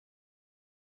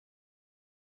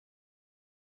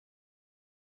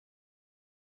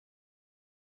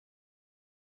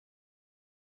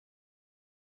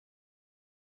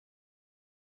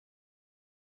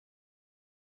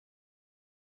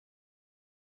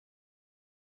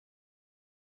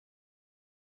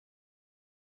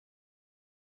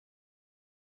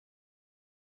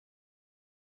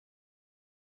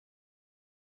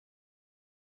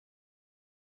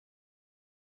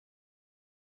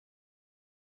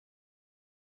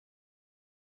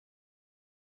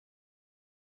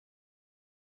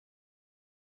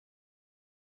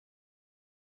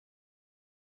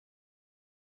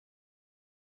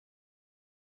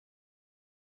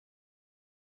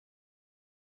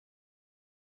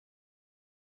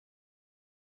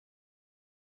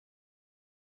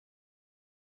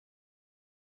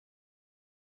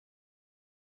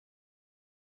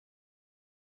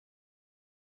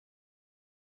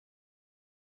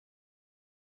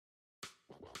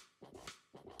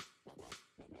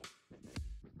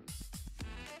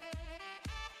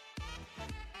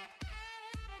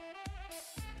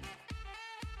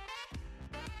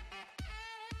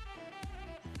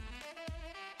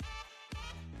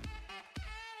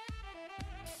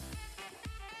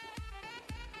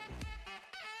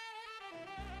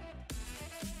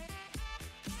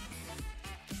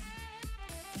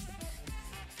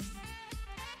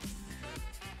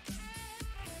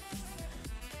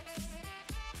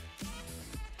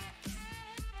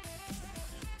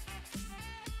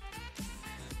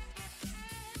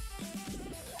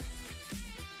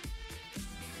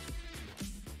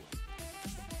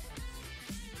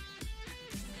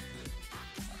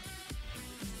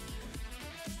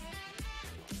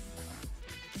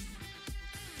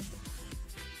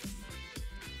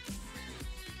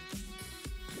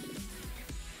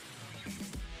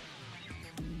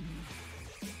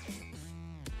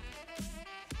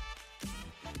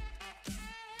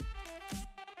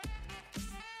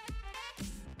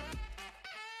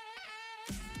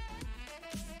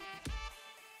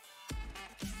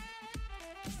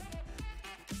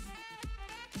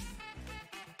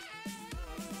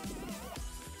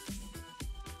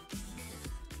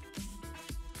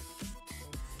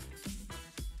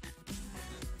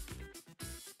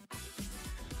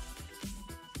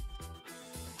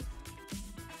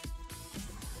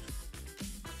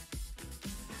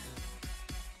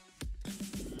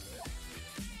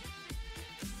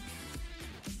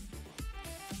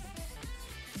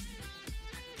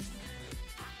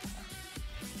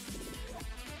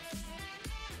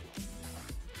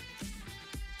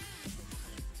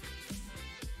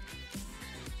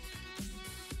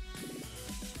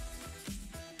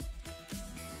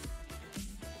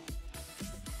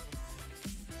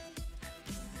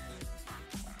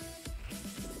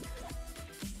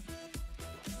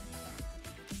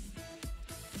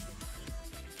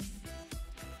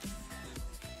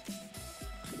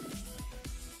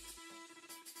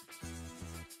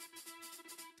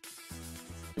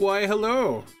Why,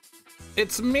 hello!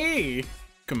 It's me!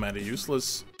 Commander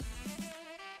Useless.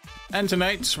 And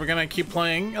tonight, we're gonna keep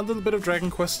playing a little bit of Dragon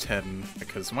Quest X,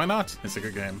 because why not? It's a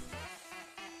good game.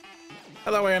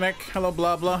 Hello, Anik. Hello,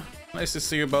 Blah Blah. Nice to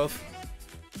see you both.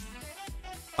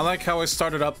 I like how I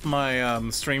started up my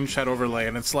stream chat overlay,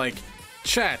 and it's like,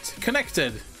 chat,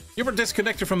 connected! You were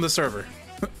disconnected from the server.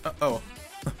 Oh,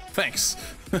 thanks.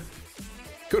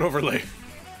 Good overlay.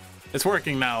 It's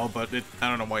working now, but I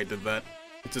don't know why it did that.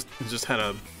 It just had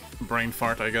a brain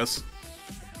fart, I guess.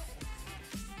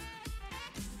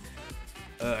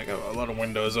 I got a lot of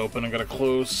windows open. I gotta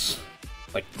close,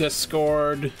 like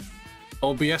Discord,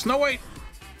 OBS. No, wait!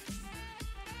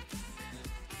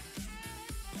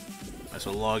 I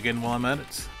shall log in while I'm at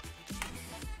it.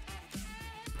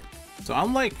 So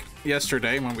unlike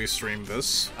yesterday when we streamed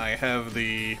this, I have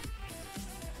the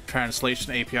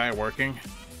translation API working.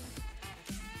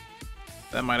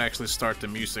 That might actually start the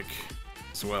music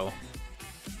as well.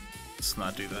 Let's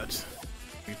not do that.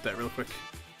 Mute that real quick.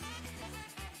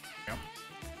 Yeah.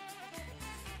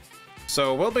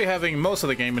 So we'll be having most of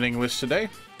the game in English today,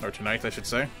 or tonight I should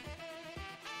say.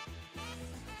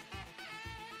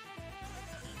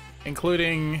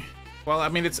 Including, well, I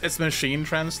mean it's machine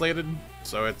translated,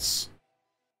 so it's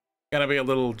gonna be a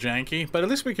little janky, but at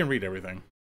least we can read everything.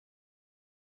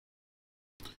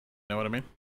 Know what I mean?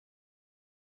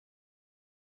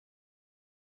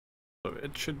 So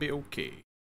it should be okay.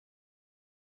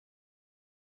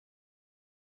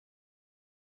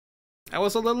 I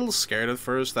was a little scared at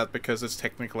first that because it's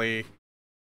technically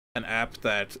an app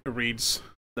that reads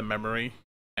the memory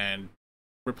and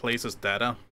replaces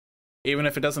data, even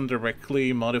if it doesn't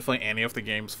directly modify any of the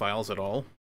game's files at all.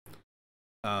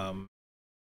 It's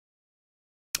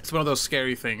one of those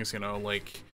scary things, you know,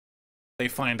 like they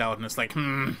find out and it's like,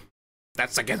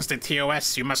 that's against the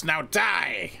TOS, you must now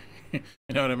die! You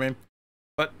know what I mean?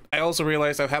 But I also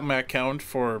realized I've had my account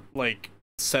for like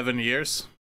 7 years,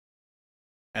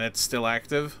 and it's still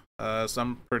active, so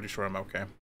I'm pretty sure I'm okay.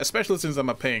 Especially since I'm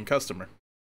a paying customer.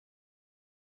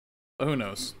 But who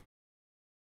knows?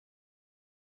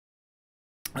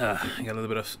 I got a little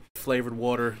bit of flavored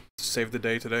water to save the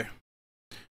day today.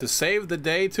 To save the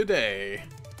day today.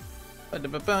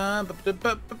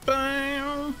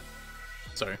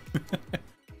 Sorry.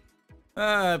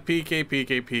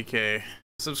 PK.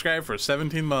 Subscribe for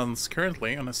 17 months,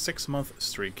 currently on a 6-month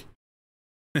streak.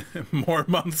 More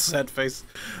months, sad face.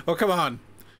 Oh, come on.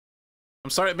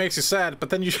 I'm sorry it makes you sad, but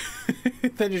then you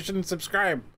then you shouldn't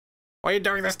subscribe. Why are you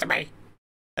doing this to me?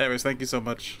 Anyways, thank you so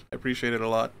much. I appreciate it a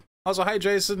lot. Also, hi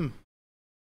Jason.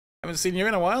 Haven't seen you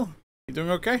in a while. You doing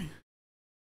okay?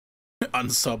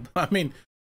 Unsub. I mean,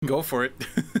 go for it.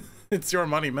 It's your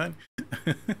money, man.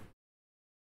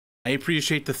 I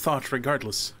appreciate the thought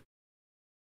regardless.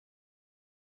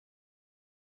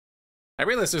 I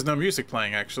realize there's no music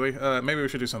playing, actually. Maybe we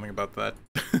should do something about that.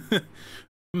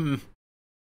 You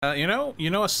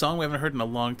know a song we haven't heard in a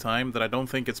long time that I don't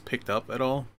think it's picked up at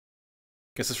all?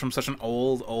 Guess it's from such an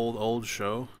old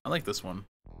show. I like this one.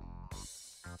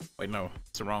 Wait, no,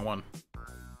 it's the wrong one.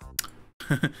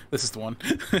 This is the one.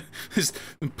 Just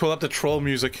pull up the troll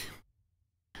music.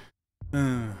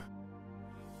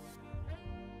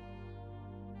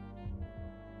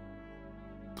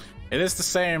 It is the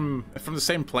same, from the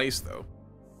same place though.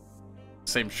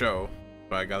 Same show,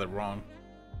 but I got it wrong.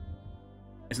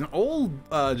 It's an old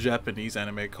Japanese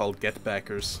anime called Get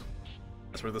Backers.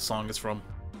 That's where the song is from.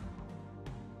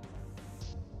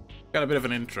 Got a bit of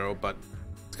an intro, but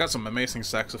it's got some amazing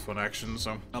saxophone action,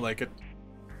 so I like it.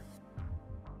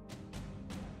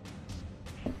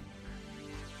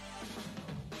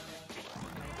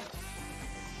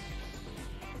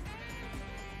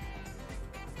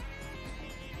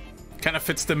 Kind of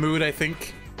fits the mood, I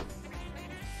think.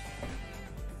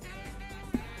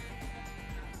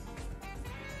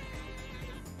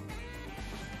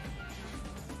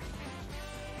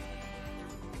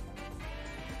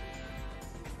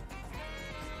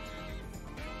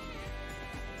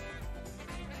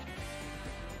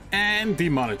 And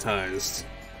demonetized.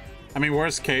 I mean,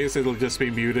 worst case, it'll just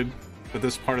be muted for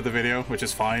this part of the video, which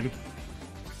is fine.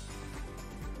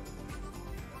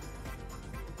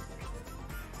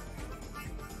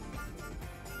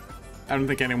 I don't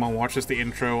think anyone watches the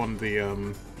intro on the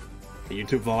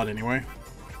YouTube VOD anyway.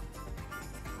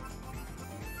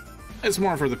 It's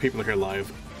more for the people here live.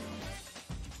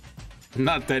 I'm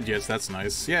not dead yet, that's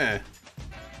nice. Yeah.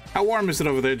 How warm is it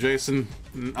over there, Jason?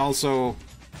 And also,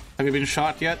 have you been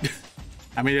shot yet?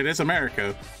 I mean, it is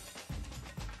America.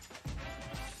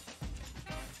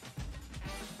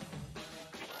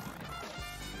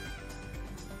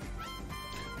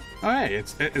 Oh, hey,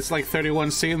 it's like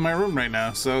 31C in my room right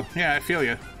now, so yeah, I feel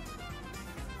you.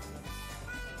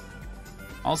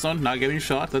 Also, not getting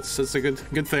shot, that's a good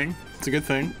thing. It's a good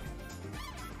thing.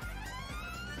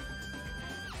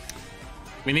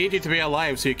 We need you to be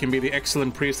alive so you can be the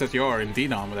excellent priest that you are in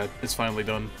Dinan when that is finally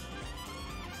done.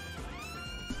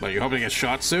 But you hoping to get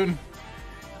shot soon?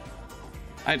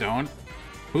 I don't.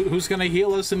 Who's gonna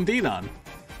heal us in Dinan?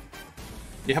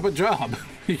 You have a job.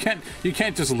 You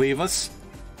can't just leave us.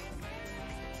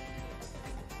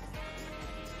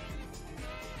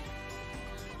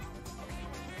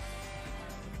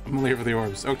 I'm gonna leave for the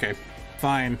orbs. Okay,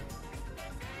 fine.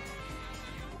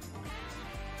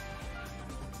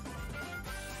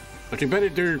 But you better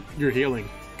do your healing.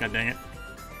 God dang it.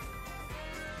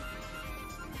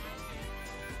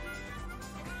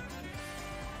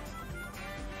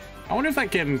 I wonder if I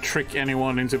can trick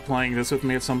anyone into playing this with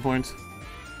me at some point.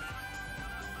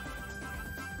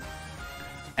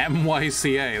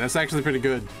 MYCA, that's actually pretty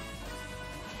good.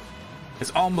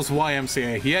 It's almost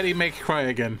YMCA. Yeti make cry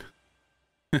again.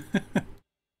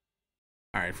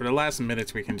 Alright, for the last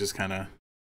minutes we can just kinda...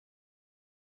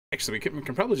 Actually, we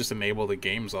can probably just enable the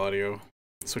game's audio.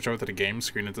 Switch over to the game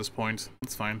screen at this point.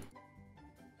 That's fine.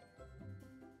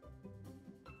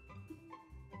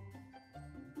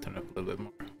 Turn it up a little bit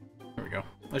more. There we go.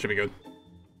 That should be good.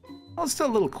 Oh, it's still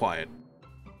a little quiet.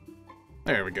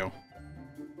 There we go.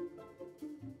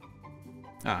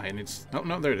 Ah, it needs... Oh,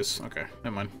 no, there it is. Okay,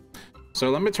 never mind. So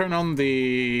let me turn on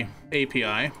the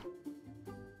API.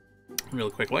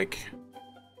 Real quick, like.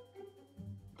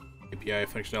 API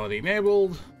functionality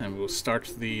enabled, and we'll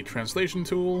start the translation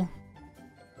tool.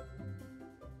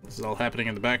 This is all happening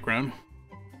in the background.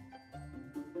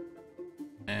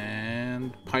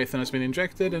 And Python has been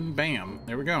injected, and bam,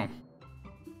 there we go.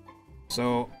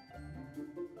 So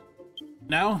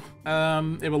now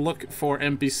it will look for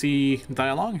NPC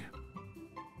dialogue.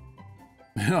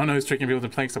 Oh no, he's tricking people to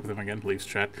playing stuff with him again, leaves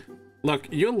chat.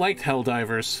 Look, you liked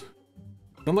Helldivers.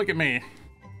 Don't look at me.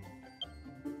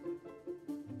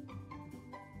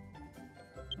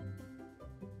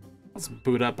 Let's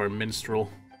boot up our minstrel.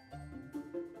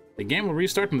 The game will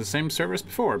restart on the same server as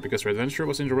before because our adventure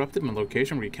was interrupted in a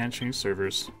location where you can't change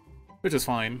servers. Which is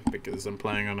fine, because I'm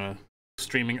playing on a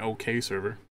streaming OK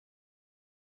server.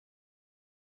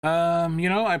 You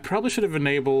know, I probably should have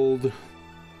enabled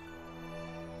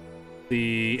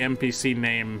the NPC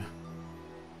name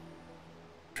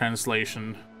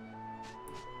translation.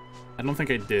 I don't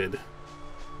think I did.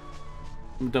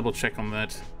 Let me double check on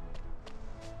that.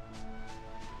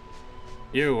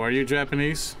 Are you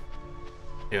Japanese?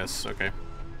 Yes, okay.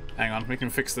 Hang on, we can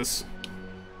fix this.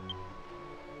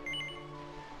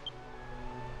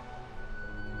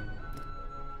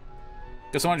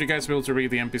 Just want you guys to be able to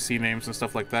read the NPC names and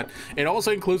stuff like that. It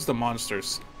also includes the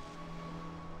monsters.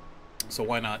 So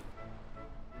why not?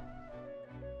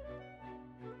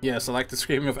 Yes, I like the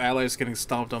screaming of allies getting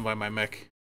stomped on by my mech.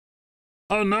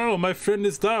 Oh no, my friend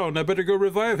is down. I better go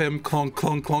revive him. Clonk,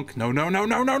 clonk, clonk. No, no, no,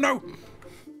 no, no, no!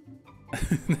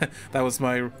 that was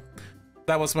my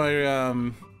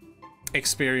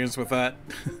experience with that.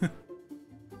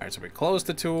 Alright, so we close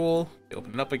the tool, we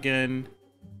open it up again,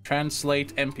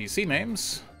 translate NPC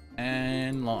names,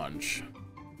 and launch.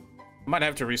 I might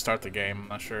have to restart the game, I'm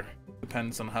not sure.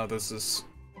 Depends on how this is.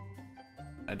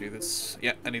 I do this.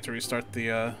 Yeah, I need to restart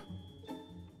the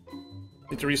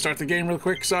game real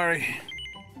quick, sorry.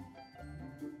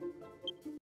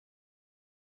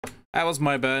 That was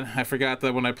my bad. I forgot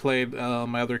that when I played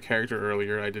my other character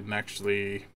earlier, I didn't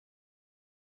actually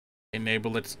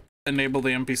enable the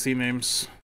NPC names.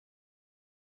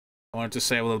 I wanted to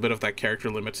save a little bit of that character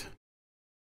limit.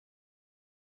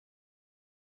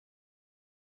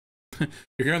 You're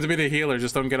going to be the healer,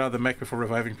 just don't get out of the mech before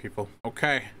reviving people.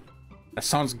 Okay. That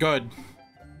sounds good.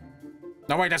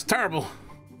 No, wait, that's terrible!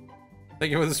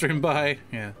 Thank you for the stream, bye.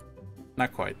 Yeah,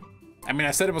 not quite. I mean,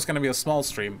 I said it was going to be a small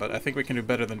stream, but I think we can do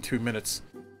better than 2 minutes.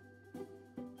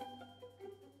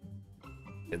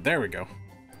 Yeah, there we go.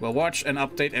 We'll watch and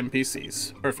update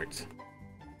NPCs. Perfect.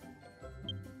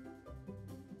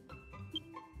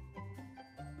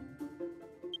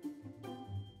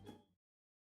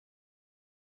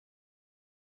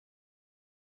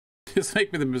 Just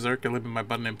make me the berserker, limit my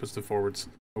button inputs to forwards.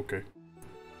 Okay.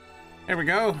 There we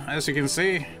go. As you can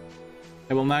see,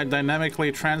 it will now dynamically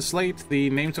translate the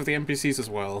names of the NPCs as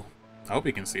well. I hope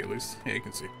you can see at least. Yeah, you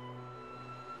can see.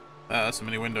 So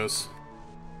many windows.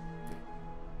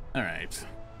 Alright.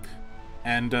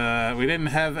 And we didn't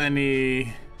have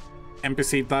any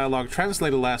NPC dialogue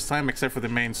translated last time except for the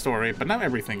main story, but now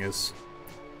everything is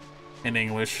in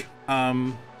English.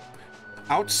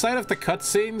 outside of the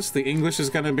cutscenes, the English is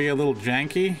gonna be a little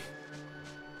janky.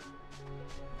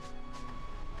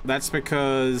 That's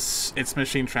because it's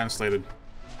machine translated.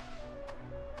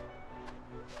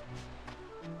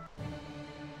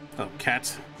 Oh,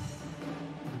 cat.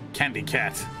 Candy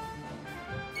cat.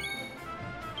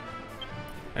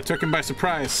 I took him by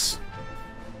surprise.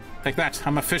 Take that,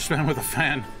 I'm a fishman with a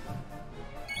fan.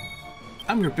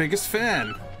 I'm your biggest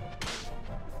fan.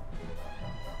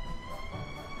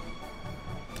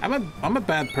 I'm a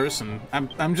bad person.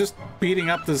 I'm just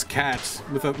beating up this cat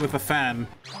with a fan.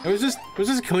 It was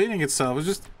just cleaning itself.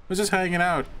 It was just hanging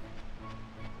out.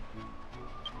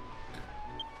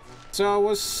 So I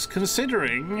was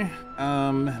considering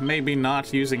maybe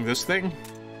not using this thing,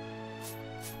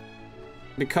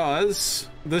 because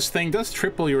this thing does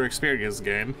triple your experience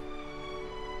gain.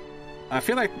 I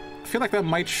feel like that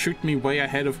might shoot me way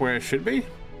ahead of where I should be,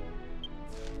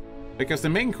 because the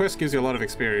main quest gives you a lot of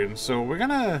experience, so we're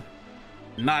gonna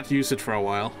not use it for a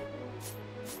while.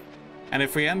 And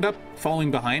if we end up falling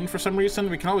behind for some reason,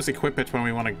 we can always equip it when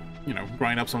we want to, you know,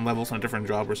 grind up some levels on a different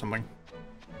job or something.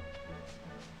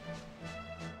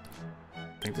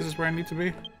 I think this is where I need to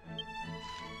be.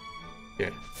 Yeah.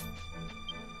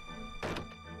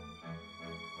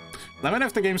 Let me know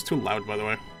if the game's too loud, by the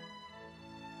way.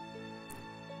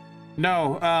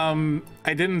 No,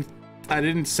 I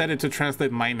didn't set it to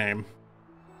translate my name.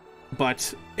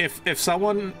 But if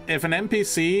an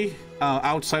NPC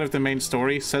outside of the main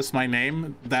story says my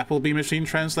name, that will be machine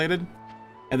translated,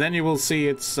 and then you will see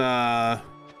it's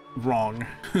wrong.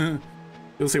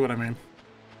 You'll see what I mean.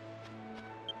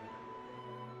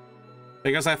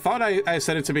 Because I thought I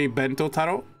set it to be Bento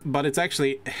Taro, but it's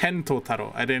actually Hento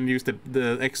Taro. I didn't use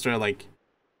the extra, like,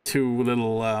 2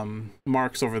 little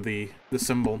marks over the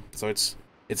symbol, so it's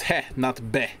he,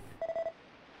 not be.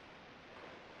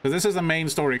 So this is a main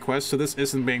story quest, so this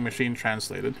isn't being machine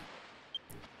translated.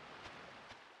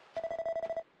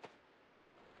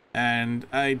 And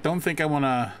I don't think I want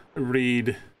to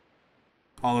read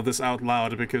all of this out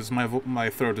loud because my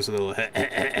throat is a little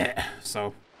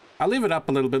so I'll leave it up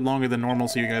a little bit longer than normal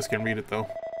so you guys can read it, though.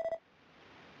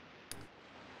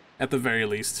 At the very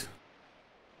least.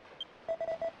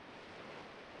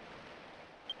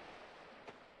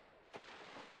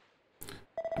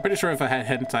 I'm pretty sure if I had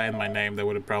hentai in my name, they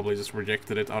would have probably just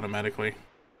rejected it automatically.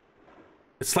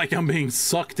 It's like I'm being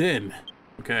sucked in.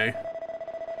 Okay.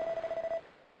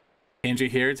 Can't you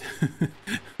hear it?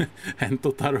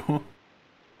 Hento Taro.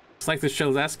 It's like the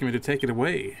shell's asking me to take it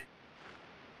away.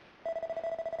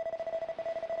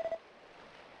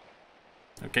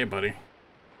 Okay, buddy.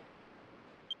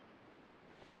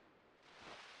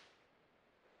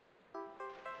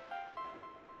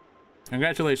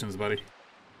 Congratulations, buddy.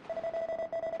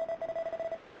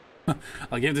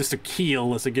 I'll give this to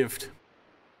Keel as a gift.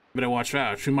 Better watch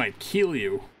out, she might keel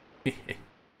you.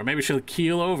 Or maybe she'll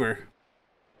keel over.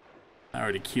 I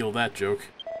already keeled that joke.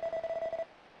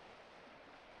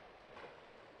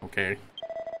 Okay.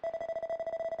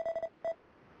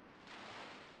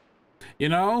 You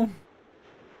know,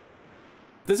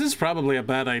 this is probably a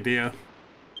bad idea.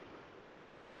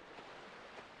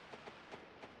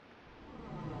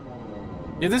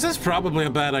 Yeah, this is probably a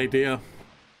bad idea.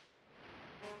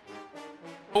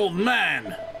 Old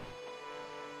man!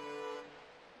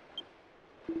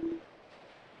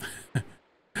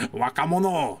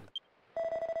 Wakamono!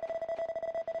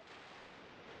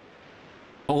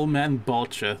 Old man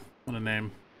Balcha. What a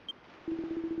name.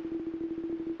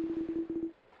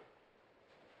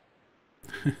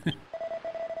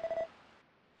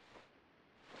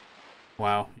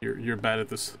 Wow, you're bad at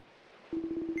this.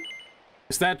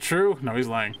 Is that true? No, he's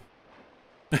lying.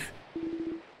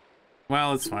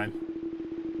 Well, it's fine.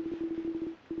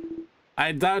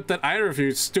 I doubt that either of you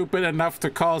is stupid enough to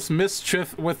cause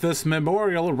mischief with this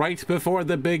memorial right before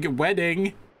the big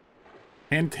wedding.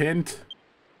 Hint, hint.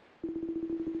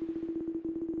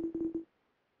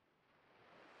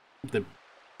 The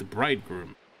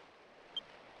bridegroom.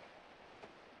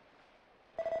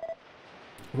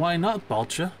 Why not,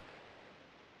 Balcha?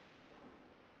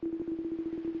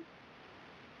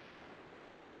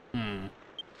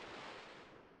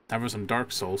 Time for some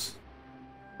Dark Souls.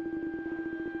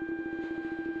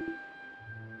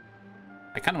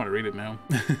 I kind of want to read it now.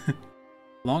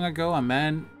 Long ago,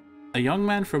 a young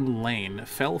man from Lane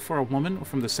fell for a woman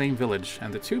from the same village,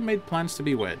 and the two made plans to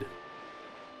be wed.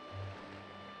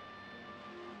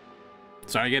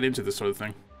 So I get into this sort of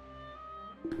thing.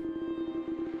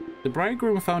 The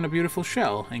bridegroom found a beautiful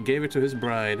shell and gave it to his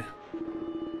bride.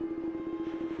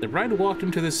 The bride walked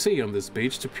into the sea on this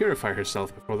beach to purify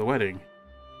herself before the wedding.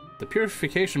 The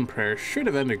purification prayer should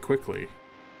have ended quickly.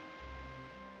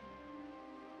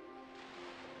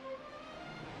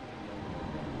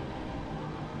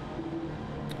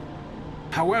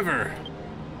 However...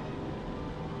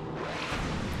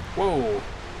 Whoa.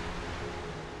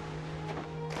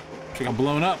 She got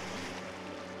blown up.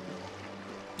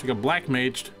 She got black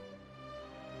maged.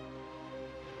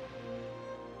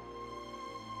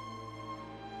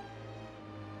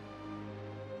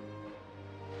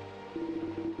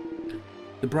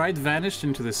 The bride vanished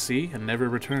into the sea and never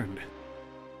returned.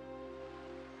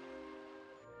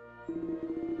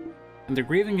 And the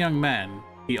grieving young man,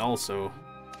 he also...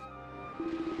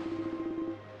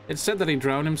 It's said that he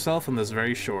drowned himself on this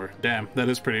very shore. Damn, that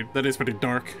is pretty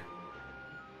dark.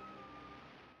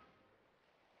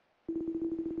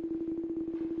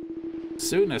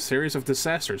 Soon, a series of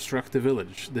disasters struck the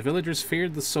village. The villagers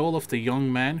feared the soul of the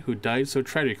young man who died so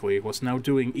tragically was now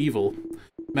doing evil.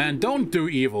 Man, don't do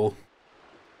evil!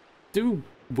 Do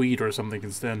weed or something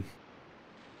instead.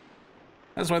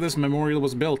 That's why this memorial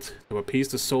was built, to appease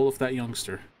the soul of that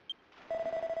youngster.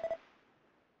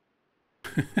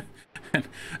 And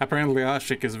apparently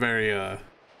Ashik is very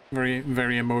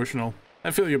emotional.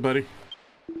 I feel you, buddy.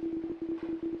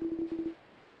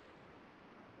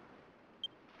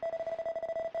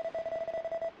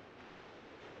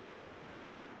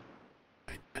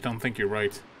 I don't think you're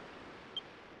right.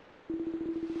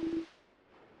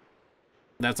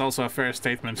 That's also a fair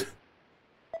statement.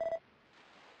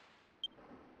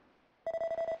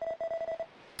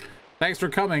 Thanks for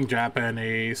coming,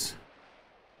 Japanese.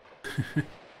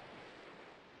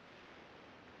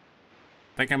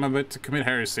 Think I'm about to commit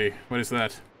heresy. What is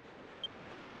that?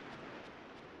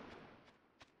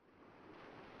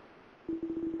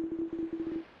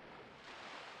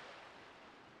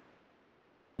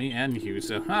 Me and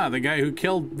Yusa. Ah, the guy who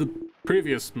killed the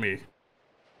previous me.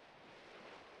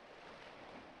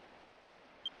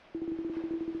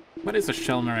 What is a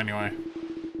Shellner anyway?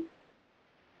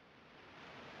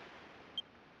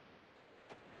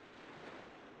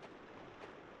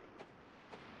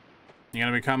 You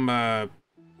gonna become a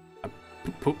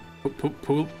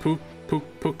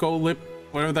Puko lip,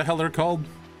 whatever the hell they're called?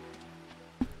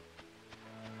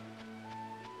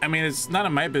 I mean, it's none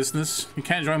of my business. You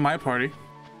can't join my party.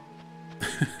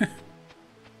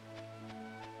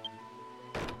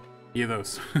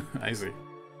 Those. I see.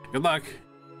 Good luck.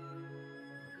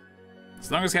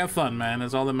 As long as you have fun, man,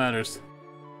 that's all that matters.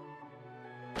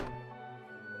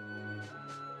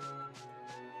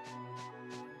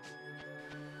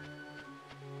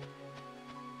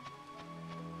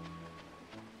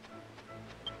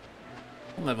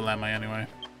 What level am I anyway?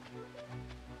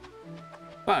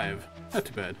 5. Not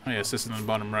too bad. Oh yes, this is in the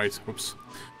bottom right. Oops.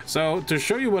 So, to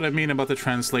show you what I mean about the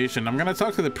translation, I'm gonna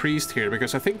talk to the priest here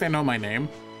because I think they know my name.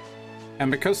 And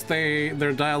because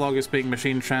their dialogue is being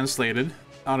machine translated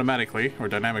automatically, or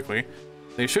dynamically,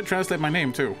 they should translate my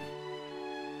name too.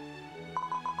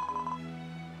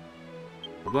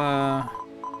 Blah.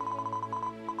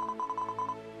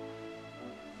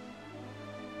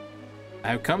 I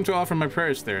have come to offer my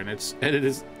prayers there, and it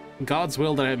is God's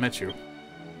will that I have met you.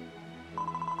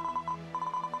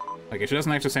 Okay, she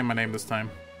doesn't actually say my name this time.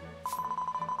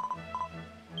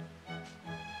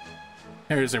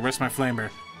 Here is it, where's my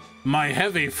flamer? My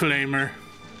heavy flamer!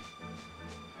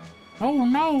 Oh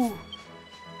no!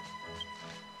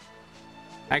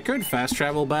 I could fast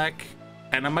travel back,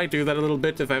 and I might do that a little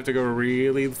bit if I have to go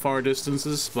really far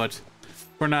distances, but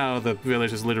for now, the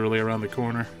village is literally around the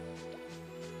corner.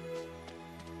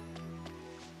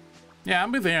 Yeah,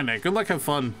 I'll be there, Nick. Good luck, have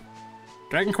fun.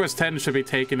 Dragon Quest X should be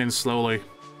taken in slowly.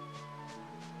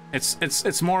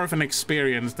 It's more of an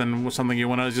experience than something you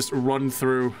want to just run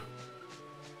through.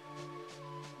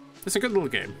 It's a good little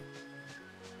game.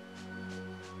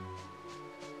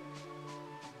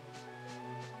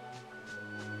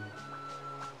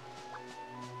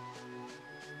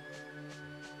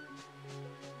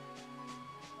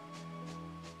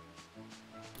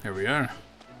 Here we are.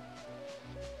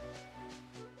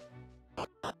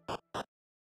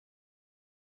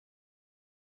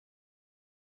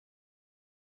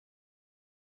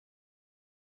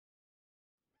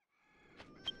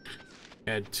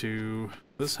 Head to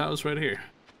this house right here.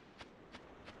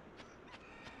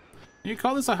 Can you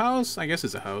call this a house? I guess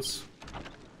it's a house.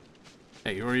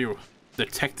 Hey, who are you?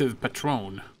 Detective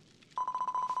Patron.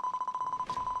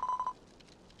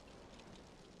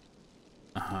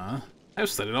 Uh-huh. I've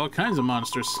studied all kinds of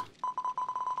monsters.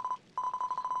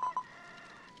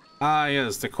 Ah,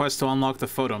 yes, the quest to unlock the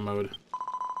photo mode.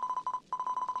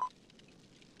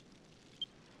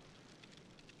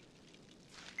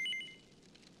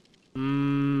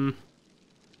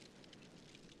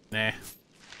 Nah.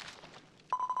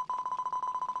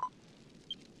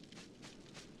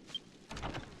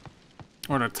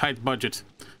 Or on a tight budget.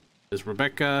 There's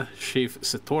Rebecca, Chief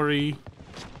Satori,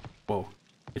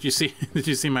 Did you see? Did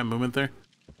you see my movement there?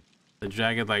 The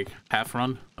jagged like half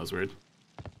run. That was weird.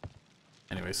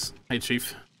 Anyways, hey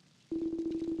Chief.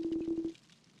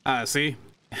 See,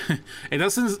 it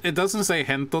doesn't say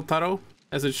Hentotaro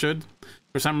as it should.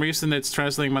 For some reason, it's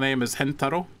translating my name as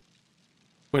Hentaro,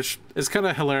 which is kind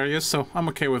of hilarious. So I'm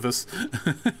okay with this.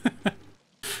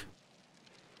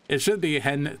 It should be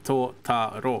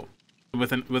Hentotaro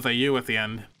with a U at the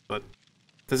end, but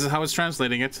this is how it's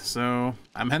translating it. So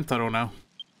I'm Hentaro now.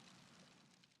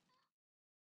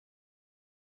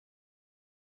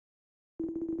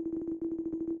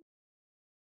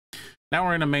 Now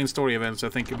we're in a main story event, so I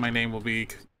think my name will be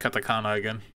Katakana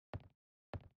again.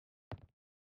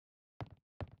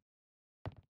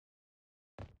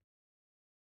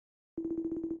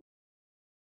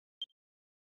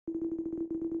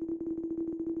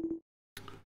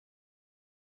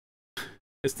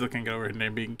 I still can't get over her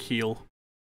name being Keel.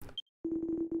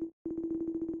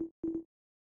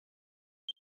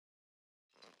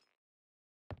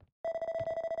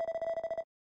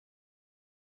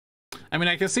 I mean,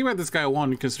 I can see why this guy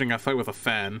won, considering I fight with a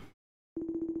fan.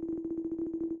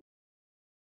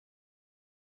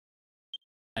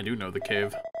 I do know the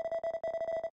cave.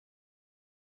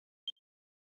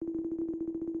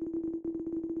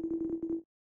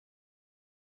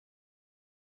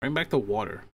 Bring back the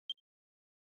water.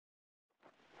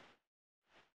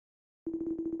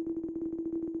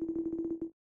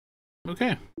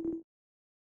 Okay.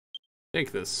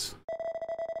 Take this.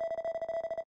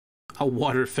 A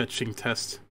water fetching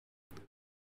test.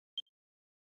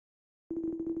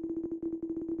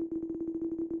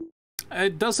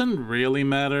 It doesn't really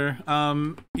matter.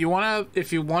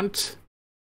 If you want,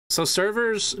 so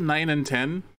servers 9 and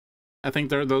 10, I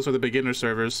think those are the beginner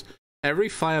servers. Every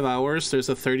 5 hours, there's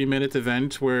a 30-minute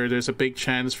event where there's a big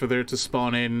chance for there to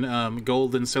spawn in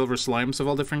gold and silver slimes of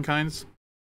all different kinds.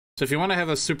 So if you want to have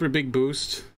a super big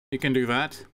boost, you can do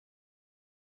that.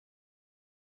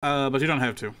 But you don't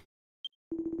have to.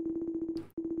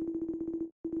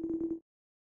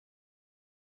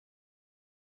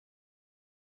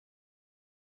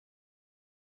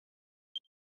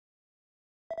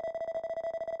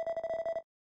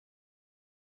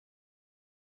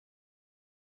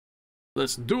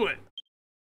 Let's do it!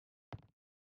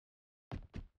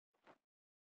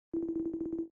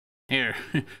 Here.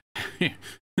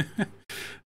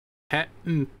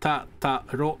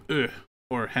 Hentaro,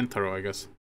 or Hentaro, I guess.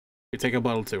 You take a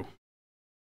bottle too.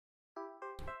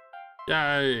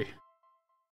 Yay!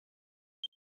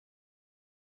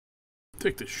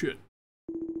 Take this shit.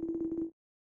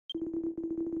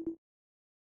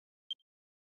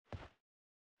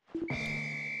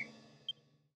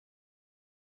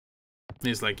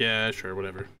 He's like, yeah, sure,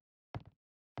 whatever.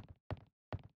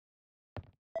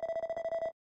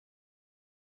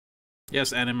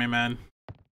 Yes, anime man.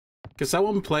 Can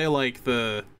someone play like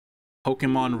the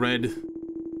Pokemon Red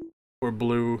or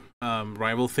Blue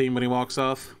rival theme when he walks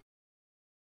off?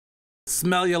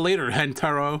 Smell you later,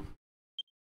 Hentaro.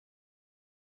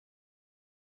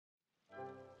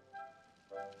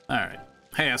 Alright.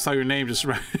 Hey, I saw your name just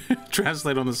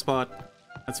translate on the spot.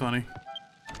 That's funny.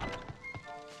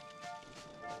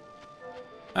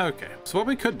 Okay, so what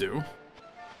we could do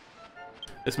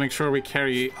is make sure we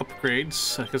carry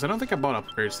upgrades, because I don't think I bought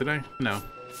upgrades, did I? No.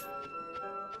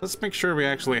 Let's make sure we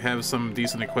actually have some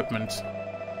decent equipment.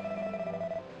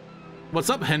 What's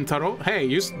up, Hentaro? Hey,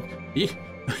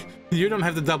 you don't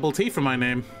have the double T for my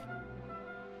name.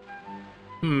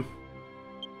 Hmm.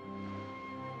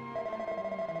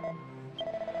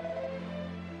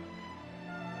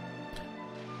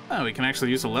 Oh, we can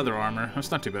actually use a leather armor.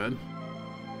 That's not too bad.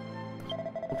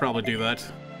 We'll probably do that.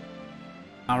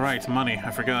 Alright, money.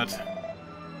 I forgot.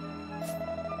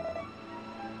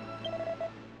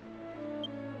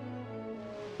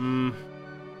 Hmm.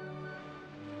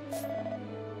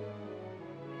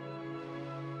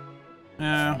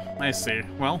 Yeah, I see.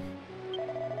 Well,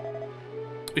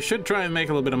 we should try and make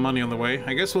a little bit of money on the way.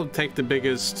 I guess we'll take the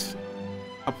biggest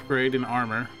upgrade in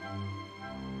armor.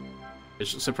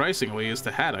 Which, surprisingly, is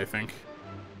the hat, I think.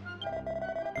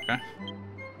 Okay.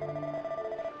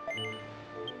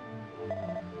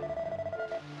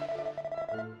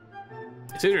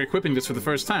 It says you're equipping this for the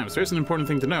first time, so there's an important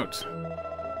thing to note.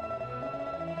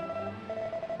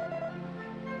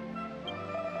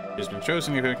 It's been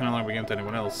chosen if I can no longer begin to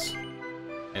anyone else.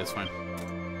 Yeah, it's fine.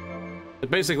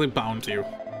 It's basically bound to you.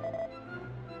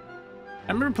 I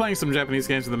remember playing some Japanese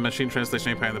games with the machine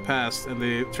translation API in the past, and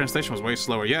the translation was way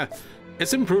slower. Yeah,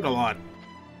 it's improved a lot.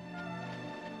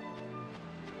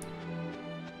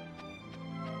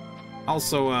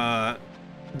 Also,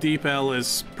 DeepL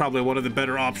is probably one of the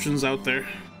better options out there.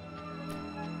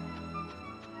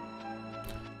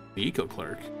 The Eco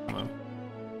Clerk. Hello.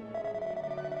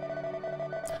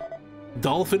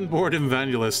 Dolphin Board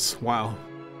Evangelists. Wow.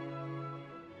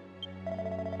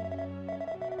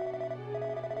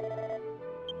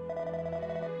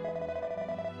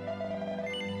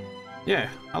 Yeah,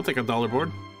 I'll take a dollar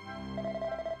board.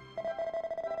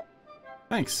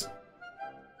 Thanks.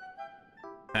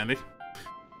 Handy.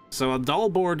 So a dollar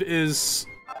board is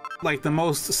like the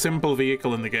most simple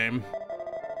vehicle in the game.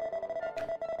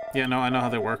 Yeah, no, I know how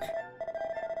they work.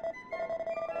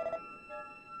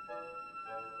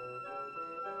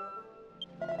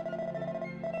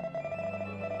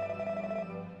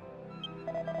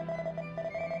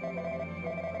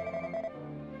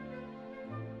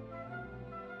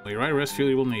 Well, you're right, rest fuel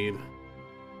you will need.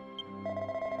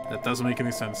 That doesn't make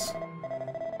any sense.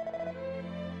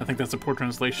 I think that's a poor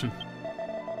translation.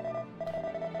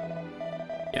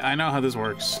 Yeah, I know how this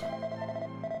works.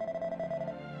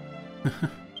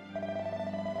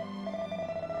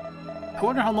 I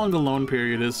wonder how long the loan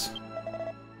period is.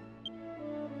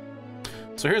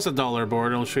 So here's a dollar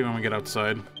board. I'll show you when we get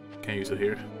outside. Can't use it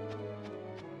here.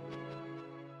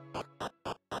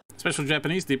 Special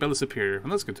Japanese deep is superior. Well,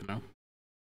 that's good to know.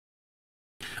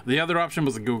 The other option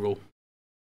was Google.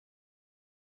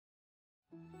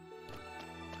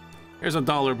 Here's a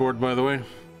dollar board, by the way.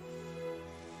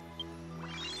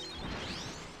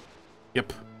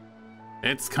 Yep.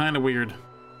 It's kind of weird.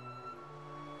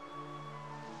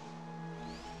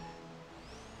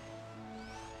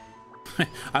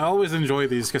 I always enjoy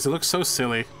these because it looks so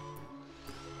silly.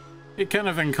 It kind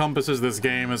of encompasses this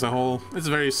game as a whole. It's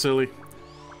very silly.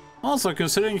 Also,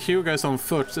 considering Hyuga's on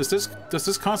foot, does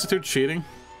this constitute cheating?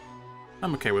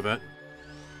 I'm okay with that.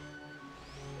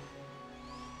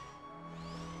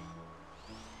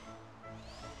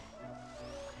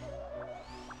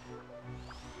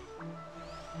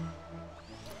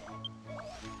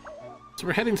 So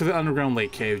we're heading to the underground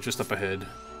lake cave just up ahead.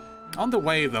 On the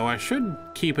way, though, I should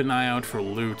keep an eye out for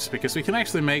loot, because we can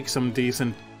actually make some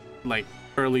decent, like,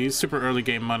 super early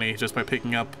game money just by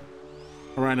picking up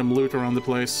random loot around the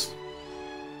place.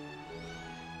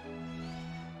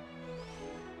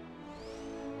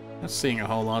 Not seeing a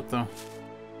whole lot, though.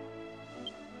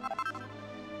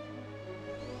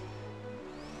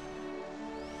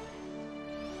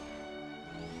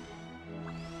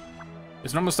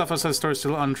 There's normal stuff outside the store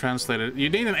still untranslated. You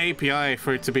need an API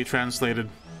for it to be translated.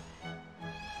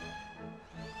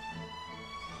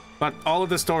 But all of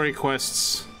the story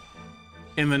quests,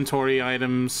 inventory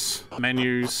items,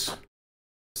 menus,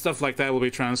 stuff like that will be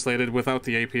translated without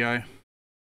the API.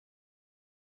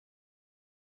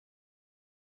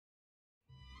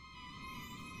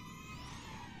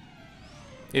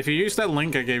 If you use that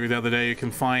link I gave you the other day, you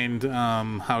can find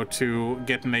how to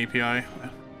get an API.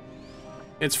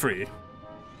 It's free.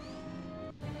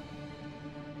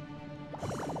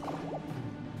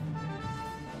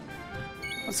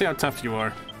 Let's see how tough you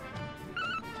are.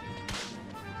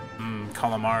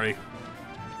 Calamari.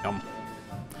 Yum.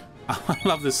 I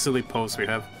love this silly pose we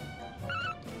have.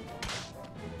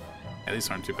 Yeah, these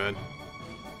aren't too bad.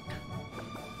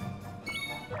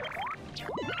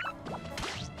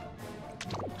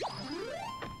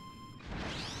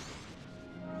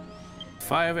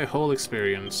 Five a whole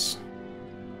experience.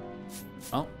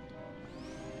 Well.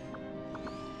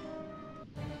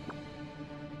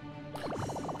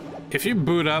 If you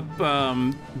boot up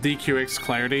DQX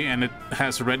Clarity and it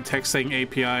has red text saying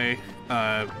API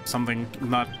something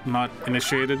not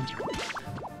initiated,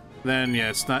 then yeah,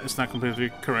 it's not completely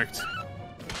correct.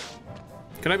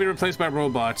 Could I be replaced by a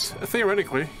robot?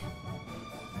 Theoretically.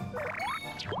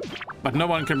 But no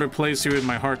one can replace you in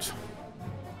my heart.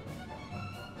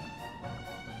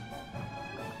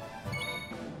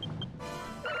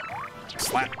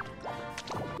 Slap.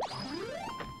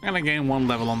 I'm gonna gain one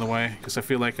level on the way, because I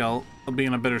feel like I'll be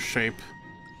in a better shape.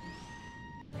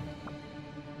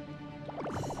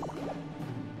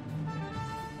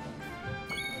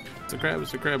 It's a crab,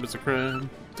 it's a crab, it's a crab,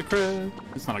 it's a crab.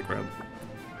 It's not a crab.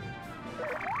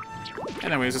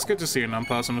 Anyways, it's good to see you,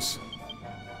 Numpossimus.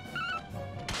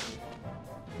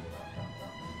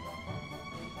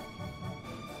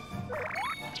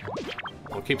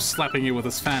 I'll keep slapping you with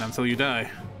this fan until you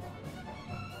die.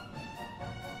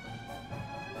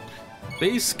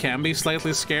 These can be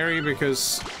slightly scary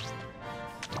because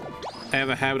I have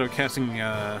a habit of casting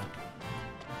an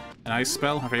ice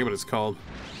spell. I forget what it's called.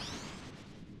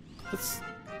 Let's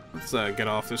get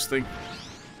off this thing.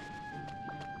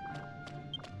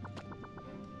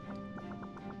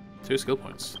 2 skill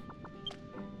points.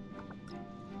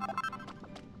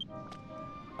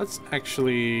 Let's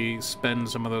actually spend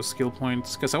some of those skill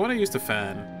points because I want to use the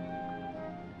fan.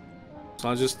 So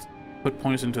I'll just put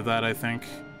points into that, I think.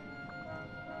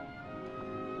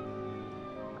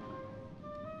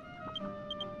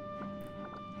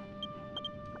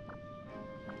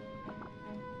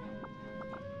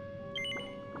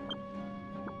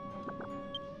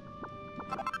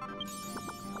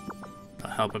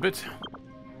 That'll help a bit.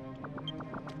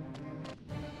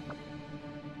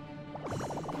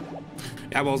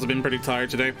 Yeah, I've also been pretty tired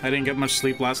today. I didn't get much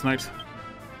sleep last night.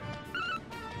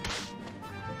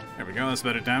 There we go, that's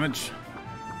better damage.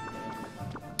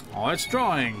 Oh, it's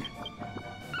drawing!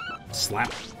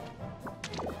 Slap.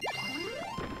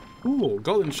 Ooh,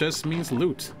 golden chest means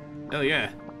loot. Hell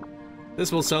yeah.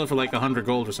 This will sell for like 100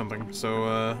 gold or something,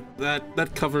 so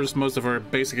that covers most of our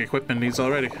basic equipment needs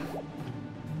already.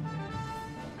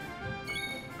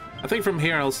 I think from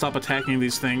here I'll stop attacking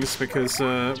these things because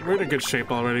we're in a good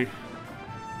shape already.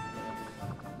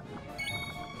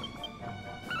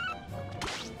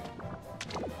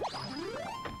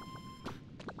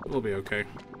 We'll be okay.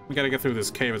 We gotta get through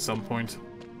this cave at some point.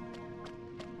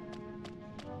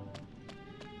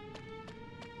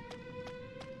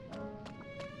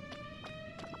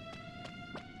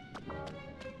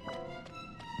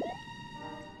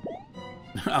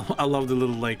 I love the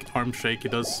little, like, arm shake he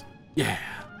does. Yeah!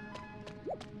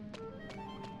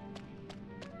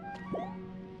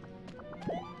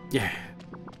 Yeah!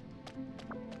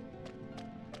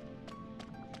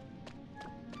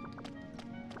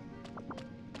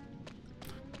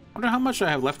 I wonder how much I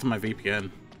have left on my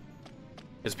VPN.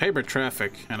 It's pay-per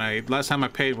traffic, and last time I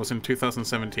paid was in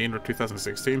 2017 or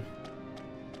 2016.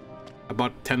 I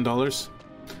bought $10.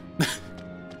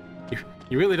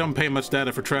 You really don't pay much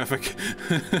data for traffic.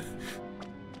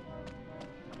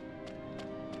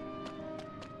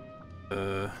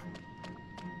 The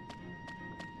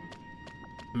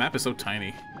map is so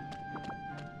tiny.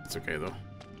 It's okay though.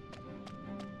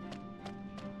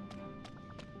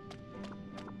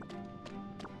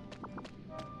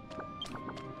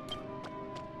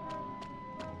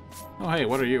 Oh hey,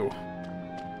 what are you?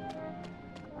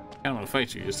 I don't want to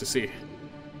fight you just to see.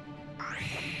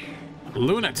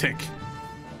 Lunatic!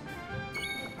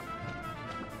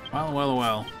 Well, well,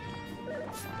 well.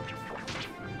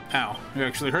 Ow, you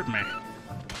actually hurt me.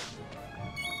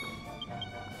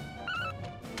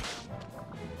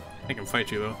 I can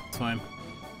fight you though, it's fine.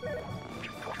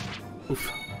 Oof,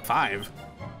 5.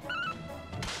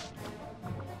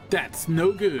 That's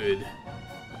no good.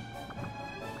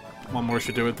 One more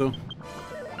should do it though.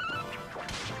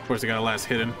 Of course, I got a last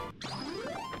hit in.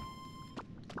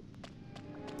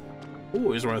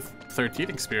 Ooh, he's worth 13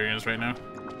 experience right now.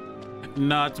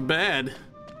 Not bad.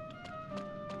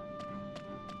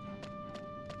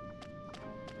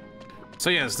 So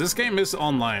yes, this game is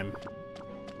online.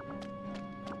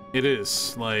 It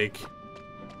is, like...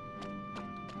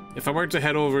 If I were to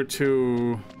head over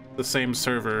to the same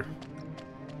server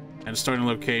and start a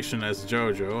location as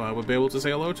Jojo, I would be able to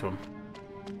say hello to him.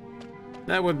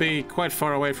 That would be quite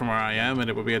far away from where I am, and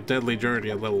it would be a deadly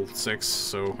journey at level 6,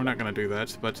 so we're not gonna do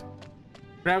that, but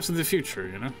perhaps in the future,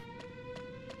 you know?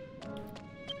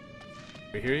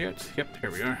 Are we here yet? Yep,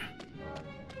 here we are.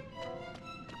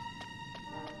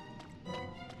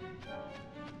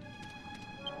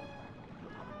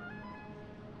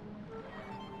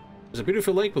 There's a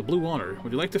beautiful lake with blue water.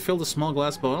 Would you like to fill the small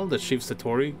glass bottle that Chief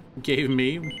Satori gave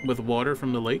me with water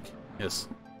from the lake? Yes.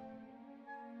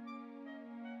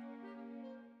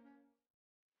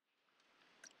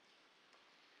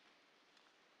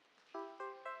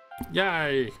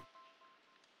 Yay!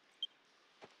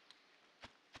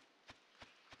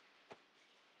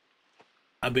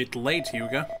 A bit late,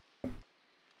 Hyuga.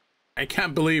 I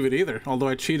can't believe it either, although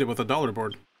I cheated with a dollar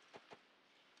board.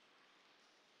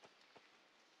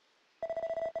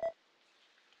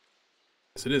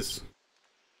 Yes, it is.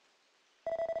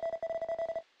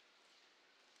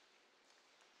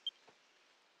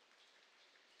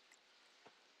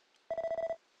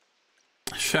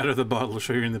 Shatter the bottle,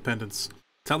 show your independence.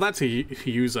 Tell that to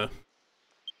Yuza.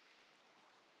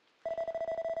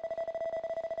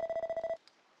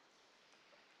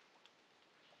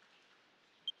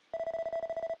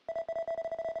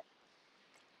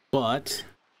 But...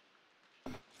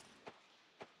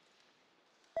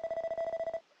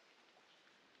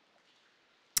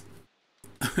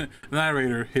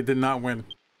 Narrator, he did not win.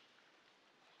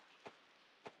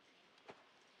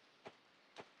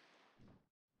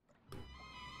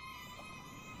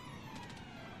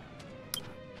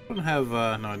 I don't have,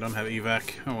 no, I don't have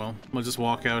evac. Oh well, we'll just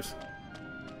walk out.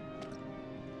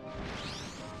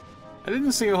 I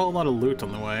didn't see a whole lot of loot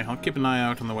on the way. I'll keep an eye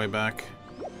out on the way back.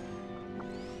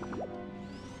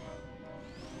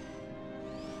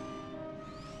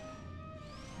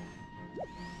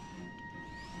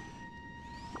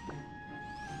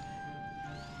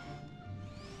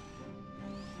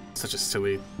 Such a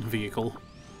silly vehicle.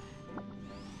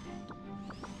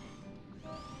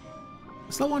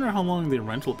 I still wonder how long the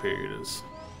rental period is.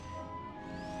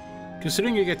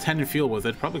 Considering you get 10 fuel with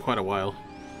it, probably quite a while.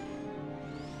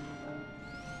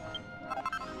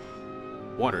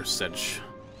 Water sedge.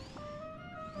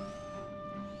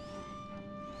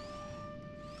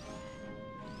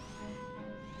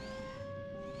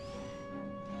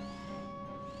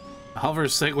 A hover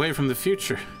segue from the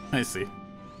future. I see.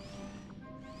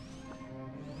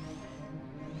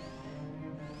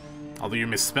 Although you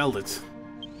misspelled it.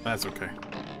 That's okay.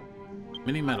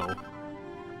 Mini metal.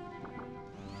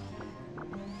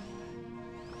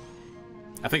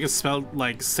 I think it's spelled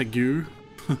like Segue.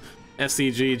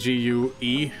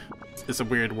 S-E-G-G-U-E. It's a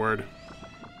weird word.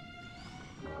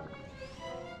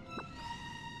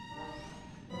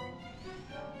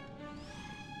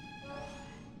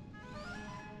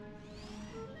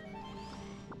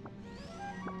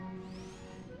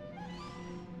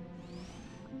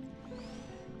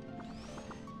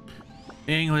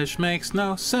 English makes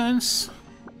no sense.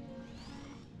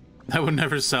 That would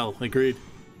never sell. Agreed.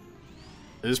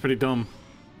 It is pretty dumb.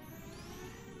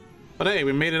 But hey,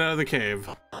 we made it out of the cave.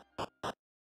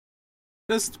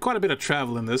 There's quite a bit of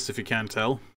travel in this, if you can't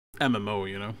tell. MMO,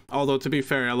 you know. Although, to be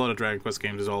fair, a lot of Dragon Quest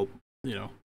games is all, you know,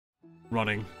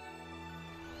 running.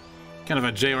 Kind of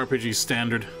a JRPG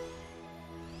standard.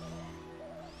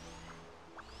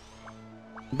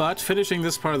 But finishing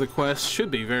this part of the quest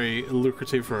should be very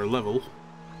lucrative for our level.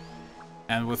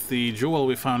 And with the jewel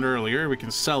we found earlier, we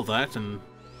can sell that and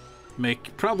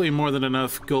make probably more than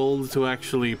enough gold to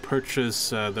actually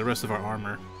purchase the rest of our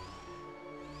armor.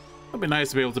 It'd be nice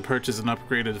to be able to purchase an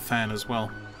upgraded fan as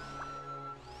well.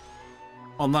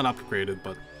 Well, not upgraded,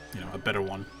 but, you know, a better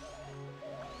one.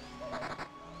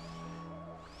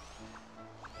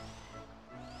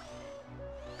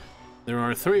 There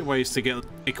are 3 ways to get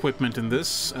equipment in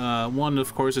this. One,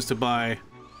 of course, is to buy,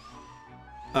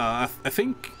 I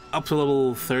think, up to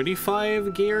level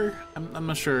 35 gear. I'm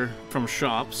not sure, from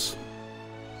shops.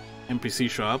 NPC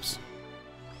shops.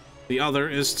 The other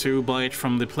is to buy it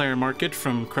from the player market,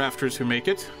 from crafters who make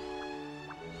it.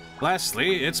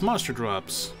 Lastly, it's monster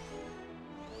drops.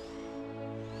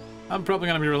 I'm probably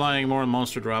going to be relying more on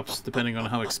monster drops, depending on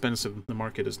how expensive the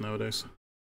market is nowadays.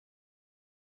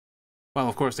 Well,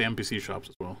 of course, the NPC shops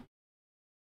as well.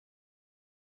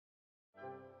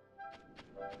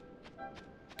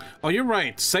 Oh, you're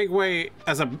right. Segway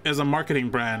as a marketing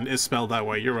brand is spelled that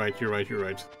way. You're right. You're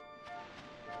right.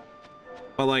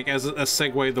 But like as a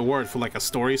segue, the word for like a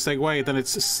story segue, then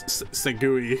it's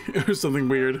segui or something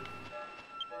weird.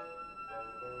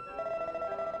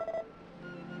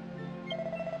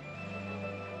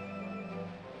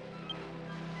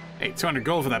 Hey, 200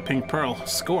 gold for that pink pearl.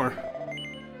 Score.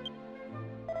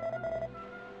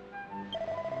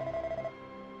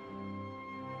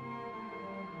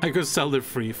 I could sell the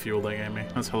free fuel they gave me.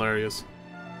 That's hilarious.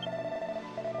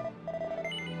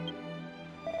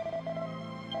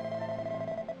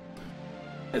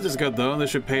 This is good though. This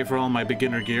should pay for all my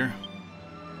beginner gear.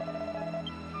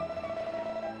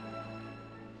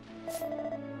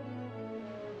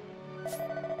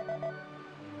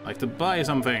 Like to buy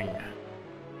something.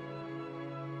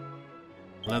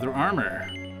 Leather armor.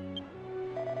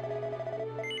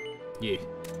 Yeah.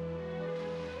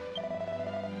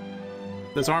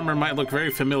 This armor might look very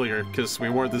familiar, because we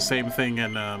wore the same thing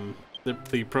in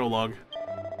the prologue.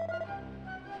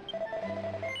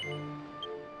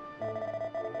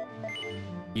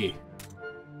 Yeah.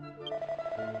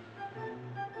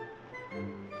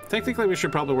 Technically, we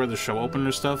should probably wear the show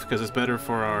opener stuff, because it's better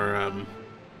for our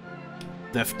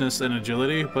deftness and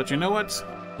agility, but you know what?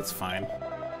 It's fine.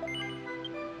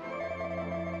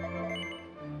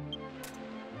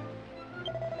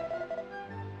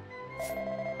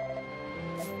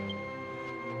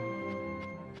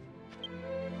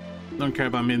 Don't care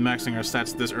about min-maxing our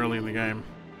stats this early in the game.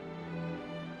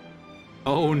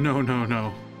 Oh, no.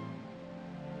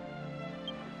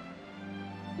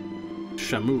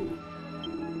 Shamu.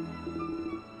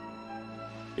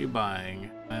 What are you buying?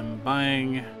 I'm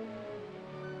buying...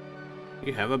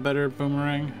 You have a better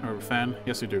boomerang or fan?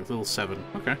 Yes, you do. Level 7.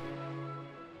 Okay.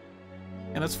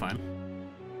 Yeah, that's fine.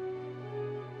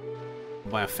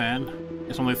 Buy a fan.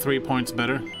 It's only 3 points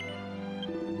better.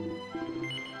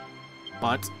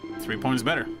 But 3 points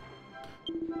better.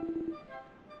 Can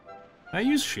I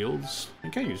use shields? I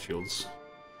can use shields.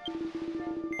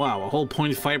 Wow, a whole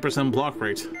 0.5% block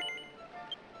rate.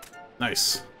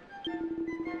 Nice.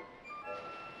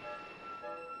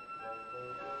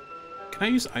 Can I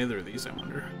use either of these, I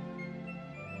wonder?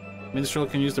 Minstrel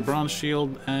can use the bronze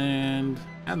shield and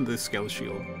the scale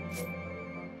shield.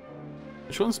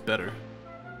 Which one's better?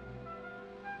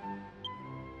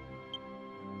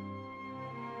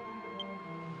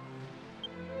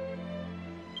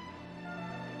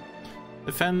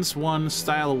 Defense 1,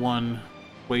 style 1,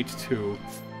 weight 2.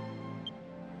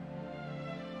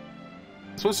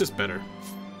 So it's just better.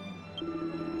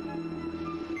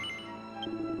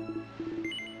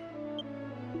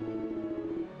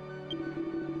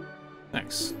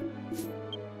 Thanks.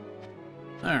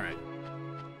 Alright.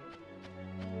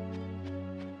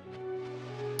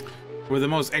 We're the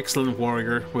most excellent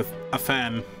warrior with a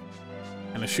fan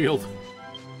and a shield.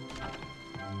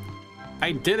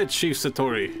 I did it, Chief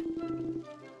Satori.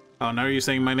 Oh, now you're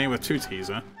saying my name with 2 T's,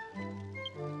 huh?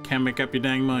 Can't make up your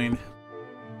dang mind.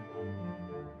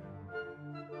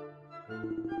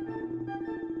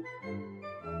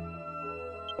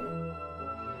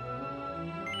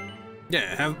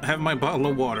 Yeah, have my bottle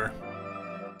of water.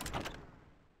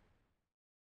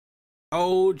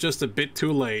 Oh, just a bit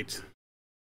too late.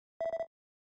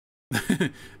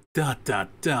 Dot dot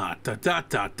dot dot dot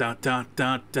dot dot dot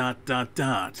dot dot dot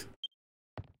dot.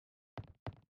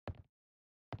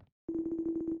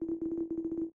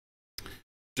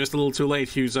 Just a little too late,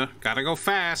 Huza. Gotta go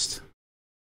fast.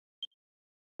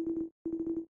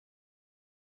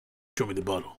 Show me the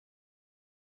bottle.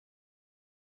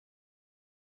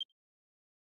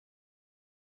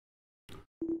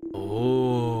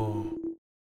 Oh.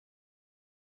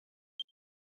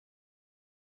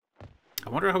 I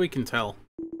wonder how we can tell.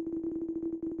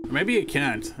 Or maybe it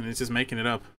can't, and it's just making it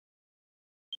up.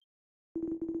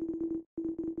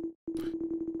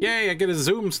 Yay, I get a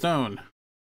zoom stone.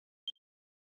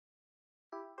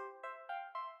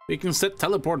 We can set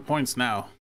teleport points now.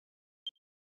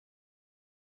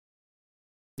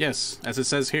 Yes, as it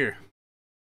says here.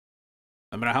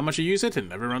 No matter how much you use it, it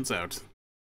never runs out.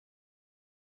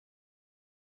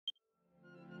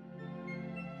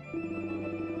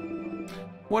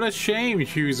 What a shame,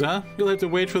 Huza. You'll have to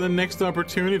wait for the next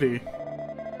opportunity.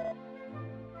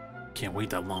 Can't wait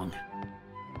that long.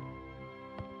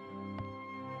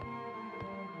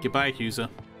 Goodbye, Huza.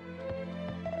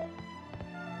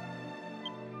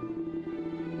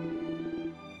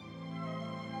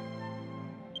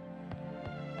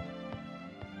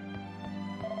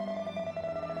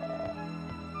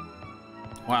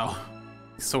 Wow,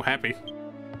 he's so happy.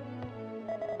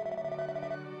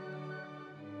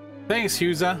 Thanks,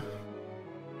 Huza.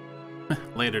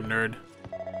 Later, nerd.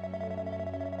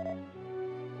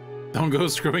 Don't go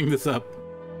screwing this up.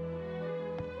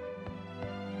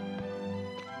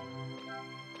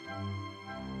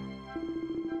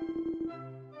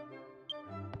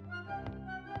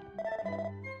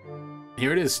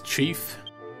 Here it is, Chief.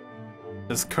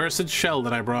 This cursed shell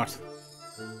that I brought.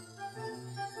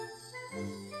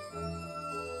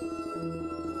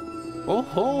 Oh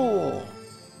ho!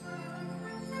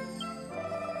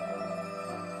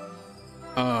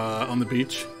 On the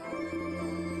beach.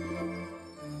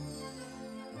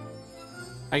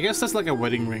 I guess that's like a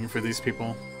wedding ring for these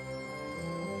people.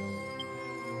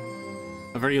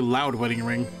 A very loud wedding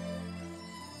ring.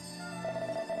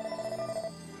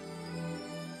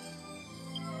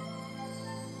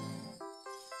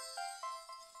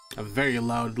 A very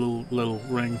loud little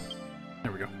ring.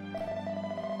 There we go.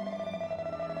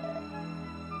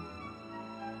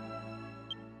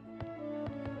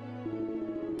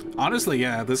 Honestly,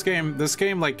 yeah, this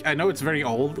game, like, I know it's very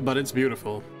old, but it's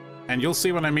beautiful. And you'll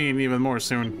see what I mean even more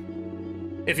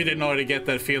soon. If you didn't already get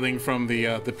that feeling from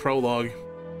the prologue.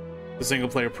 The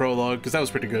single-player prologue, because that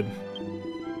was pretty good.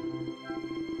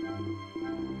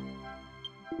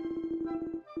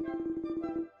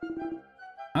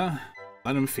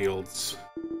 Lenham Fields.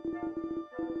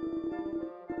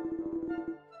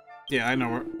 Yeah, I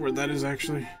know where that is,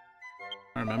 actually.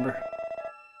 I remember.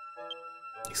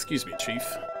 Excuse me, Chief.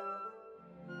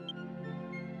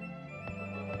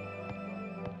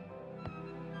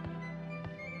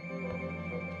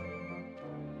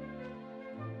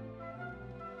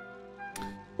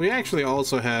 We actually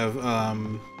also have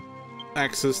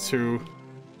access to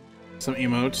some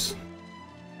emotes.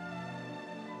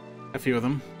 A few of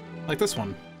them. Like this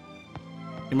one.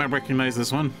 You might recognize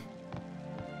this one.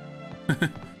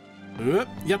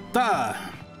 Yatta!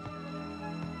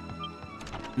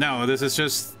 No, this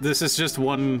is just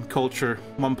one culture,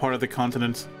 one part of the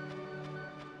continent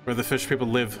where the fish people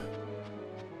live.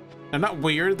 They're not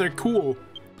weird, they're cool.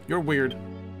 You're weird.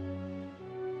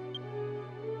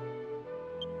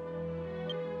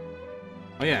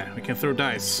 Oh yeah, we can throw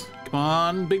dice. Come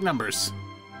on, big numbers.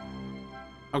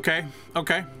 Okay,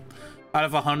 okay. Out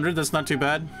of 100, that's not too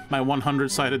bad. My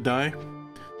 100-sided die.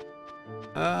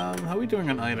 How are we doing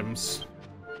on items?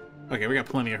 Okay, we got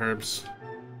plenty of herbs.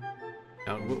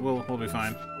 Yeah, we'll be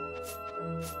fine.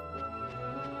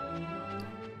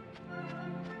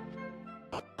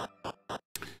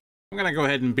 I'm gonna go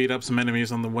ahead and beat up some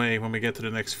enemies on the way when we get to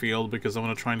the next field, because I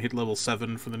want to try and hit level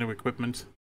 7 for the new equipment.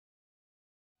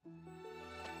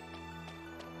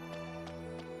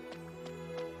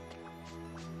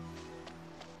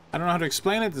 I don't know how to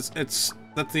explain it. It's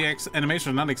that the animations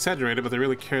are not exaggerated, but they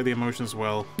really carry the emotions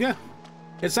well. Yeah,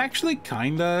 it's actually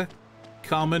kinda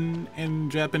common in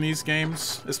Japanese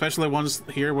games, especially ones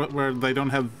here where they don't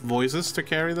have voices to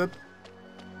carry that.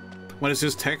 When it's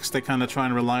just text, they kind of try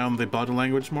and rely on the body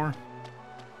language more.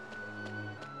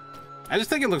 I just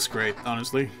think it looks great,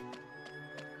 honestly.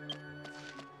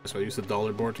 That's why I used the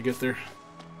dollar board to get there.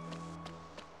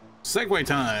 Segway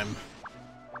time!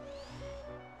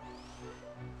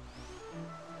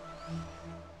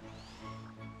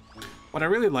 What I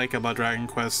really like about Dragon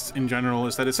Quest in general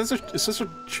is that it's such a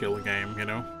chill game, you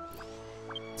know?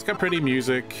 It's got pretty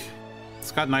music,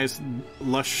 it's got nice,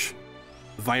 lush,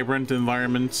 vibrant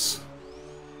environments.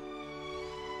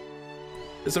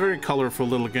 It's a very colorful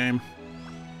little game.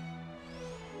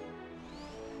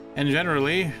 And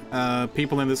generally,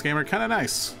 people in this game are kind of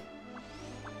nice.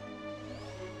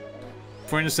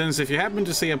 For instance, if you happen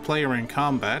to see a player in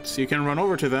combat, you can run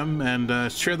over to them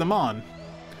and cheer them on.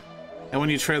 And when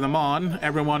you cheer them on,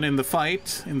 everyone in the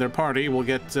fight, in their party, will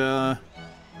get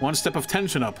 1 step of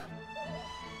tension up.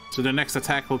 So their next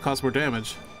attack will cause more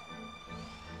damage.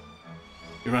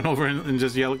 You run over and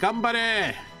just yell,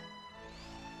 "Gambare!"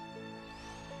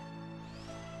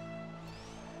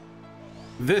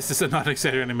 This is a not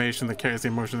exaggerated animation that carries the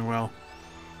emotion well.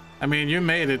 I mean, you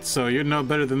made it, so you know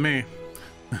better than me.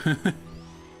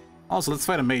 Also, let's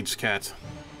fight a mage cat.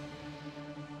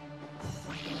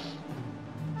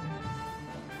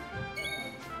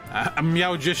 A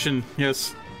Meowgician,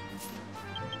 yes.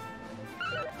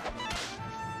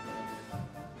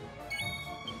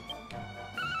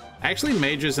 Actually,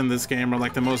 mages in this game are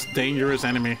like the most dangerous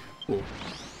enemy. Ooh.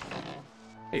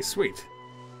 Hey, sweet.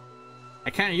 I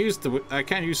can't use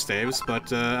staves,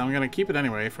 but I'm gonna keep it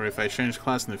anyway for if I change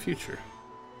class in the future.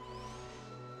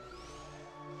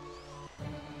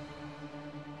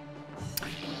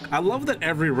 I love that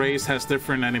every race has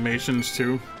different animations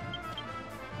too.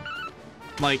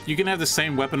 Like, you can have the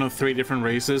same weapon of 3 different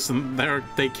races, and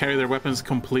they carry their weapons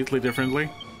completely differently.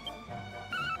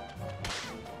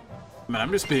 Man,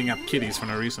 I'm just beating up kitties for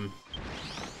no reason.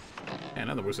 Hey,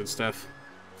 another wizard staff.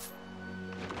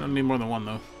 Don't need more than one,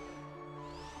 though.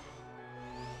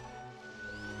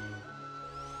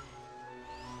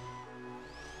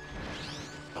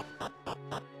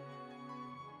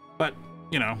 But,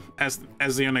 you know, as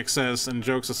the Onyx says, and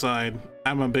jokes aside,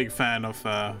 I'm a big fan of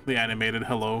the animated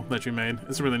hello that you made.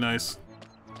 It's really nice.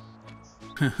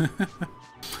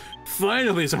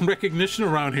 Finally, some recognition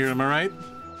around here, am I right?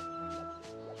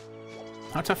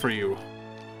 How tough are you?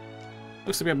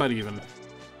 Looks to be about even.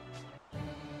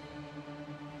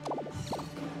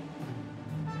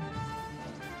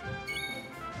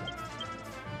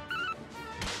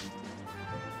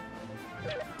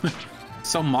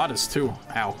 So modest, too.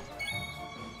 Ow.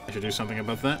 I should do something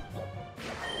about that.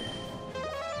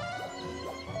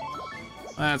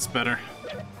 That's better.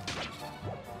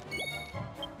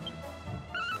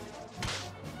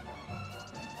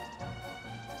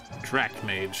 Drac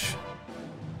Mage.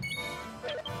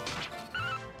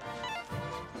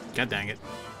 God dang it.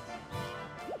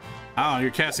 Oh,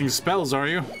 you're casting spells, are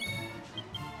you?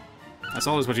 That's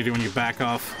always what you do when you back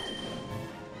off.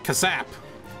 Kazap!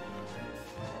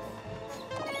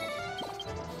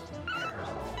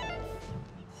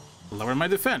 Lower my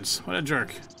defense. What a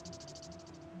jerk.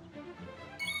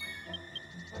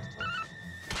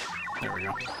 There we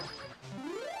go.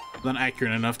 Not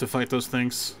accurate enough to fight those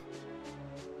things.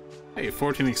 Hey,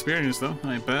 14 experience though.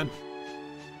 Not bad.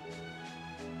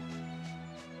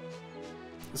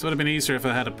 This would have been easier if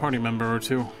I had a party member or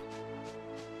two.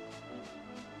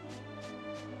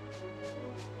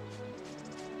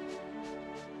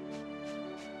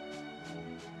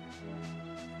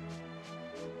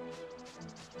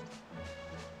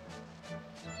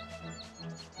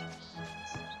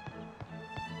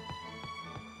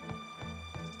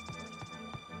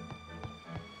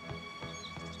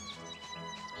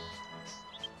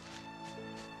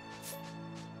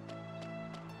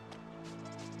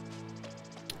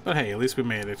 But hey, at least we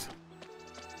made it.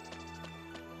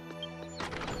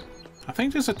 I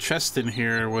think there's a chest in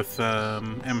here with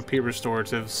MP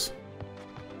restoratives.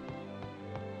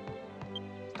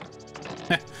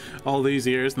 All these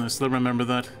years and I still remember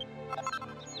that.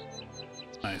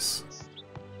 Nice.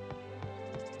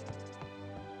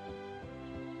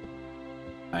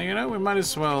 You know, we might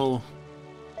as well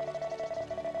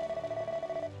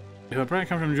If a bride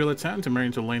comes from Jewel Town to marry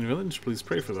into Lane Village, please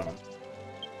pray for them.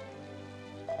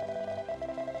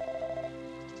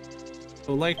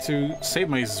 I would like to save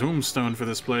my Zoom Stone for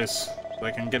this place, so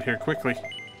I can get here quickly.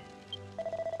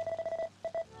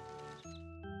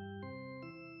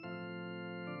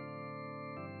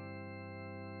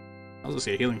 I'll just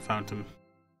see a healing fountain.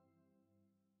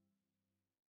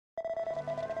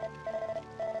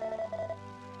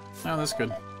 Oh, that's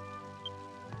good.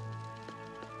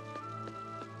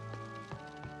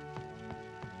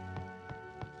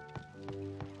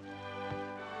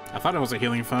 I thought it was a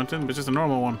healing fountain, but just a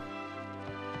normal one.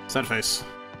 Sad face.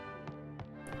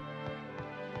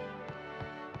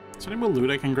 Is there any more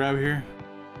loot I can grab here?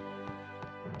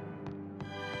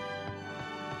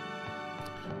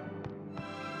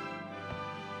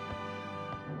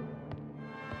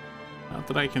 Not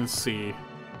that I can see.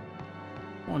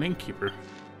 Oh, an innkeeper.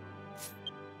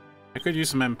 I could use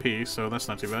some MP, so that's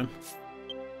not too bad.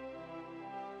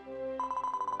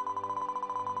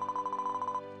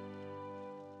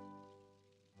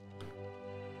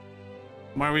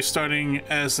 Why are we starting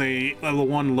as a level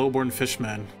 1 lowborn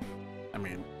fishman? I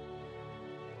mean,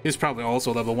 he's probably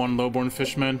also level 1 lowborn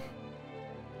fishman.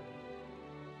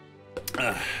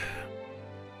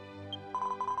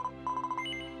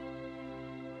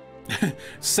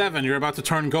 7, you're about to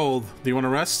turn gold. Do you want to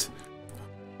rest?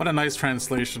 What a nice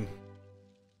translation.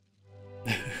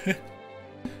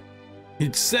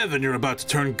 It's 7, you're about to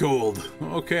turn gold.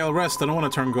 Okay, I'll rest. I don't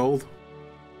want to turn gold.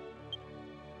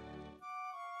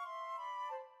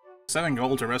 7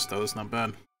 gold to rest, though. That's not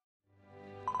bad.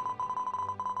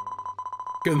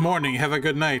 Good morning. Have a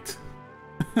good night.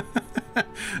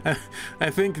 I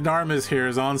think Narmis here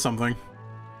is on something.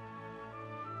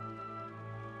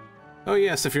 Oh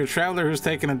yes, if you're a traveler who's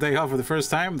taken a day off for the first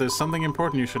time, there's something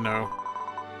important you should know.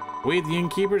 We, the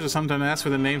innkeepers, are sometimes asked for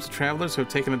the names of travelers who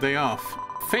have taken a day off.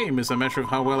 Fame is a measure of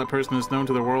how well a person is known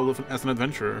to the world as an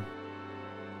adventurer.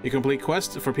 You complete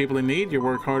quests for people in need, you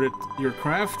work hard at your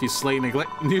craft, you slay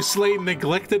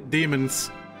neglected demons.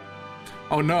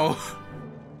 Oh no.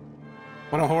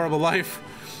 What a horrible life.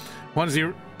 Once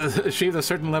you achieve a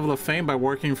certain level of fame by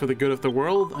working for the good of the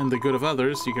world and the good of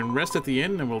others, you can rest at the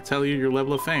inn and we'll tell you your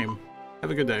level of fame. Have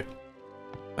a good day.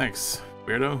 Thanks,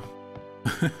 weirdo.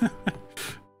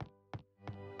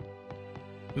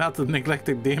 Not the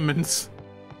neglected demons.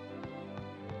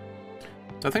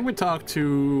 So I think we talked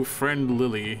to friend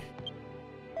Lily.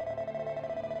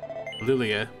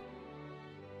 Lilia.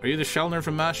 Are you the Shellner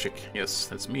from Mashik? Yes,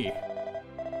 that's me.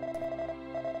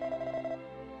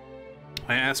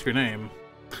 I ask your name.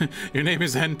 Your name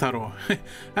is Hentaro.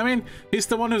 I mean, he's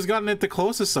the one who's gotten it the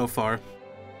closest so far.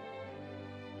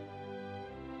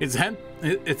 It's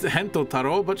Hento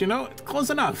Taro, but you know, it's close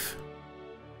enough.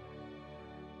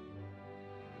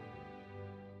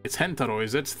 It's Hentaro,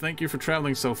 is it? Thank you for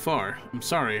traveling so far. I'm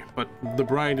sorry, but the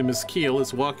bride, Miss Keel,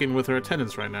 is walking with her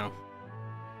attendants right now.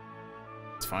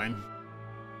 It's fine.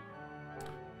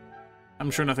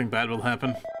 I'm sure nothing bad will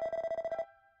happen.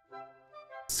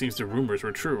 Seems the rumors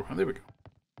were true. Oh, there we go.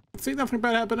 See, nothing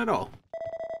bad happened at all.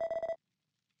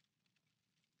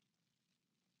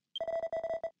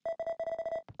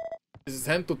 This is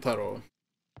Hento Taro.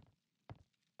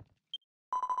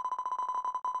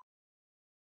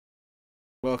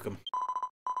 Welcome.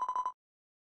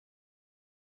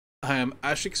 I am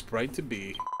Ashik's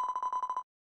bride-to-be.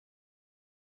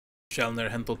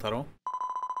 Shellner Hento Taro.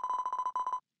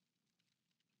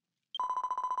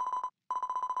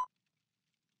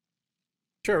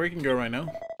 Sure, we can go right now.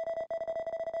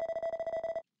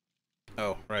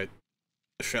 Oh, right.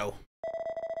 The shell.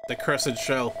 The cursed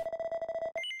shell.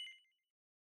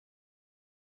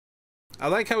 I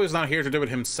like how he's not here to do it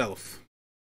himself.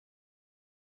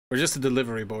 We're just a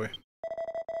delivery boy.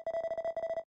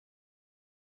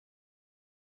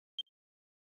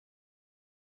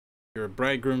 Your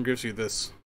bridegroom gives you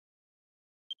this.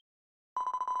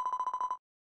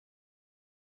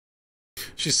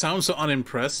 She sounds so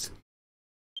unimpressed.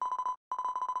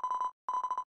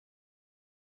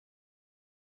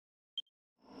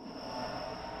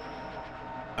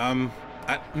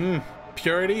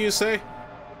 Purity, you say?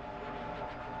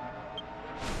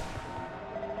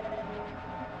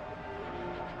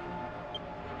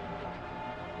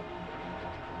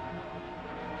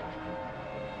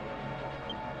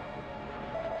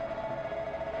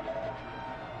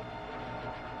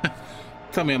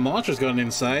 Tell me a monster's gotten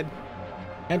inside.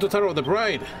 Hento Taro, the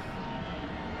bride.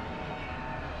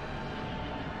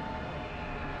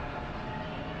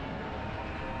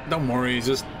 Don't worry, he's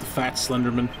just the fat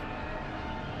Slenderman.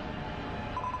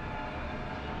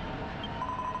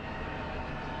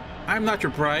 I'm not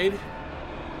your bride.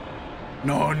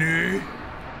 Nani?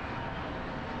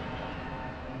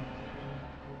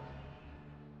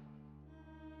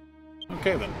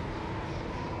 Okay then.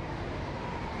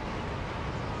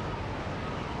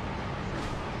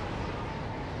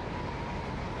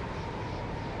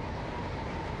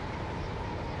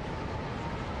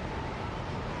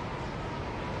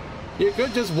 You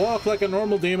could just walk like a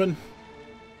normal demon.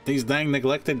 These dang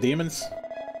neglected demons.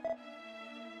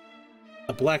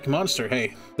 A black monster,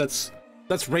 hey, that's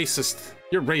racist.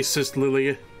 You're racist,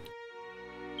 Lilia.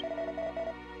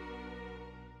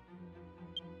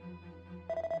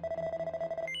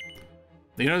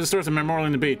 Do you know the story of the memorial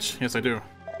on the beach? Yes, I do.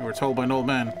 We were told by an old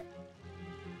man.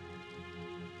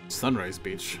 Sunrise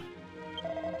Beach.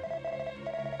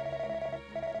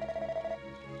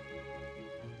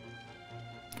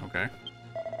 Okay.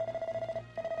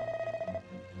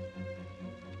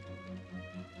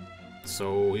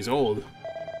 So he's old.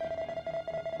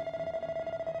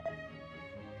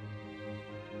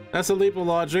 That's a leap of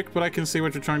logic, but I can see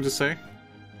what you're trying to say.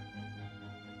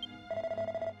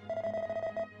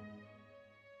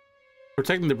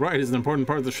 Protecting the bride is an important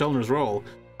part of the Shelner's role.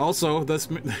 Also, that's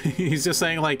he's just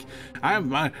saying like,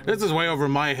 this is way over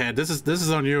my head. This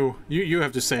is on you. You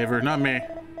have to save her, not me.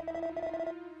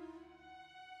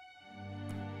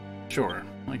 Sure,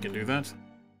 I can do that.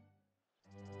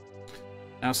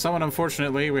 Now, somewhat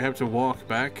unfortunately, we have to walk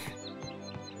back.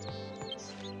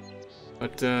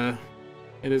 But,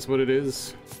 it is what it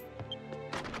is.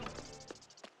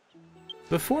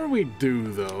 Before we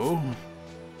do, though,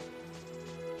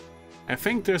 I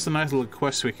think there's a nice little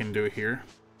quest we can do here.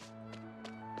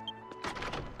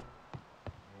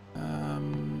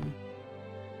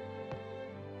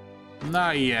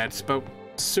 Not yet, but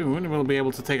soon we'll be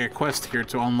able to take a quest here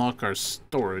to unlock our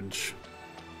storage.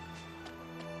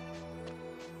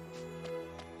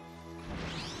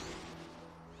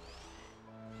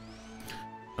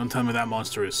 Don't tell me that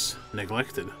monster is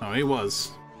neglected. Oh, he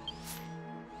was.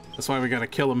 That's why we gotta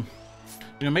kill him.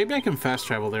 You know, maybe I can fast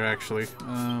travel there, actually.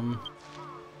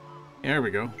 There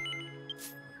we go.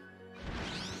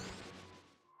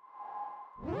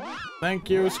 Thank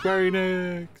you, Square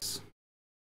Enix!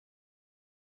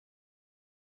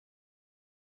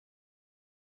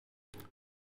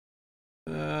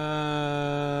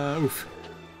 Oof.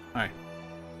 Alright.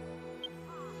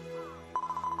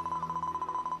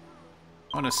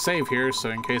 I want to save here, so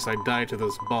in case I die to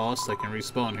this boss, I can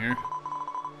respawn here.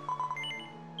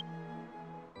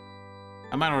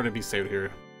 I might already be saved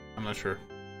here. I'm not sure.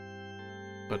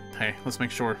 But hey, let's make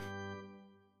sure.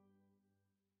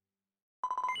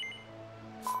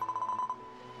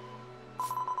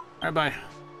 Alright, bye.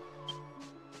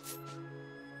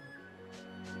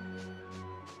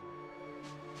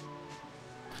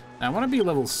 Now, I want to be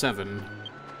level 7.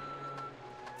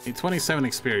 Need 27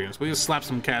 experience. We'll just slap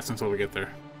some cats until we get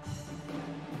there.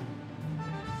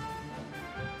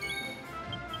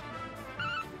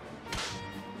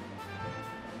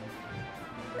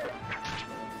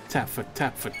 Tap foot,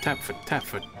 tap foot, tap foot, tap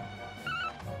foot.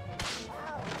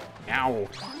 Ow.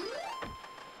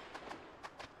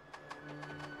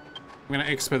 I'm gonna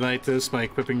expedite this by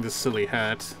equipping this silly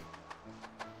hat.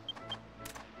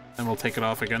 Then we'll take it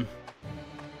off again.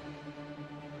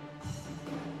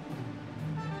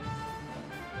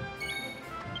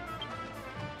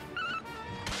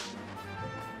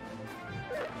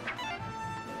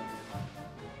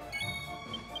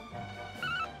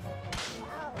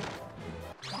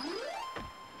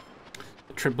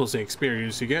 Triples the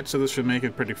experience you get, so this should make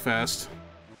it pretty fast.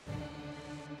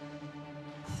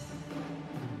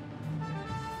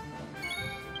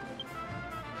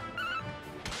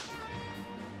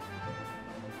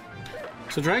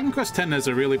 So Dragon Quest X has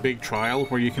a really big trial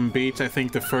where you can beat, I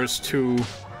think, the first two,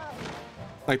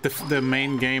 like the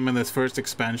main game and this first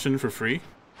expansion for free.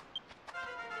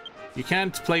 You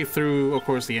can't play through, of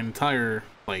course, the entire,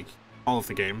 like, all of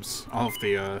the games, all of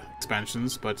the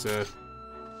expansions, but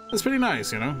it's pretty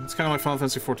nice, you know? It's kind of like Final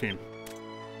Fantasy XIV.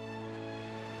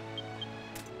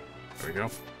 There we go.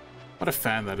 What a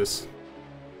fan that is.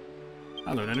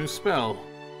 I learned a new spell.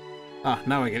 Ah,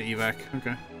 now I get evac.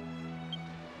 Okay.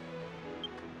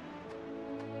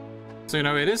 So, you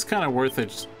know, it is kind of worth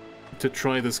it to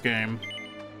try this game.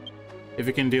 If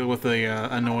you can deal with the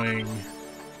annoying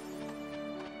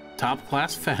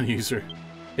top-class fan user.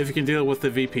 If you can deal with the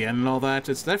VPN and all that,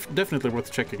 it's definitely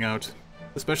worth checking out.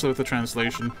 Especially with the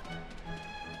translation.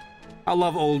 I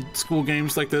love old school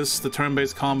games like this. The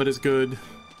turn-based combat is good.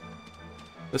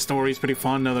 The story's pretty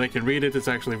fun now that I can read it. It's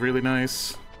actually really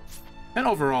nice. And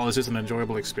overall, it's just an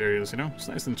enjoyable experience, you know? It's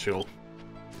nice and chill.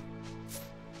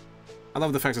 I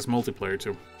love the fact it's multiplayer,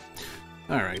 too.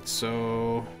 Alright,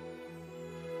 so...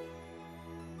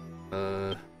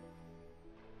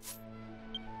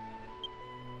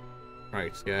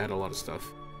 Right, yeah, I had a lot of stuff.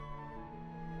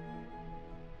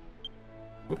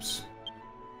 Oops.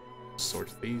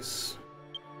 Sort these.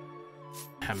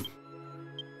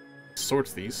 Sort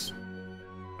these.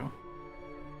 Oh.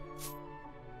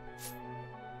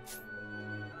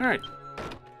 Alright.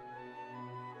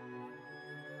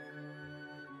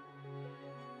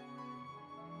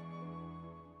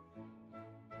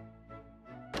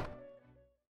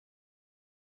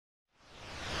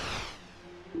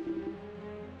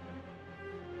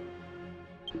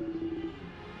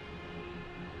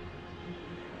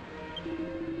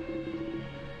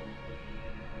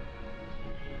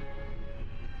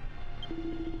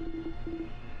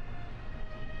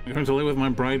 I'm going to live with my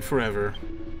bride forever.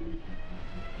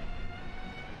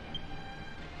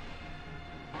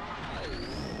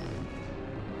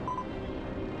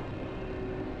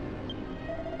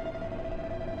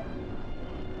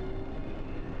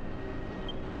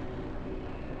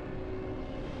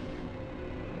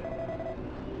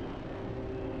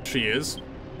 She is.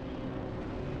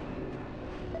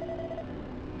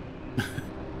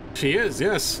 She is,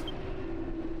 yes.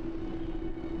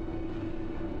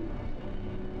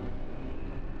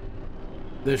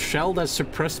 The shell that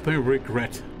suppressed my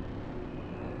regret.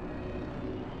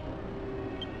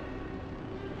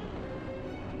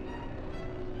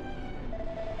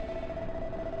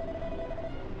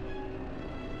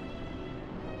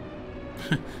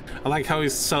 I like how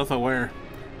he's self-aware.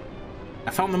 I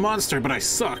found the monster, but I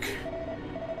suck.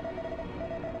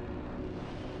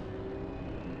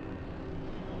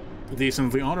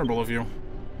 Decently honorable of you.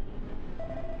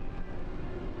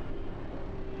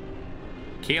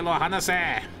 Kilo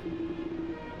Hanase!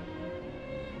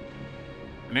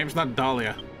 Her name's not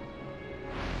Dahlia.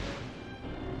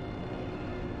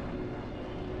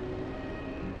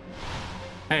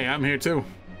 Hey, I'm here too.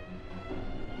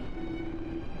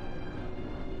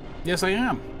 Yes, I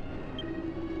am.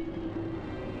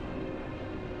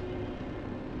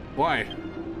 Why?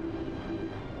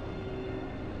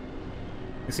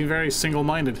 You seem very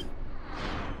single-minded.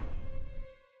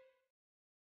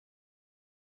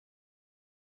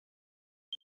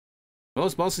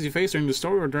 Those bosses you face during the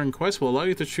story or during quests will allow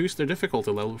you to choose their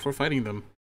difficulty level before fighting them.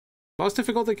 Boss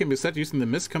difficulty can be set using the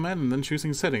MISC command and then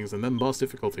choosing settings, and then boss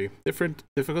difficulty. Different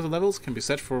difficulty levels can be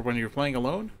set for when you're playing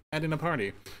alone and in a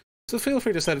party, so feel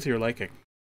free to set it to your liking.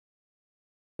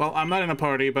 Well, I'm not in a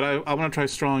party, but I want to try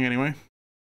strong anyway.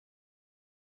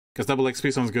 Because double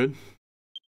XP sounds good.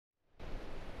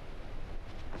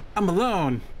 I'm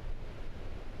alone!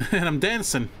 And I'm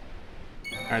dancing!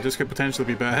 Alright, this could potentially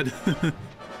be bad.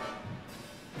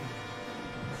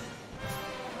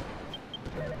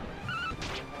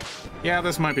 Yeah,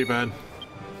 this might be bad.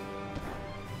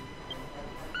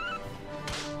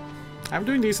 I'm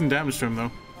doing decent damage to him,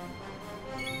 though.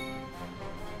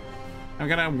 I'm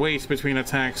gonna wait between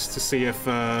attacks to see if,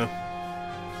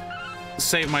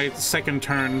 save my second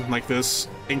turn like this,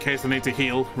 in case I need to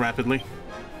heal rapidly.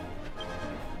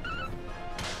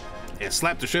 Yeah,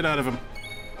 slap the shit out of him.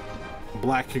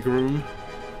 Black Groom.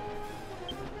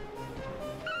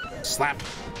 Slap.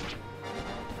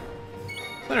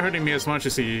 Not hurting me as much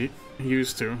as he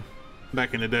used to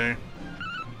back in the day.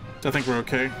 So I think we're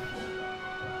okay.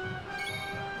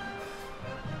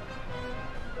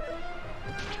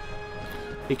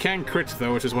 He can crit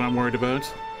though, which is what I'm worried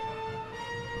about.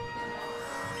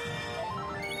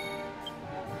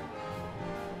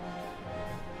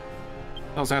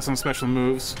 Also has some special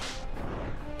moves.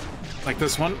 Like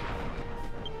this one.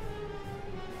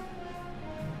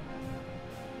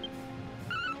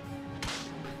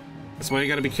 That's why you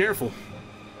gotta be careful.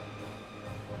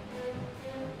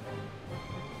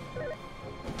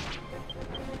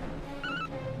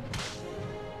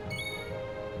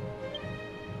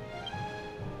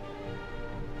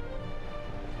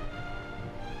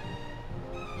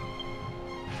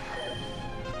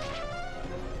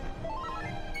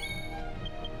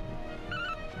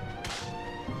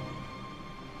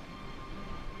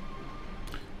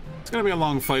 It's gonna be a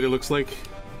long fight, it looks like.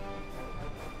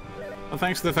 Well,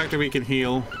 thanks to the fact that we can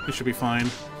heal, we should be fine.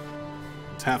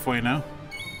 It's halfway now.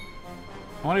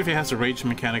 I wonder if he has a rage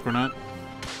mechanic or not.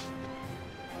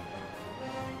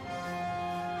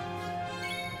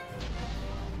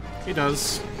 He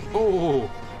does. Oh!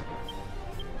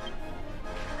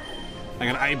 I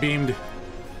got eye-beamed.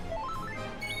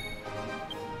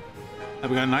 I've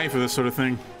got a knife for this sort of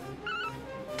thing.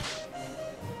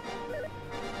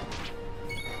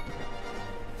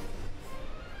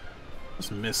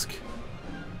 What's MISC?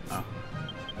 Oh.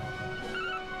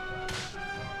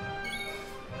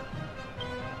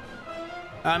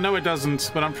 No, it doesn't,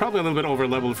 but I'm probably a little bit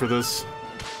over-leveled for this.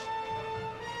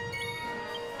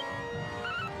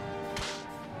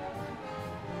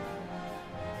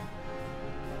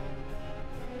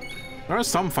 There are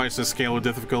some fights that scale with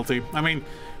difficulty. I mean,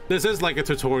 this is like a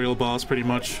tutorial boss, pretty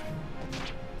much.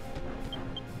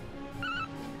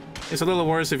 It's a little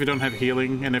worse if you don't have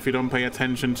healing and if you don't pay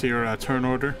attention to your turn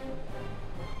order.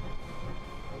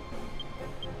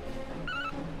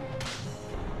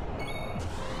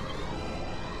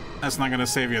 That's not gonna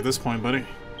save you at this point, buddy.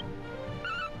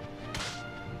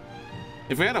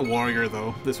 If we had a warrior,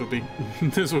 though, this would be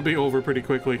this would be over pretty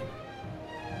quickly.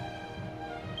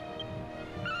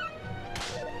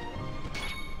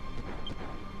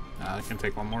 I can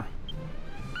take one more.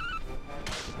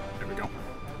 There we go.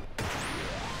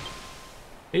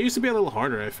 It used to be a little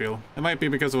harder, I feel. It might be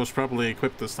because it was properly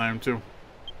equipped this time, too.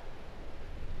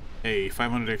 Hey,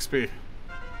 500 XP.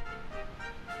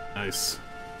 Nice.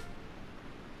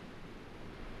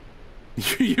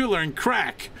 You learn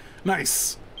crack!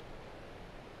 Nice!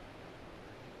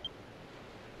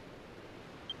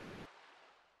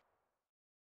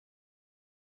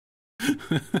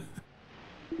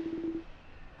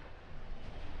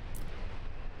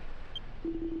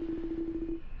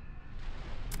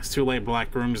 It's too late,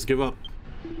 Black Room. Just give up.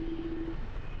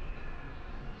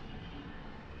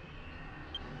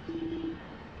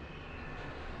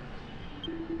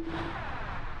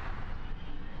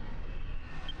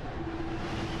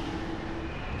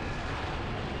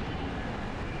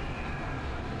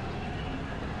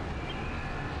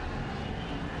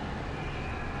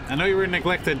 I know you were a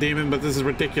neglected demon, but this is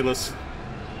ridiculous.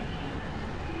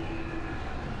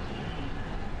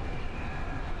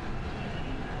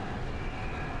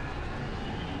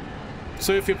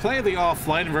 So if you play the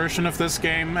offline version of this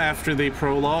game after the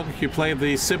prologue, you play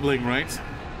the sibling, right?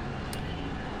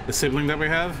 The sibling that we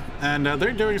have. And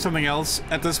they're doing something else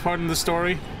at this part in the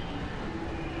story,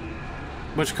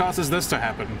 which causes this to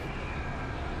happen.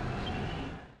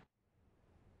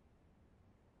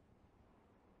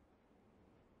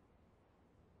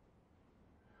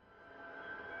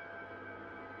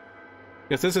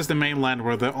 Yes, this is the mainland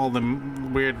where all the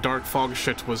weird dark fog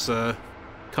shit was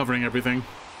covering everything.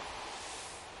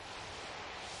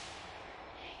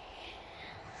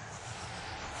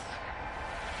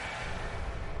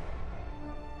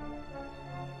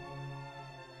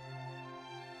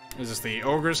 Is this the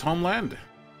ogre's homeland?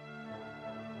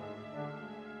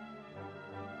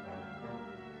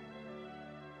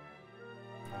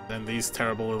 Then these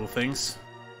terrible little things.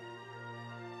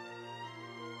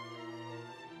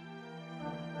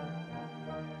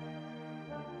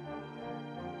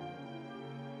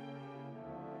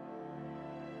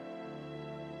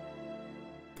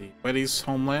 The Weddy's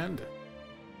homeland.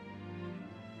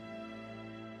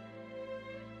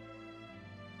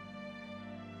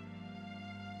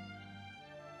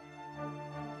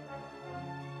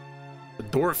 The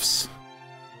dwarfs.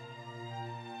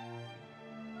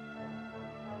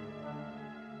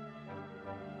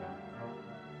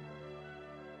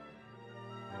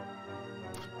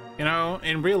 You know,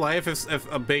 in real life,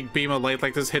 if a big beam of light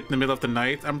like this hit in the middle of the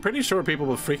night, I'm pretty sure people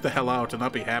will freak the hell out and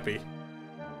not be happy.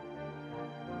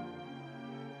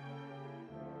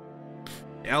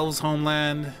 Elves'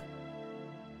 homeland.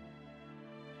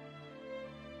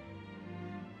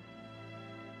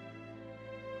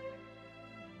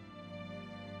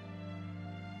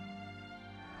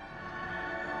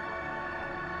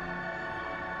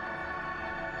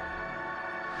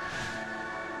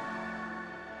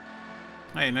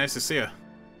 Hey, nice to see you.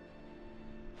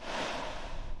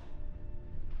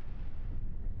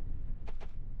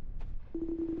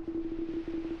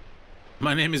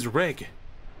 My name is Reg.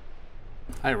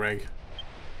 Hi, Reg.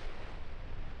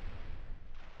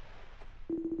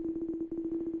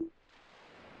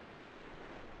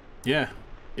 Yeah.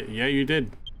 Yeah, you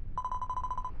did.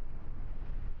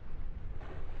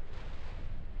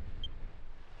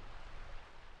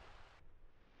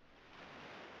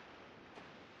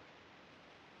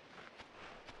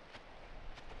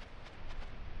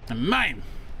 Mine!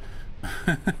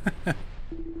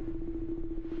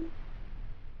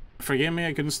 Forgive me,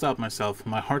 I couldn't stop myself.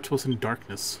 My heart was in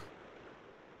darkness.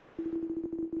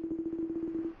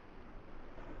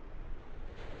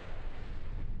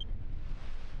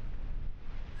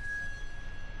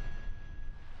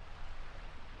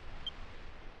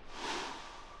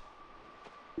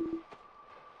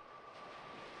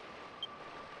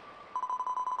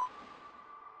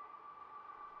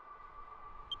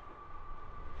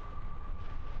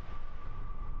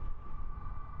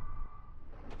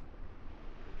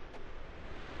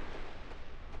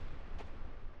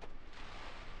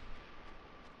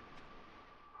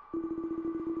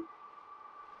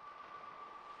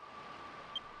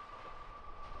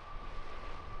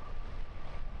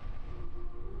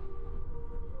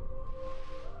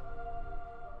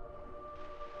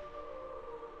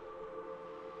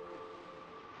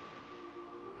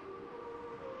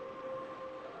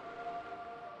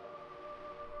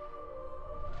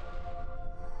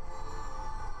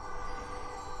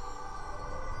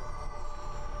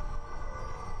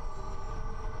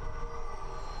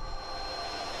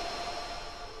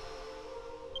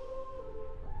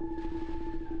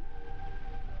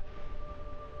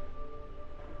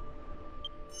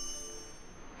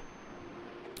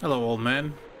 Hello, old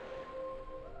man.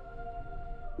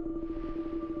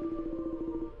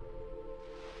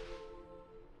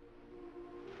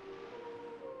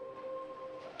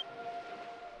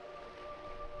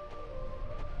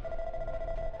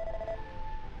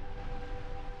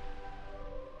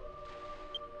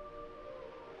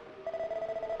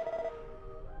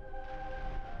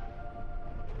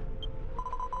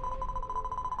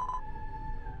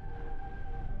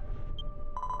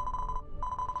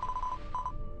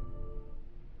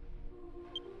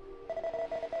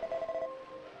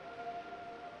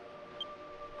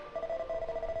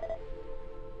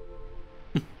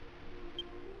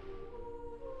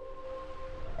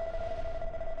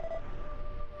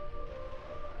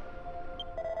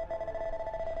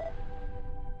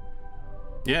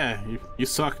 Yeah, you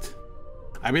sucked.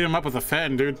 I beat him up with a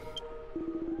fan, dude.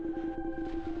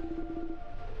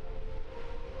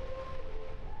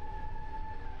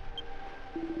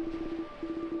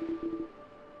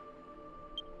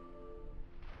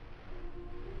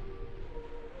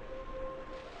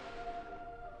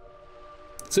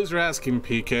 Since you're asking,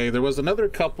 PK, there was another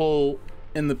couple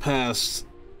in the past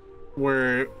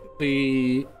where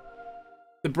the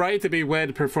bride to be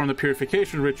wed performed a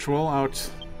purification ritual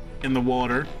out in the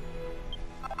water,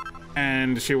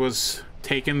 and she was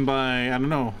taken by, I don't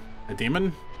know, a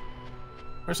demon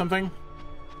or something.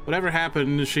 Whatever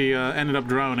happened, she ended up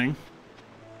drowning,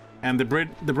 and the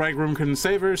bridegroom couldn't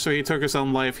save her, so he took his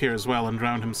own life here as well and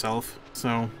drowned himself.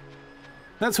 So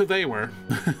that's who they were.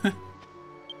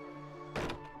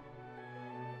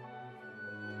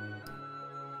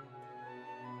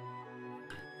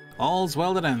 All's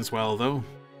well that ends well, though.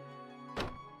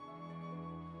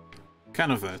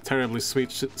 Kind of a terribly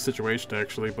sweet situation,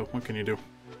 actually, but what can you do?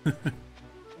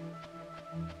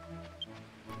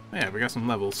 Yeah, we got some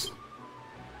levels.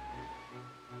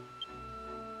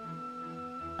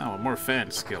 Oh, more fan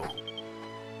skill.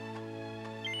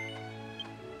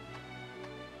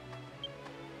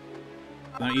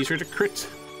 Now easier to crit.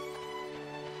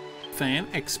 Fan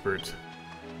expert.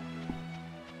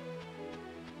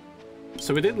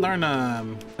 So we did learn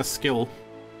a skill.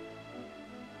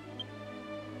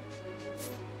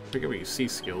 I forget where you see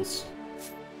skills.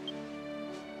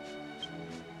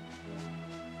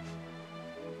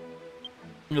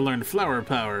 You learned flower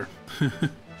power.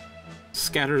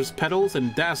 Scatters petals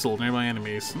and dazzle nearby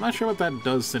enemies. I'm not sure what that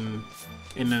does in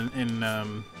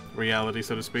reality,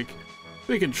 so to speak.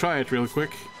 We can try it real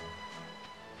quick.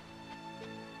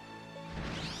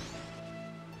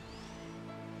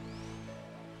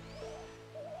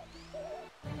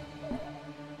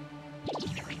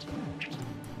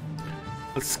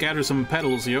 Let's scatter some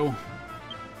petals, yo.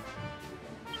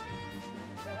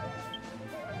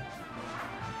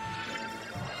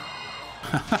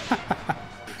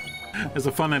 It's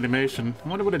a fun animation. I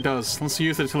wonder what it does. Let's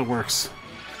use it until it works.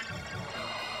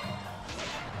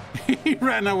 He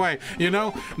ran away. You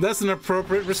know, that's an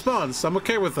appropriate response. I'm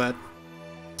okay with that.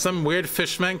 Some weird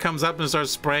fishman comes up and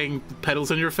starts spraying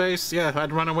petals in your face. Yeah,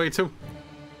 I'd run away too.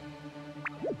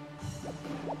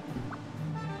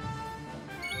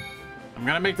 I'm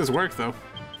gonna make this work, though.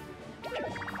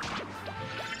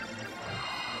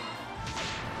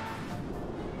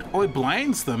 Oh, it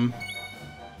blinds them.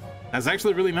 That's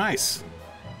actually really nice.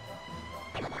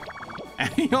 And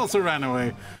he also ran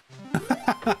away.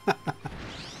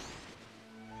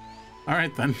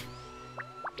 Alright, then.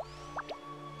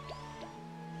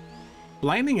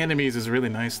 Blinding enemies is really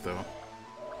nice, though.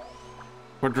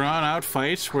 For drawn-out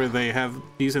fights where they have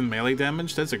decent melee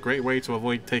damage, that's a great way to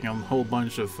avoid taking a whole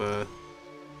bunch of,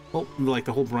 well, like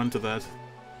the whole brunt of that.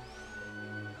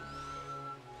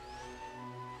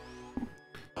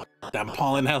 Damn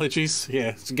pollen allergies. Yeah,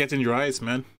 it's getting in your eyes,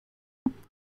 man.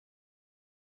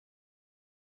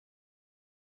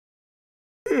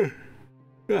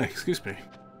 Yeah, excuse me.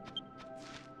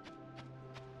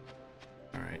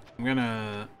 Alright, I'm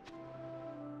gonna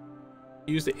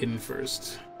use the inn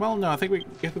first. Well, no, I think we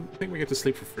get to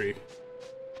sleep for free.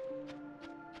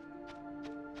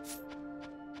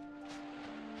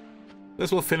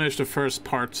 This will finish the first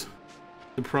part,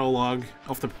 the prologue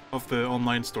of the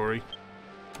online story.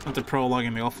 Not the prologue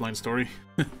in the offline story.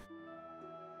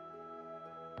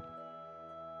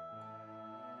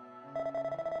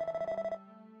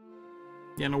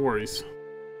 Yeah, no worries.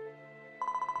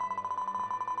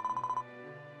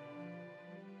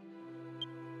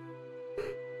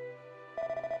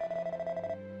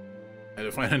 I had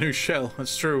to find a new shell,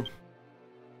 that's true.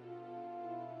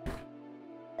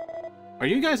 Are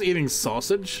you guys eating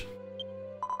sausage?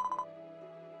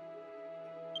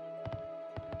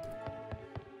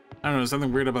 don't know,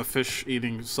 something weird about fish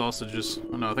eating sausages.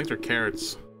 Oh no, I think they're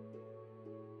carrots.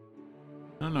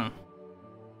 I don't know.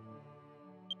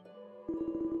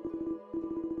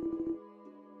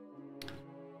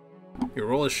 Your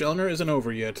role as Shellner isn't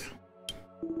over yet.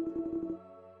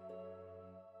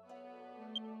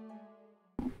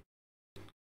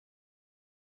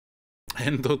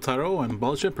 And Totaro and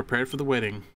Balcha prepared for the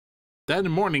wedding. Then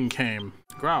morning came.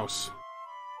 Grouse.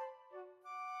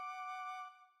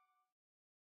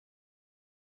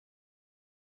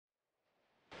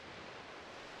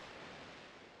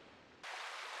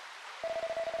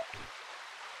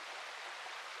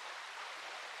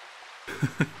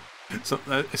 So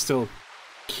that is still,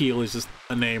 Keel is just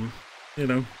a name, you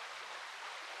know.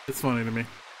 It's funny to me.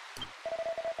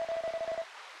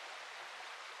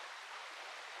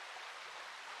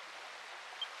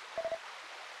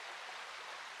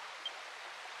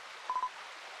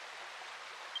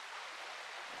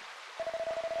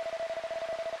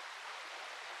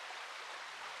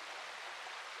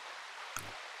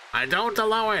 I don't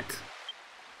allow it.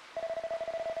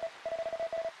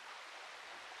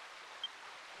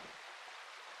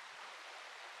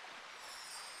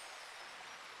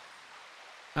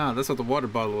 Ah, that's what the water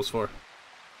bottle was for.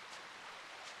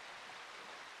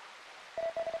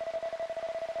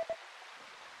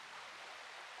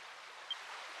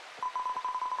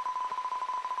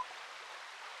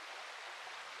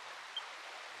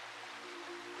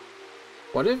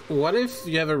 What if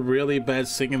you have a really bad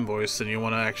singing voice and you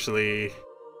want to actually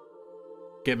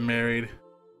get married?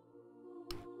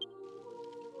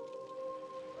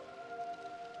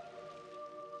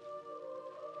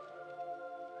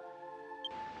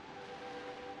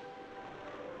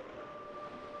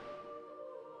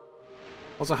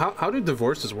 Also, how do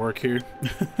divorces work here?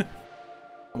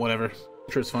 Whatever.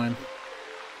 I'm sure it's fine.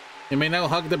 You may now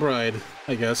hug the bride,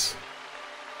 I guess.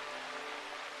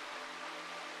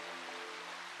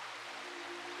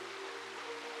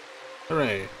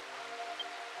 Hooray.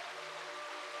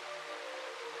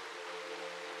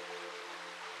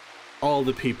 All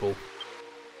the people.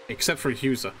 Except for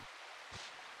Husa.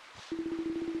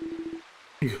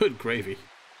 Good gravy.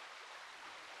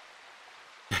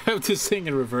 I have to sing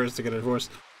in reverse to get a divorce.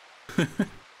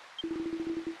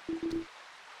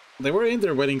 They were in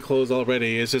their wedding clothes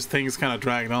already, it's just things kind of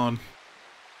dragged on.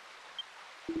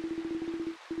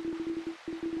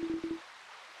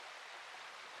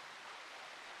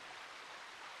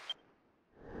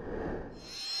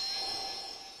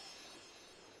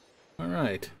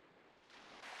 Alright.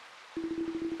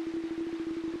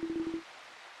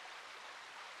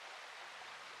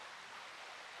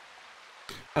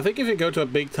 I think if you go to a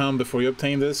big town before you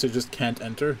obtain this, you just can't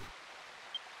enter.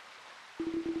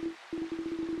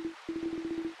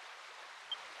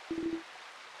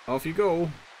 Off you go.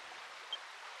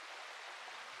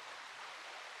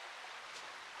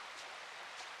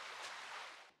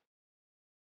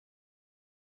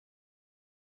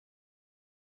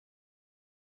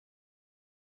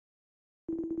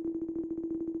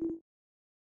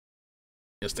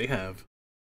 Yes, they have.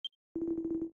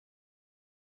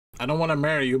 I don't want to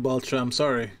marry you, Balcha, I'm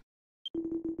sorry.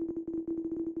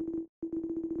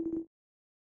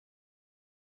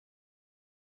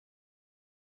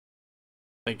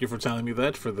 Thank you for telling me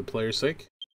that for the player's sake.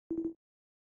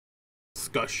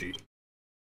 Scushy.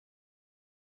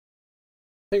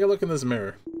 Take a look in this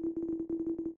mirror.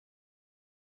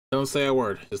 Don't say a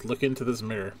word, just look into this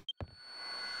mirror.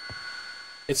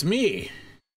 It's me!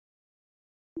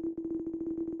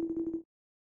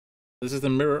 This is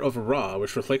the mirror of Ra,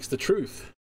 which reflects the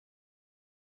truth.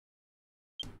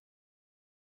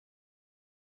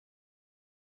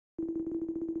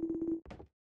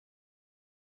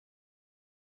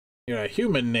 You're a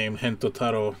human named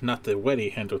Hentotaro, not the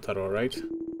wetty Hentotaro, right?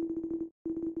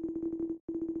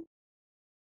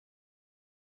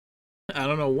 I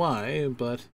don't know why,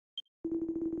 but...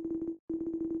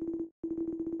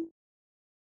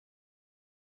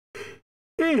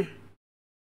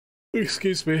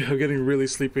 Excuse me, I'm getting really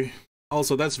sleepy.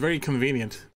 Also, that's very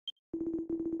convenient.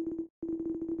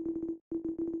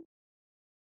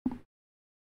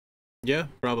 Yeah,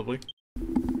 probably.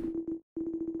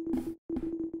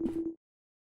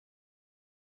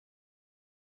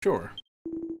 Sure.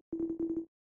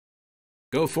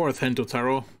 Go forth,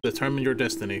 Hentotaro. Determine your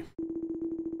destiny.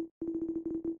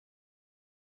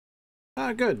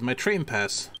 Ah, good. My train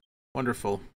pass.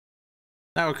 Wonderful.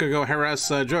 Now we could go harass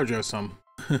Jojo some.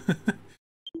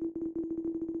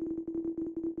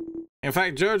 In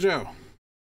fact, Jojo! Are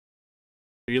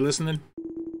you listening?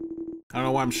 I don't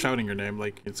know why I'm shouting your name,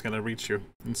 like it's gonna reach you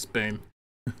in Spain.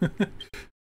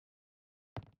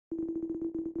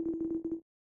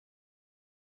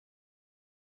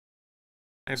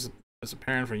 As a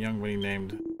parent for a young Winnie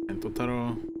named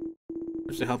Hentotaro,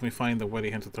 which to help me find the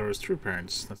Winnie Hentotaro's true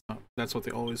parents. That's what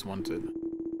they always wanted.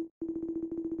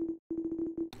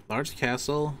 Large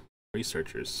castle,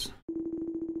 researchers.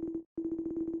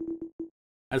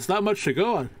 That's not much to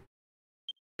go on.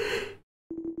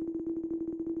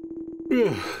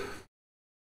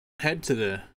 Head to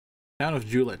the town of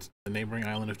Juliet, the neighboring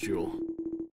island of Jewel.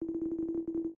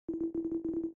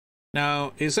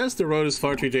 Now, he says the road is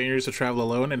far too dangerous to travel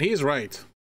alone, and he's right.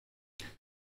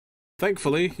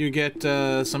 Thankfully, you get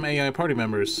some AI party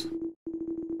members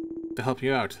to help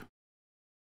you out.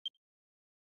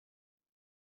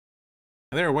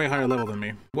 And they're way higher level than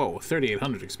me. Whoa,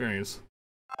 3,800 experience.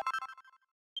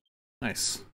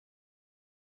 Nice.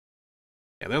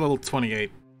 Yeah, they're level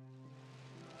 28.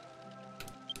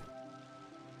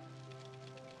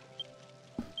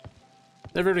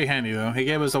 They're very handy, though. He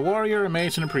gave us a warrior, a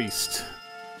mage, and a priest.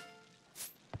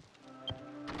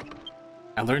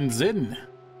 I learned Zin.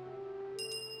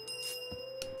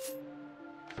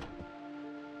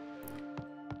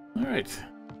 Alright.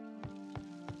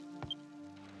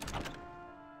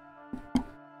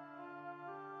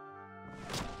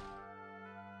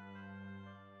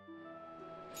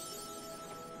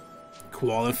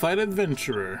 Qualified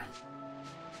adventurer.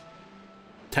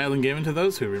 Title given to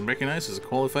those who have been recognized as a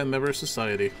qualified member of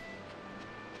society.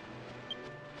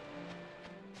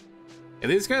 Yeah,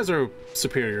 these guys are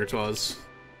superior to us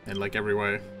in like every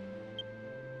way.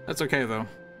 That's okay though.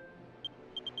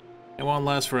 It won't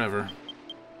last forever.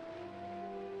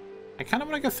 I kind of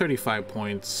want to get 35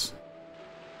 points.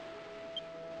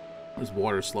 Where's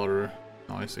Water Slaughterer?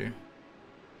 Oh, I see.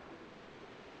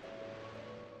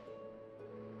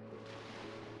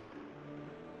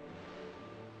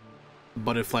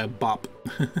 Butterfly Bop.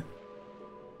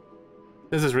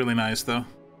 This is really nice, though.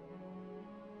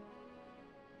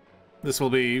 This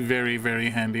will be very, very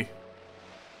handy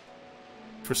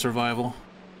for survival.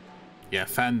 Yeah,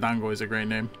 Fandango is a great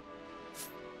name.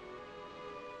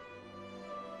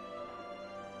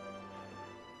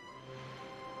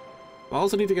 I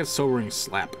also need to get Sobering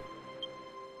Slap.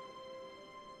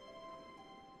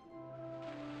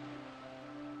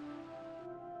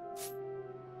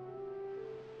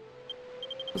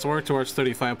 Let's work towards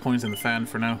 35 points in the fan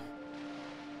for now.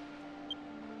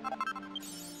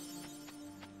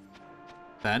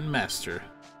 Fan Master.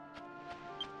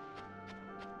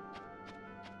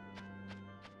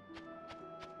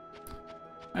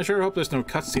 I sure hope there's no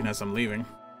cutscene as I'm leaving.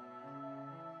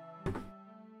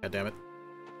 God damn it.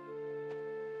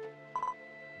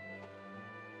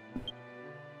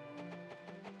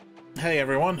 Hey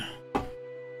everyone.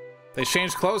 They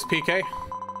changed clothes, PK.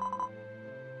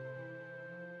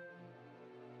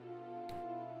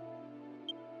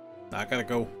 I gotta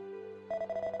go.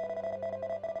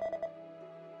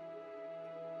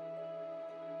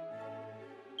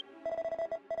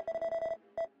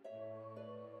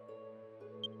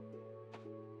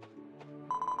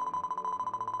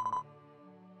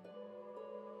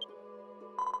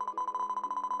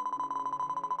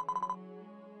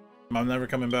 I'm never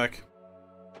coming back.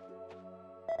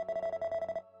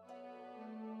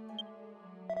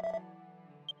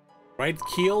 Right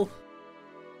keel?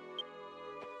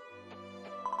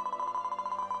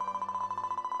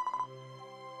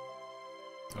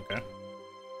 Okay.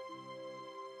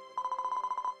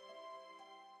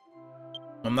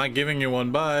 I'm not giving you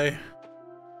one, bye.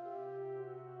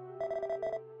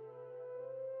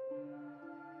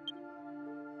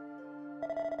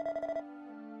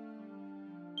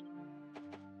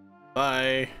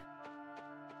 Bye.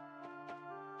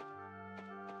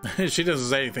 She doesn't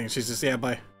say anything, she's just, yeah,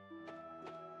 bye.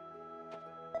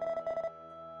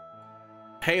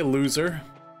 Hey, loser.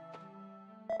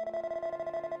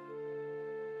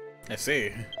 I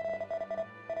see.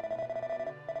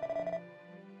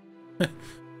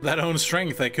 That own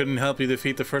strength, I couldn't help you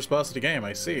defeat the first boss of the game,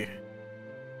 I see.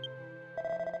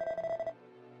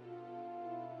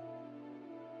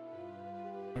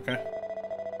 Okay.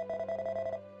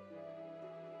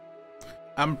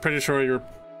 I'm pretty sure you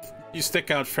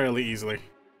stick out fairly easily.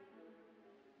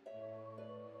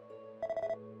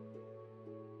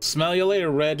 Smell you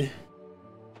later, Red.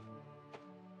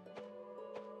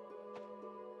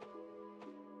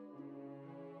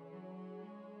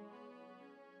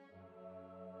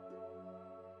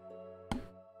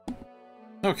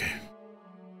 Okay.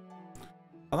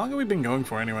 How long have we been going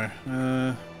for anyway?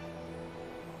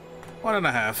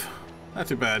 1.5. Not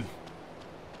too bad.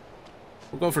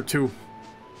 We'll go for 2.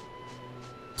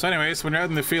 So anyways, when you're out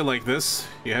in the field like this,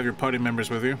 you have your party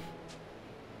members with you.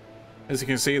 As you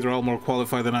can see, they're all more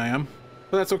qualified than I am,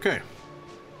 but that's okay.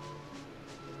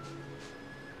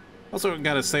 Also,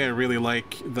 gotta say, I really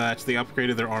like that they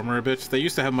upgraded their armor a bit. They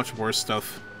used to have much worse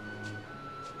stuff.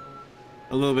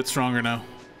 A little bit stronger now.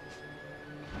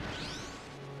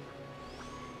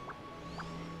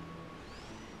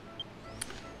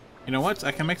 You know what?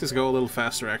 I can make this go a little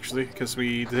faster, actually, because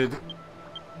we did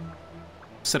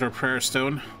set our prayer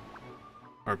stone.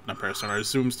 Or, not prayer stone, our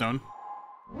zoom stone.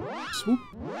 Swoop.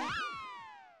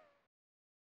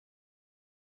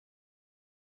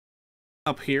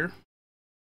 Up here.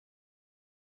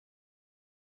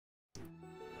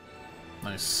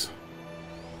 Nice.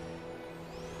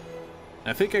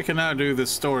 I think I can now do the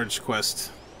storage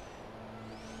quest.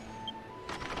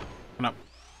 Come up.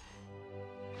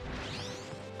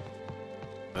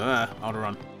 Auto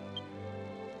run.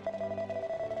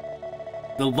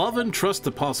 The Love and Trust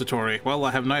Depository. Well,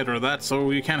 I have neither of that,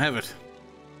 so you can't have it.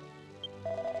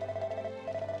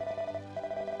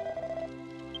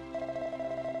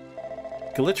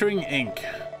 Glittering ink.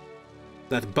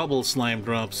 That bubble slime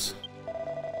drops.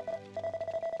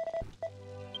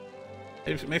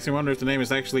 It makes me wonder if the name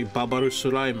is actually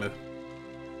Babarusuraima.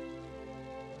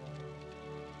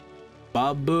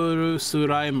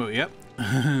 Babarusuraima, yep.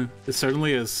 It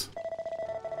certainly is.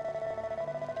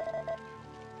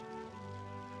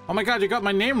 Oh my god, you got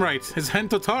my name right! It's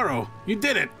Hentotaro! You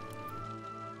did it!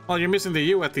 Well, you're missing the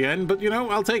U at the end, but you know,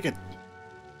 I'll take it.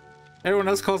 Everyone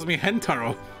else calls me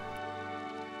Hentaro.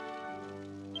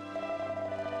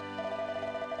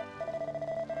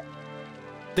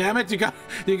 Damn it, you got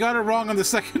it wrong on the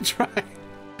second try.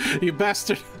 You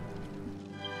bastard.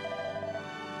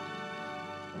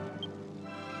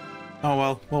 Oh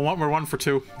well, we're 1 for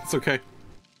 2. It's okay.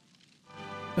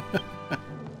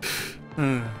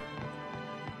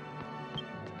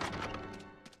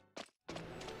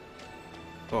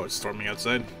 Oh, it's storming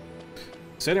outside.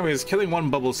 So anyways, killing one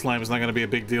bubble slime is not going to be a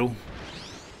big deal.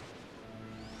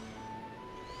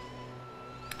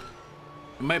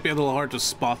 It might be a little hard to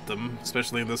spot them,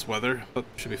 especially in this weather, but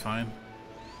should be fine.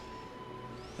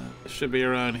 It should be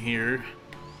around here.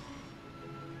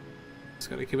 Just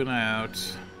gotta keep an eye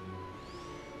out.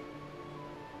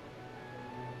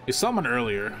 You saw one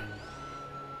earlier.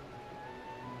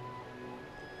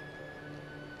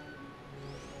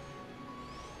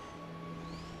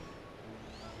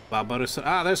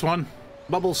 Ah, there's one.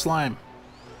 Bubble slime.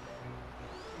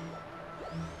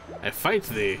 I fight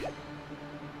thee.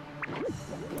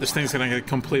 This thing's gonna get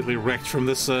completely wrecked from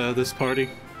this this party.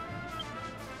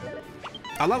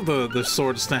 I love the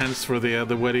sword stance for the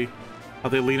Weddy. How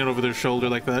they lean it over their shoulder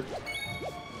like that.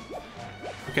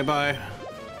 Okay, bye.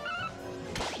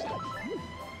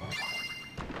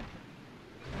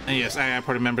 And yes, AI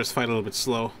party members fight a little bit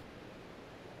slow.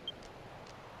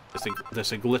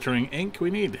 There's a glittering ink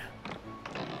we need.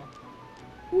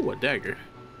 Ooh, a dagger.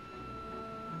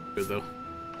 Good though.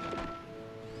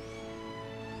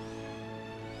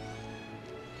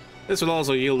 This will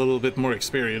also yield a little bit more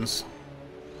experience.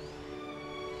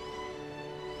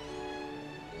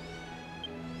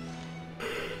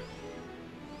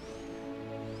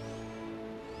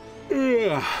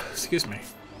 Excuse me.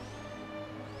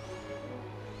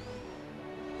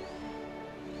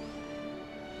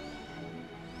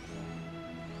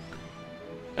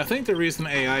 I think the reason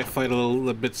AI fight a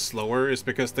little bit slower is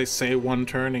because they say 1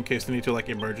 turn in case they need to like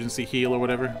emergency heal or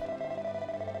whatever.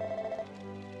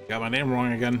 Got my name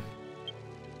wrong again.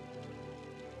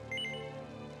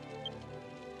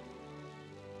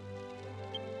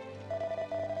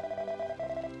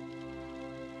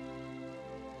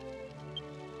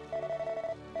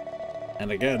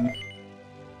 And again.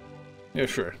 Yeah,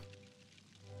 sure.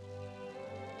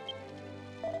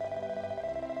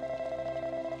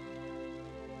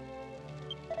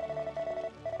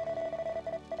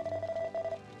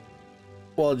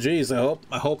 Well, geez, I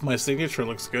hope my signature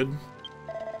looks good.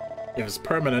 If it's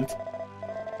permanent.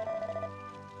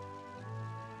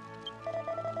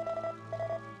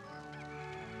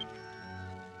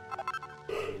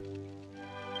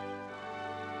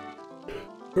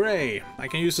 Hooray! I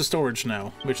can use the storage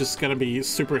now, which is gonna be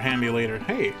super handy later.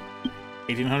 Hey!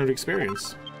 1800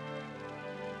 experience.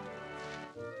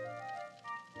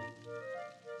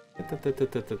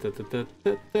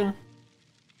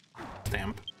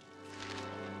 Stamp.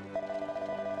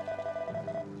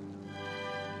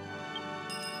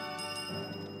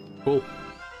 Cool.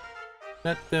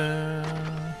 Da-da.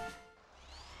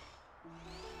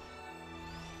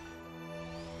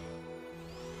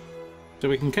 So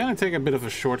we can kind of take a bit of a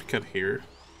shortcut here.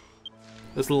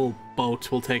 This little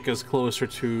boat will take us closer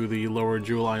to the lower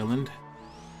Jewel Island.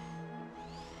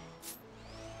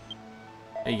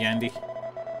 Hey, Yandy.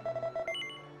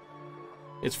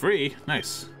 It's free.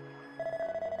 Nice.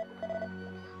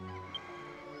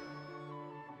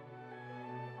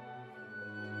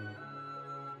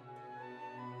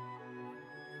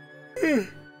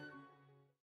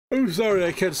 Sorry,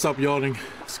 I can't stop yawning.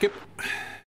 Skip.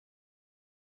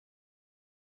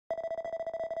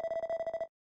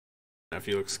 If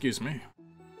you'll excuse me.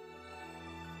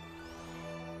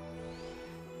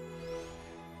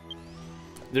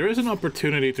 There is an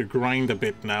opportunity to grind a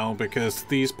bit now, because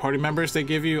these party members they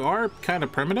give you are kind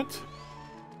of permanent.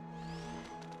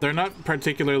 They're not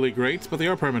particularly great, but they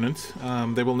are permanent.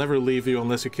 They will never leave you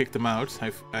unless you kick them out,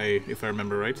 if I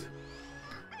remember right.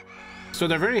 So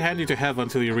they're very handy to have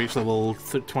until you reach level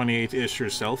 28-ish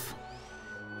yourself.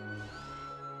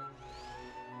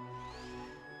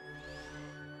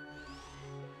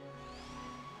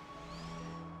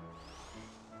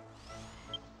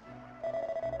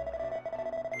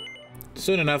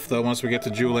 Soon enough, though, once we get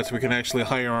to Juliet, we can actually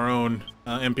hire our own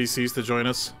NPCs to join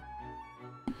us.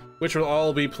 Which will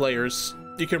all be players.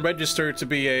 You can register to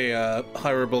be a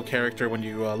hireable character when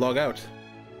you log out.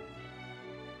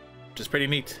 Which is pretty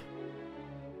neat.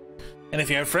 And if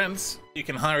you have friends, you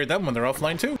can hire them when they're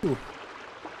offline too.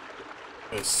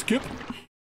 Skip.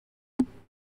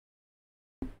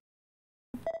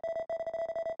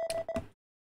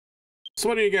 So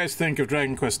what do you guys think of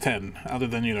Dragon Quest X, other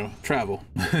than, you know, travel?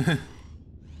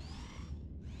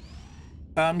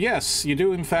 Yes, you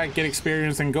do in fact get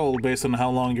experience and gold based on how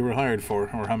long you were hired for,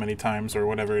 or how many times, or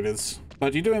whatever it is.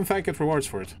 But you do in fact get rewards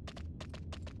for it.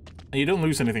 And you don't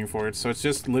lose anything for it, so it's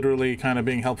just literally kind of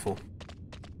being helpful.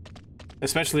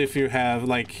 Especially if you have,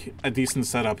 like, a decent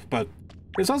setup, but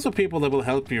there's also people that will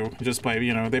help you just by,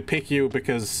 you know, they pick you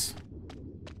because...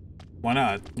 why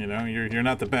not? You know, you're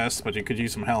not the best, but you could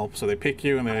use some help, so they pick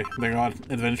you and they go out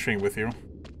adventuring with you.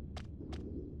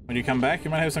 When you come back,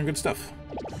 you might have some good stuff.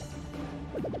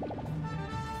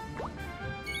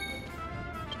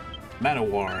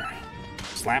 Manowar.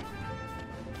 Slap.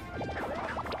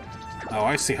 Oh,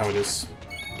 I see how it is.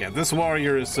 Yeah, this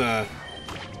warrior is, yep.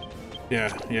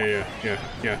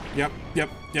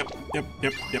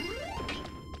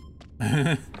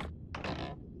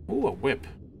 Ooh, a whip.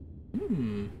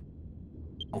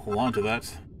 I'll hold on to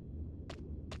that.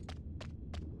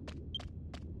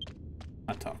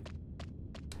 Not talk.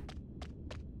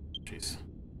 Jeez.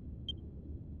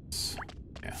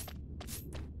 Yeah.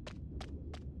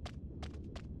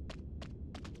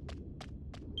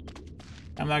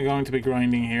 I'm not going to be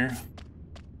grinding here.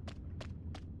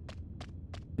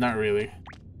 Not really.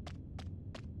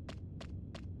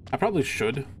 I probably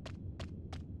should.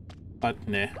 But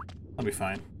nah, I'll be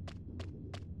fine.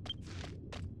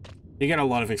 You get a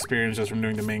lot of experience just from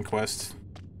doing the main quest.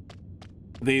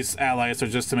 These allies are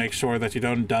just to make sure that you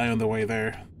don't die on the way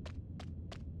there.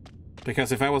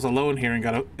 Because if I was alone here and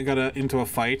got into a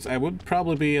fight, I would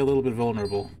probably be a little bit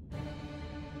vulnerable.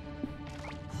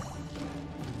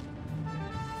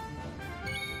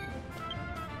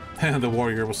 The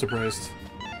warrior was surprised.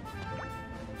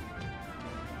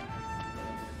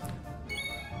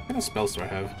 What kind of spells do I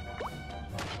have?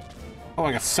 Oh,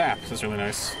 I got sap. That's really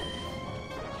nice.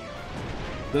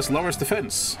 This lowers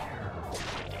defense.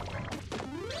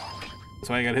 That's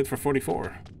why I got hit for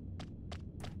 44.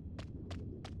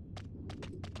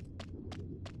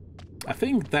 I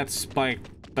think that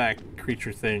spike back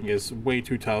creature thing is way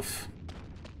too tough.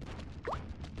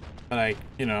 But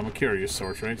I'm a curious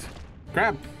sort, right?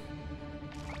 Crab!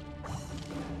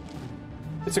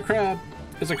 It's a crab!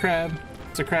 It's a crab!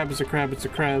 It's a crab, it's a crab, it's a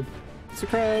crab! It's a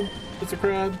crab! It's a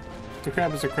crab! It's a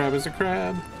crab, it's a crab, it's a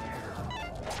crab!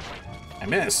 I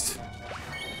missed!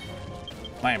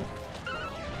 Lame.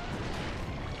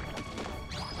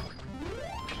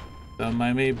 Don't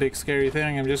mind me, big scary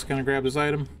thing, I'm just gonna grab this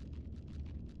item.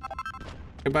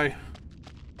 Goodbye.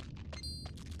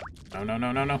 No, no,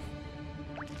 no, no, no.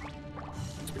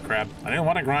 It's a crab. I didn't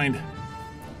want to grind.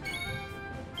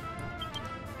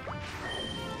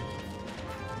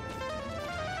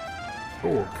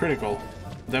 Oh, critical.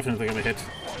 Definitely gonna hit.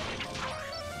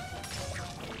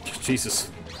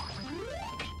 Jesus.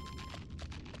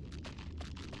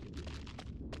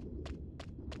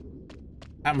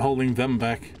 I'm holding them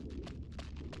back.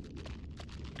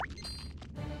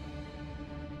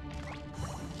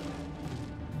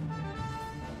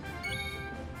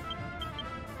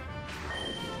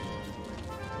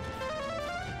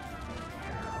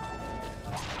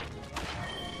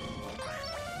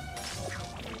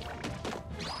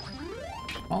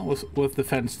 Well, with the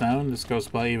fence down, this goes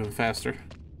by even faster.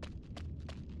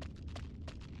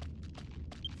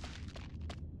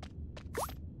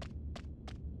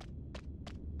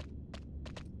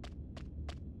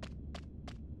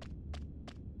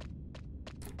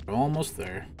 We're almost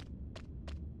there.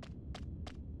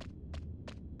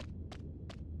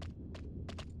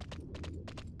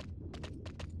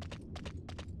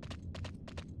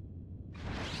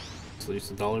 So use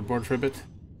the dollar board for a bit.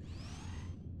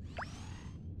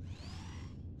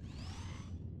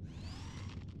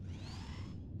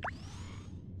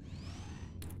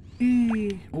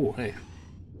 Oh, hey.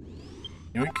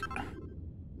 Yoink.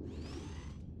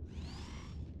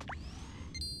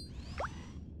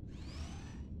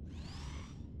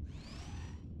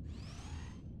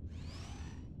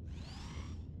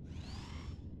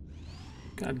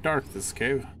 Kinda dark, this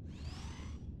cave.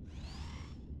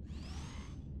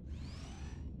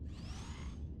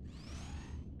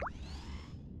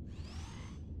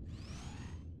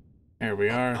 There we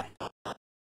are.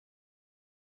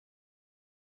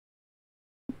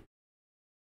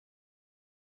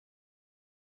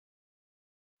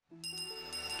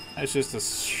 It's just a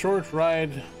short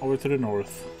ride over to the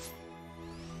north.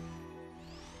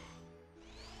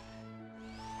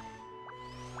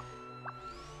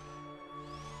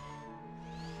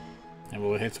 And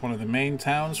we'll hit one of the main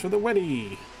towns for the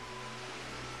Weddy.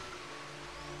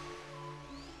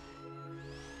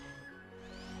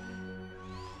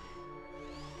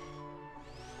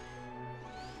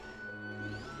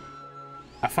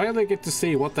 I finally get to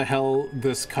see what the hell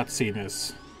this cutscene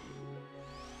is.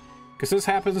 Because this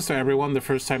happens to everyone the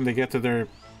first time they get to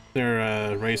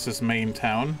their race's main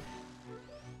town.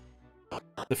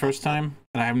 The first time,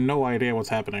 and I have no idea what's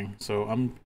happening, so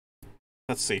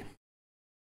let's see.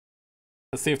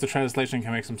 Let's see if the translation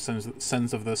can make some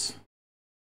sense of this.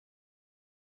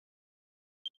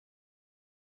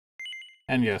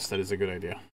 And yes, that is a good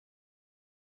idea.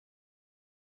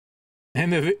 In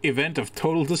the event of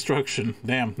total destruction.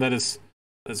 Damn, that's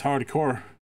hardcore.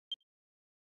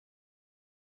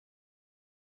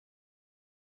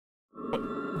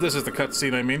 This is the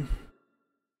cutscene, I mean.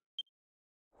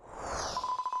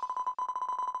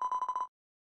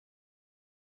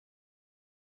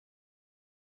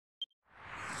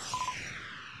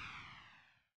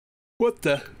 What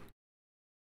the?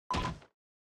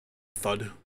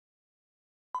 Thud.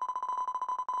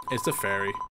 It's a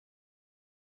fairy.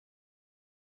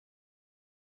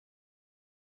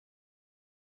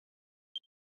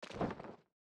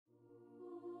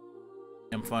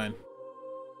 I'm fine.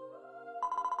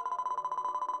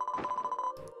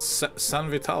 San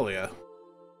Vitalia.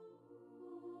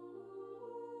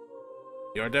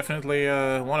 You are definitely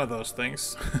one of those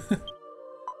things.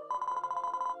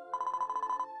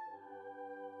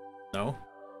 No?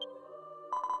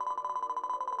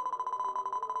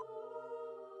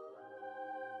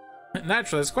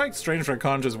 Naturally, it's quite strange for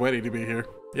Conja's Weddy to be here.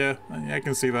 Yeah, I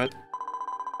can see that.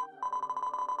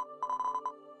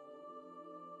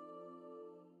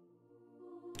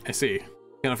 I see.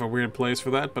 Kind of a weird place for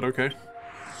that, but okay.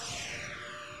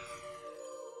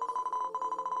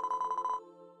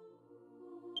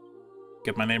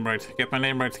 Get my name right. Get my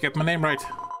name right. Get my name right.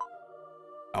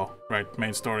 Oh, right.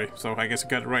 Main story. So I guess I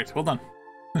got it right. Well done.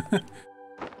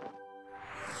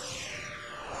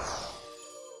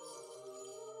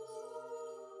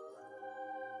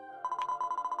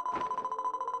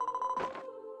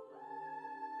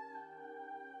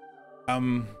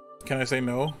 Can I say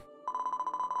no?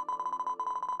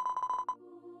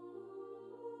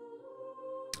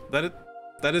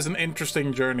 That is an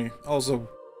interesting journey. Also,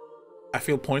 I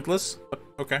feel pointless, but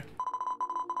okay.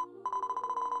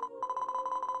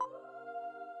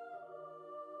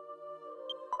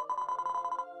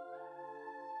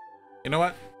 You know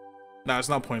what? No, it's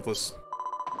not pointless.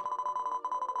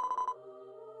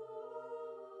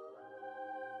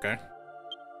 Okay.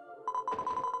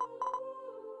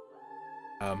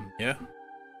 Yeah.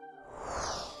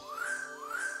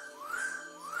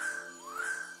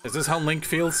 Is this how Link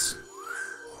feels?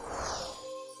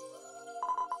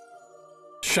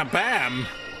 Shabam!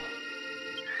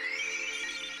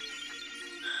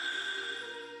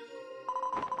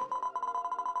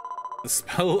 The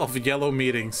spell of yellow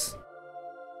meetings.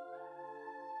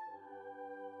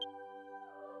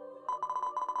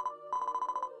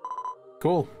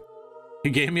 Cool. You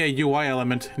gave me a UI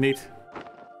element. Neat.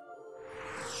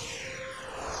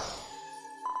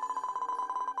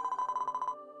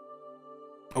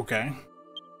 Okay.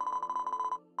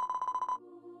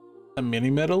 A mini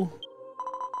medal?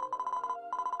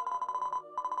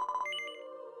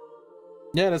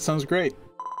 Yeah, that sounds great.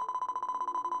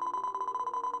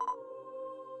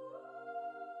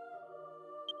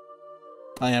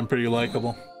 I am pretty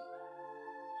likable.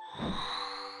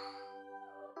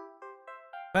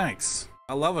 Thanks.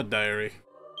 I love a diary.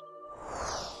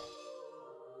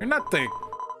 You're not the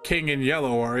king in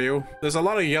yellow, are you? There's a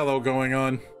lot of yellow going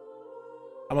on.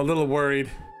 I'm a little worried.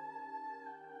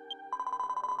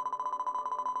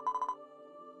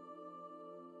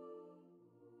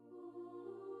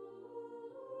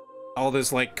 all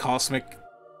this, like, cosmic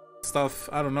stuff.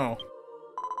 I don't know.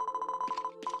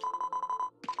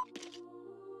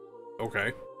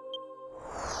 Okay.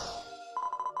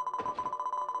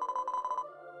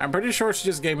 I'm pretty sure she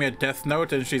just gave me a death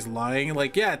note and she's lying.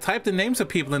 Like, yeah, type the names of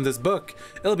people in this book.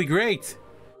 It'll be great.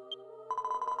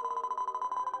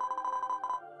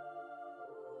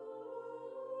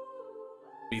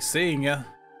 Be seeing ya.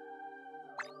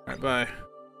 Alright, bye.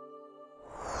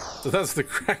 So that's what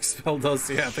the crack spell does.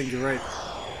 Yeah, I think you're right.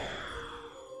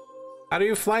 How do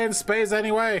you fly in space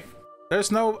anyway?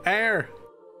 There's no air.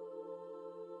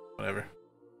 Whatever.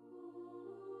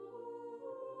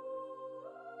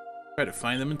 Try to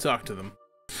find them and talk to them.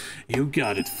 You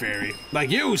got it, fairy. Like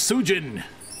you, Sujin!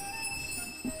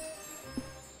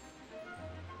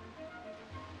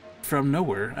 From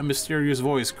nowhere, a mysterious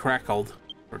voice crackled.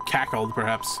 Or cackled,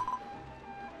 perhaps.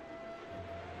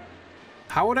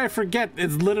 How would I forget?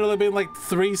 It's literally been like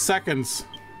 3 seconds.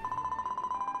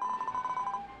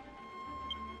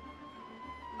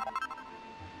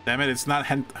 Damn it, it's not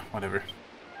whatever.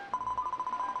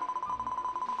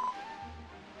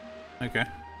 Okay.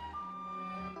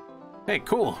 Hey,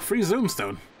 cool. Free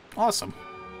Zoomstone. Awesome.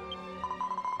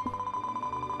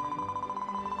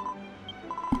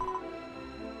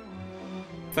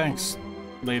 Thanks,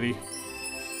 lady.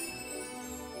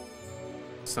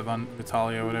 Savant,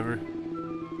 Vitalia, whatever.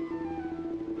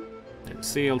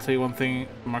 See, I'll tell you one thing.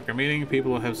 Mark our meeting.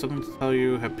 People will have something to tell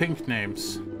you. Have pink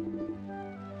names.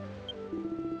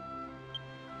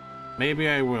 Maybe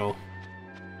I will.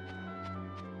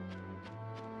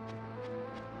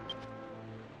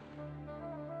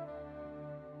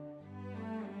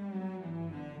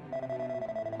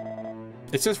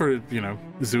 It's just for, you know,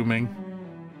 zooming.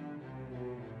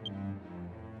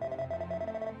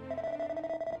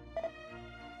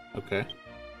 Okay.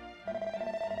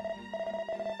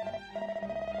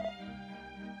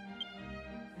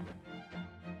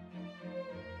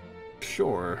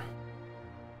 Sure.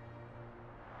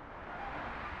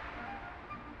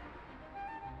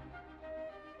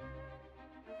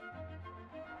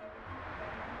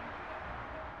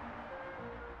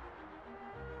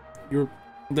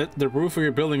 The roof of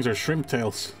your buildings are shrimp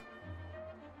tails.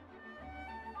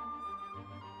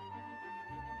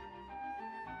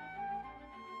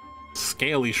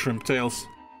 Scaly shrimp tails.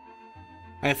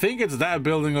 I think it's that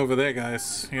building over there,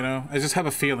 guys. You know, I just have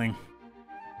a feeling.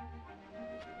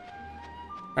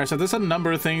 Alright, so there's a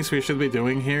number of things we should be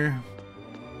doing here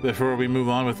before we move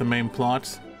on with the main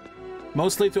plot.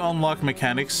 Mostly to unlock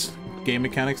mechanics, game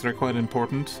mechanics that are quite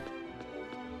important.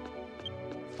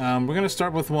 We're gonna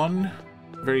start with one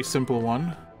very simple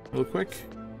one, real quick,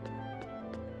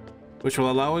 which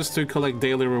will allow us to collect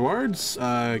daily rewards,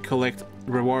 collect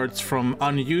rewards from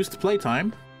unused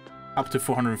playtime, up to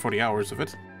 440 hours of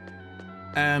it,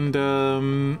 and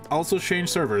also change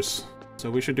servers. So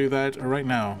we should do that right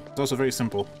now. It's also very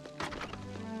simple.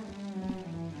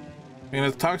 We're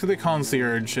gonna talk to the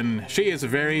concierge, and she is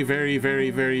very, very, very,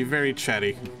 very, very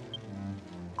chatty.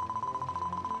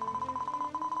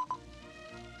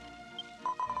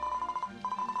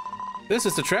 This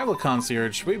is the Travel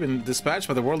Concierge. We've been dispatched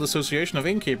by the World Association of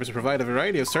Innkeepers to provide a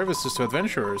variety of services to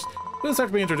adventurers. We'll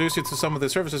start to introduce you to some of the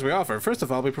services we offer. First of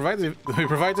all, we provide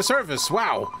the service.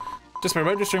 Wow! Just by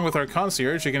registering with our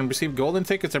concierge, you can receive golden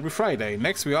tickets every Friday.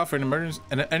 Next, we offer an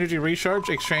energy recharge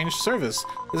exchange service.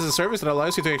 This is a service that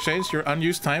allows you to exchange your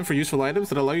unused time for useful items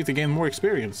that allow you to gain more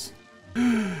experience.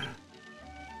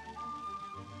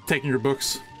 Taking your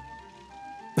books.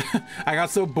 I got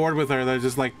so bored with her that I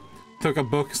just like took a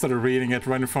book, started reading it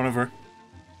right in front of her.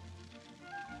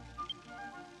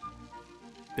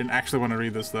 Didn't actually want to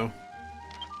read this though.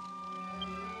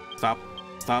 Stop.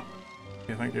 Stop.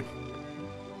 Okay, thank you.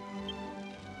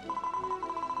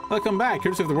 Welcome back.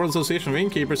 Courtesy of the World Association of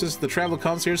Innkeepers, this is the Travel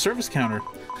Concierge Service Counter.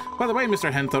 By the way, Mr.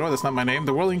 Hentaro, that's not my name.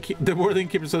 The World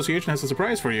Innkeeper Association has a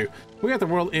surprise for you. We at the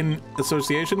World Inn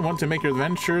Association want to make your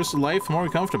adventurous life more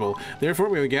comfortable. Therefore,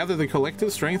 we have gathered the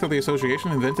collective strength of the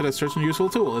association and invented a certain useful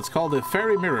tool. It's called the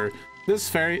Fairy Mirror.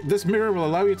 This mirror will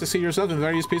allow you to see yourself in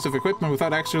various pieces of equipment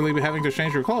without actually having to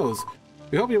change your clothes.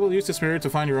 We hope you will use this mirror to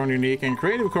find your own unique and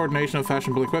creative coordination of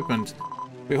fashionable equipment.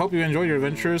 We hope you enjoy your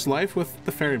adventurous life with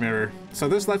the Fairy Mirror. So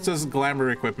this lets us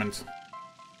glamour equipment.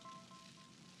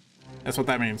 That's what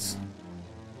that means.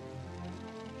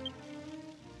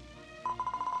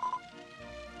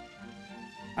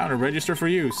 I want to register for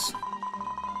use.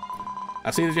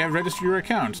 I see that you have registered your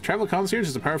account. Travel Concierge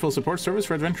is a powerful support service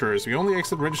for adventurers. We only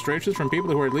accept registrations from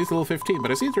people who are at least level 15, but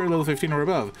I see that you're level 15 or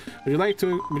above. Would you like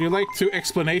to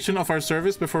explanation of our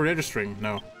service before registering?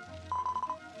 No.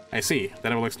 I see.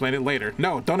 Then I will explain it later.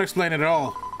 No, don't explain it at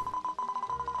all.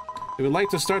 We would like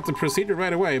to start the procedure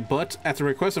right away, but at the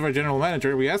request of our general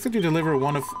manager, we ask that you deliver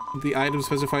one of the items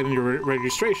specified in your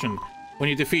registration when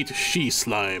you defeat She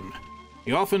Slime.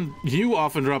 You often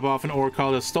drop off an ore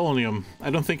called Estonium.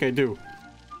 I don't think I do.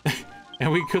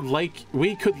 And we could like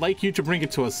you to bring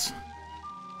it to us.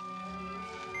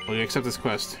 Will you accept this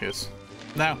quest? Yes.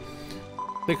 Now,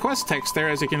 the quest text there,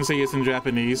 as you can see, is in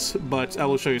Japanese, but I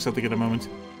will show you something in a moment.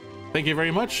 Thank you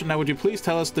very much. Now, would you please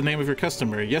tell us the name of your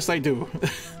customer? Yes, I do.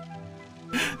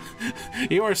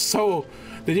 You are so...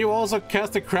 Did you also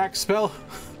cast a crack spell?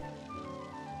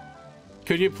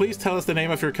 Could you please tell us the name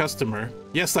of your customer?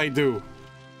 Yes, I do.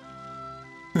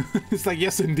 It's like,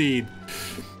 yes, indeed.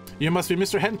 You must be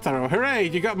Mr. Hentaro. Hooray!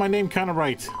 You got my name kind of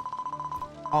right.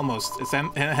 Almost. It's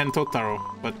Hentotaro,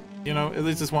 but, you know, at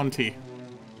least it's one T.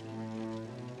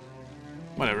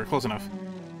 Whatever, close enough.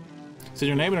 Send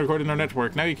your name and record in our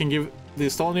network. Now you can give the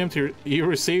Estonium you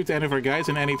received to any of our guys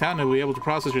in any town and we'll be able to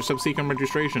process your subsequent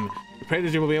registration. We pray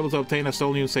that you will be able to obtain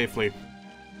Estonium safely.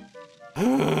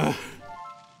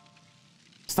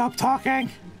 Stop talking!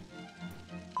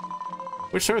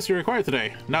 Which service do you require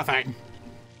today? Nothing.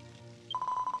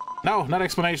 No, not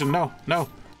explanation. No, no,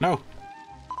 no.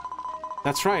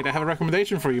 That's right, I have a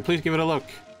recommendation for you. Please give it a look.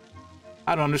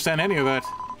 I don't understand any of that.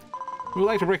 We would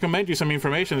like to recommend you some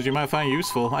information that you might find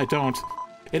useful. I don't.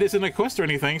 It isn't a quest or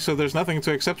anything, so there's nothing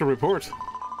to accept or report.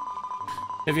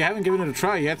 If you haven't given it a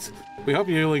try yet, we hope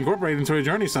you'll incorporate it into your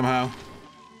journey somehow.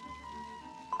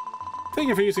 Thank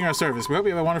you for using our service. We hope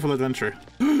you have a wonderful adventure.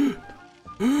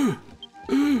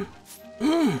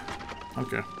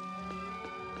 Okay.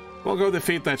 We'll go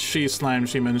defeat that She Slime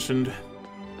she mentioned.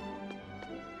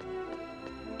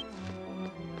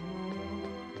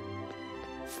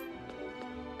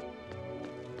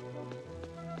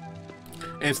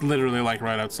 It's literally like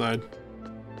right outside.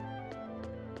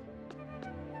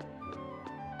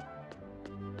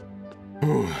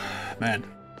 Ooh, man.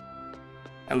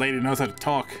 That lady knows how to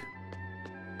talk.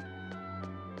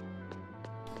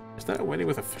 Is that a lady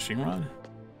with a fishing rod?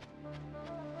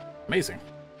 Amazing.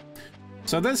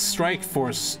 So this Strike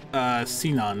Force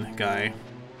Sinon guy.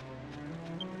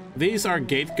 These are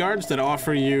gate guards that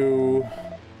offer you...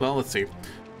 Well, let's see.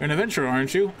 You're an adventurer,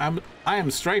 aren't you? I am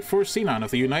Strike Force Sinon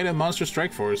of the United Monster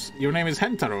Strike Force. Your name is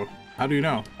Hentaro. How do you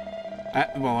know?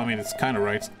 Well, I mean, it's kind of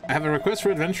right. I have a request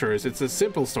for adventurers. It's a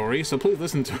simple story, so please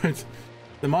listen to it.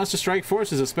 The Monster Strike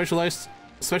Force is a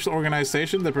special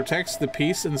organization that protects the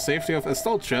peace and safety of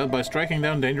Estolcia by striking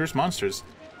down dangerous monsters.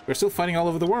 We're still fighting all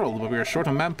over the world, but we are short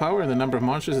on manpower and the number of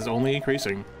monsters is only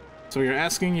increasing. So we are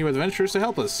asking you adventurers to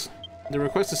help us. The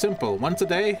request is simple. Once a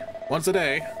day, once a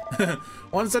day,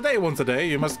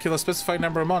 you must kill a specified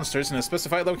number of monsters in a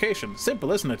specified location.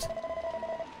 Simple, isn't it?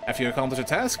 After you accomplish a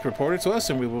task, report it to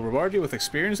us and we will reward you with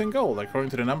experience and gold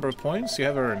according to the number of points you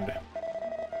have earned.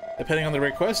 Depending on the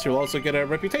request, you'll also get a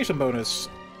reputation bonus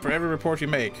for every report you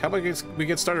make. How about we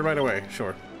get started right away?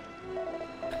 Sure.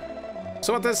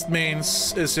 So what this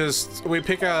means is just we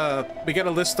get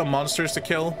a list of monsters to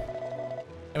kill,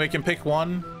 and we can pick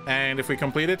one, and if we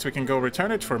complete it, we can go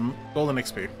return it for golden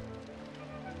XP.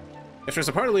 If there's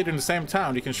a party leader in the same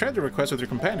town, you can share the request with your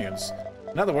companions.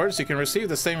 In other words, you can receive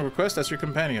the same request as your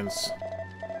companions.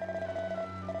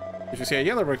 If you see a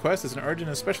yellow request, it's an urgent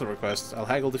and special request. I'll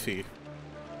haggle the fee.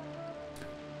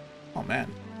 Oh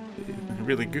man,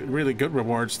 really good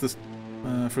rewards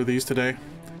for these today.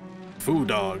 Foo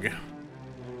Dog.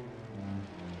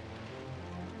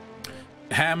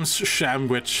 Ham's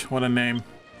Shamwich, what a name.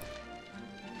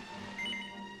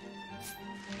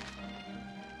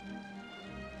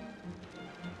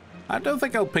 I don't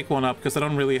think I'll pick one up because I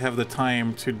don't really have the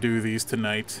time to do these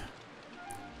tonight.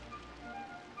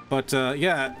 But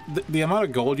yeah, the amount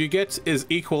of gold you get is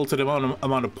equal to the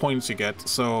amount of points you get.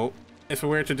 So if we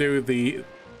were to do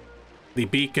the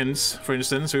beacons, for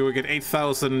instance, we would get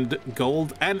 8,000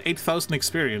 gold and 8,000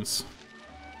 experience.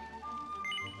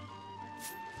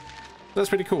 That's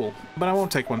pretty cool, but I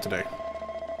won't take one today.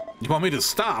 You want me to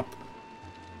stop?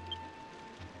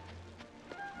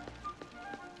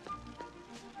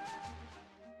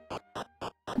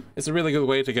 It's a really good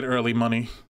way to get early money.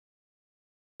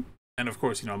 And of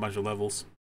course, you know, a bunch of levels.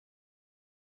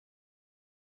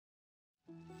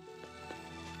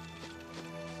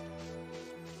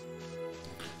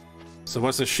 So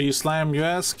what's a She Slime, you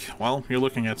ask? Well, you're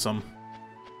looking at some.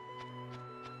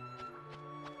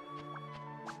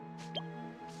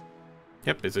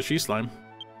 Yep, it's a She Slime.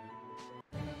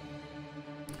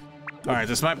 Alright,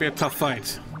 this might be a tough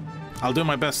fight. I'll do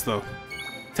my best, though.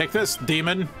 Take this,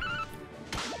 demon!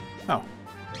 Oh.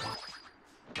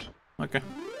 Okay.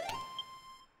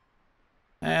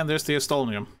 And there's the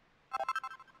Estonium.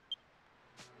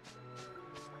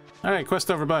 Alright, quest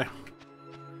over, bye.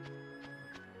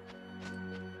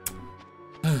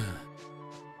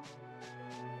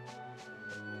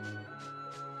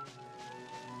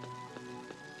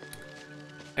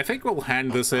 I think we'll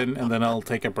hand this in and then I'll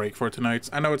take a break for tonight.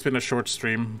 I know it's been a short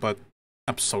stream, but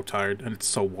I'm so tired and it's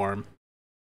so warm.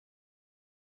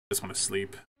 Just want to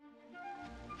sleep.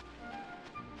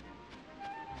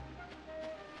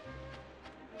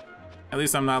 At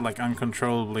least I'm not like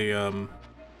uncontrollably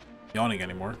yawning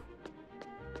anymore.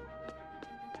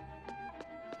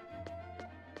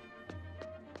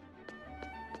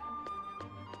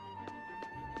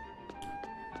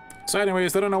 So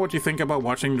anyways, I don't know what you think about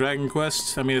watching Dragon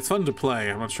Quest. I mean, it's fun to play.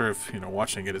 I'm not sure if, you know,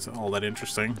 watching it is all that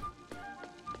interesting.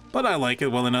 But I like it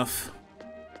well enough.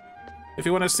 If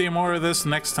you want to see more of this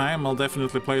next time, I'll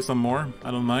definitely play some more.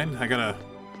 I don't mind. I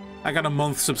got a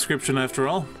month subscription after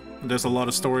all. There's a lot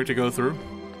of story to go through.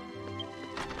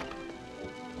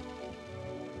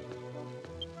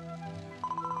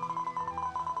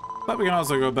 But we can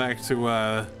also go back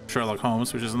to Sherlock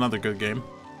Holmes, which is another good game.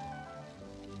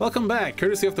 Welcome back.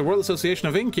 Courtesy of the World Association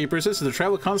of Innkeepers, this is the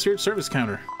Travel Concierge Service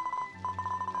Counter.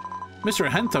 Mr.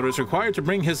 Hentaro is required to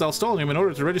bring his Astolnium in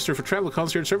order to register for Travel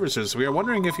Concierge Services. We are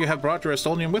wondering if you have brought your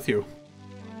Astolnium with you.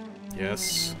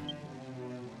 Yes.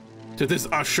 To this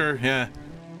usher, yeah.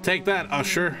 Take that,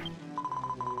 usher.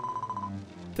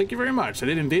 Thank you very much. I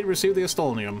did indeed receive the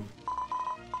Astolnium.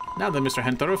 Now then, Mr.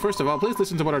 Hentaro, first of all, please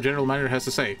listen to what our General Manager has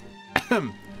to say.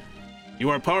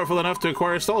 You are powerful enough to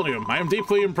acquire Astolnium. I am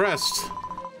deeply impressed.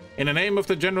 In the name of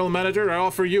the General Manager, I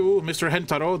offer you, Mr.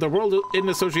 Hentaro, the World Inn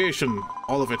Association.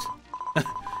 All of it. I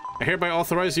hereby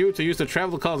authorize you to use the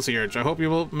Travel Concierge. I hope you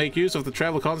will make use of the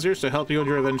Travel Concierge to help you on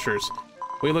your adventures.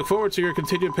 We look forward to your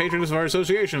continued patronage of our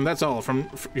association. That's all.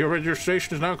 Your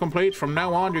registration is now complete. From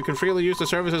now on, you can freely use the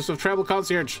services of Travel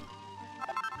Concierge.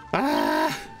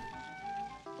 Ah!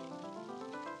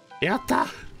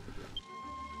 Yatta!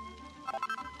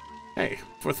 Hey,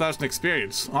 4,000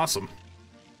 experience. Awesome.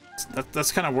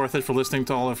 That's kind of worth it for listening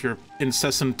to all of your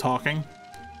incessant talking.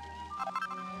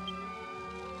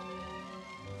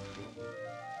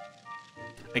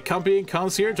 Accompanying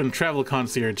concierge and travel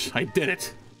concierge. I did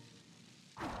it.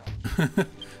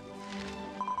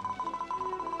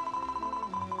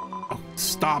 Oh,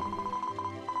 stop.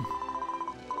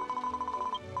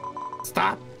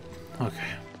 Stop. Okay.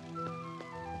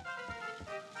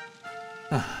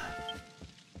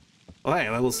 Well, hey,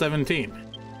 level 17.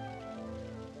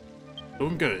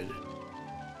 Doing good.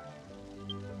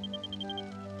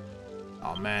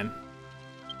 Oh man.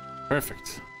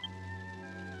 Perfect.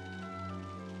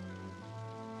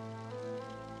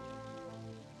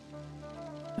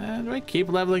 Do I keep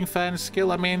leveling fan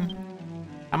skill? I mean,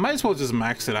 I might as well just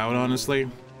max it out, honestly.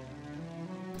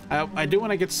 I do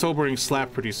want to get Sobering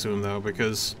Slap pretty soon, though,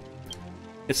 because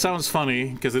it sounds funny,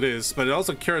 because it is, but it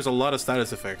also cures a lot of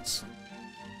status effects.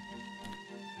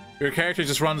 Your character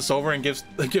just runs over and gives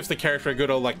the character a good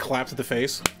old, like, clap to the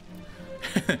face.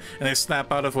 And they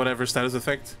snap out of whatever status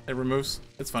effect it removes.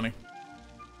 It's funny.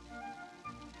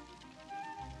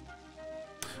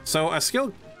 So, a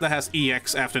skill that has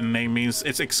EX after the name means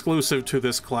it's exclusive to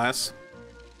this class.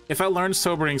 If I learn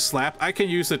Sobering Slap, I can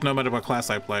use it no matter what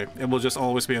class I play. It will just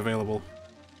always be available.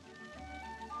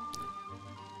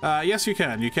 Yes, you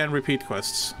can. You can repeat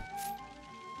quests.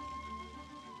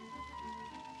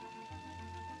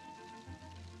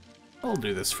 I'll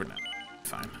do this for now.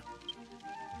 Fine.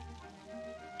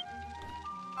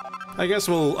 I guess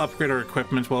we'll upgrade our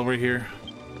equipment while we're here.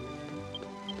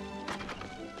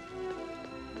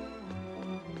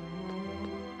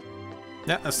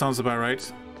 Yeah, that sounds about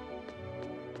right.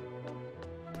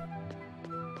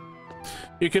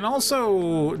 You can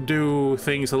also do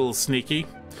things a little sneaky.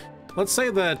 Let's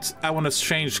say that I want to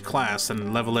change class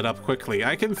and level it up quickly.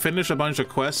 I can finish a bunch of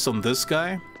quests on this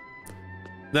guy.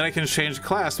 Then I can change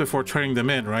class before turning them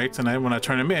in, right? And then when I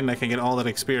turn them in, I can get all that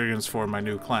experience for my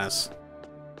new class.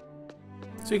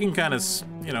 So you can kind of,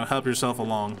 you know, help yourself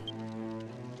along.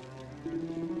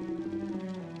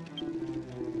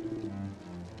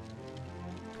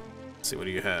 Let's see, what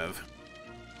do you have?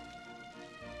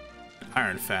 An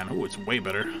Iron Fan. Oh, it's way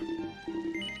better.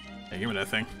 Hey, give me that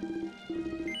thing.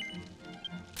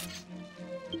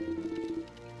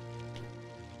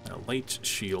 A Light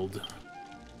Shield.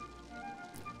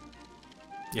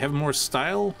 You have more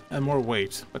style and more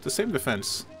weight, but the same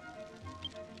defense.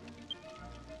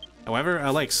 However, I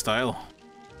like style.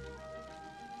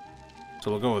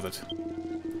 So we'll go with it.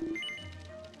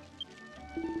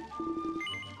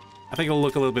 I think it'll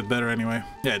look a little bit better anyway.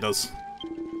 Yeah, it does.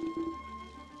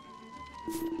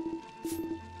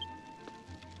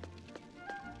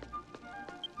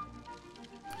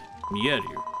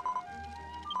 Mieru.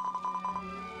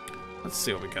 Let's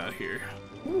see what we got here.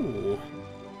 Ooh.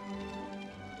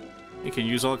 You can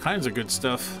use all kinds of good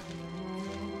stuff.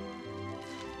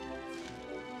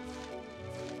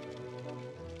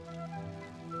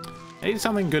 I need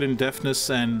something good in deftness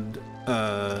and,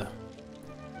 I'm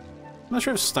not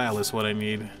sure if style is what I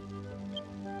need.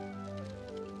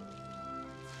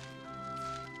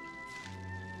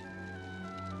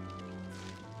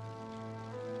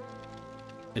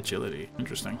 Agility,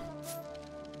 interesting.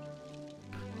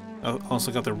 I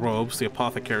also got the robes, the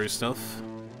apothecary stuff.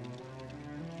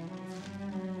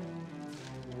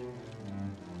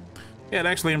 Yeah, it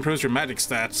actually improves your magic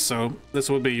stats, so this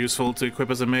would be useful to equip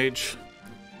as a mage.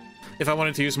 If I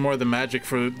wanted to use more of the magic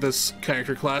for this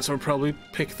character class, I would probably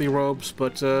pick the robes,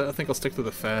 but I think I'll stick to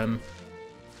the fan.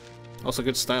 Also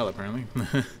good style, apparently.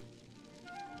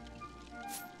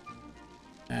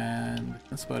 And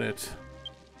that's about it.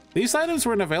 These items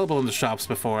weren't available in the shops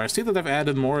before. I see that they've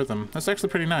added more of them. That's actually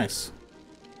pretty nice.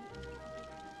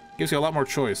 Gives you a lot more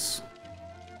choice.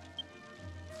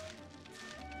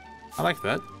 I like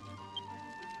that.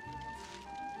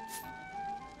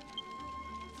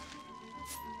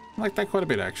 I like that quite a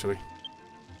bit, actually.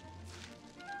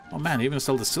 Oh man, they even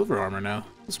sell the silver armor now.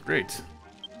 That's great.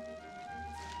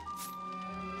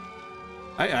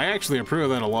 I actually approve of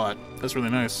that a lot. That's really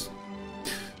nice.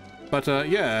 But,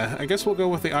 yeah, I guess we'll go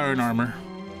with the iron armor.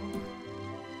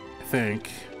 I think.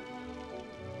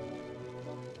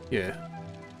 Yeah.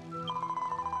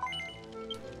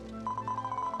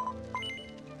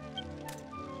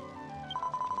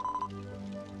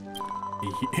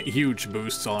 Huge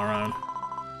boosts all around.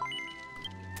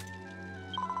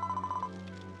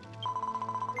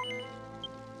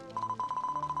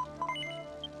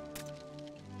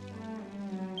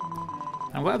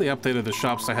 I'm glad they updated the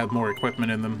shops that had more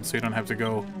equipment in them, so you don't have to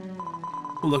go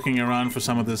looking around for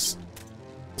some of this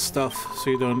stuff, so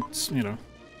you don't, you know...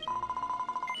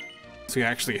 So you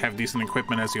actually have decent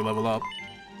equipment as you level up.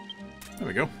 There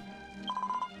we go.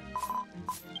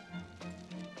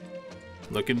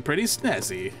 Looking pretty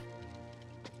snazzy.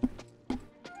 Let's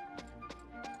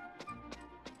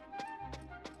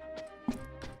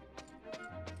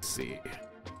see.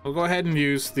 We'll go ahead and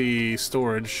use the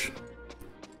storage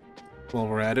while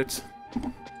we're at it.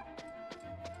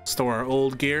 Store our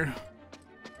old gear.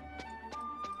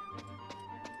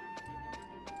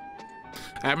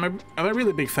 I'm a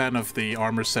really big fan of the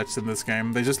armor sets in this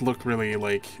game. They just look really,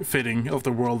 like, fitting of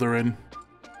the world they're in.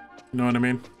 You know what I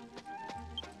mean?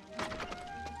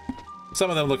 Some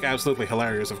of them look absolutely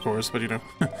hilarious, of course, but you know,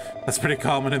 that's pretty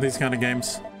common in these kind of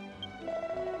games.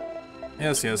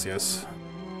 Yes, yes, yes.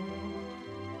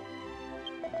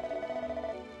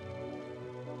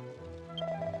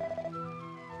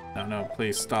 No, no,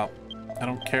 please stop. I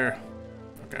don't care.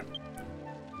 Okay.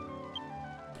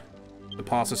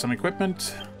 Deposit some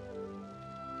equipment.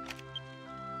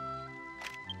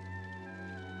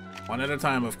 One at a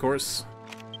time, of course.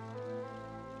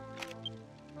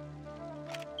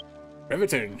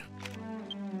 Riveting.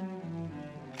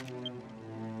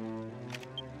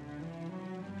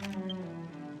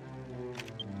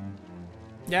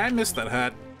 Yeah, I missed that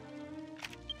hat.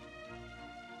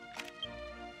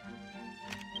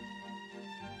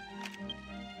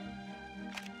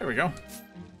 There we go.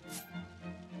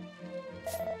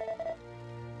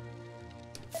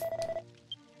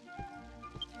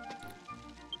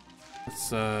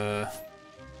 Let's,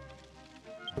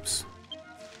 oops.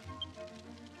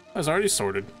 Oh, it's already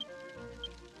sorted.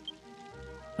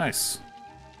 Nice.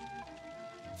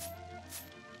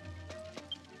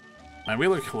 Man, we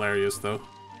look hilarious, though.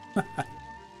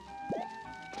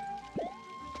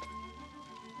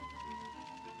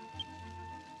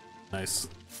 Nice.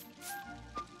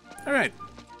 Alright.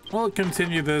 We'll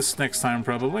continue this next time,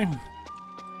 probably.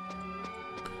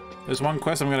 There's one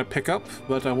quest I'm gonna pick up,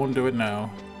 but I won't do it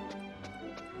now.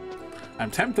 I'm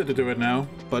tempted to do it now,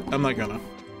 but I'm not gonna.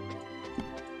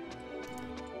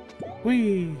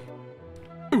 Whee!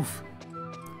 Oof!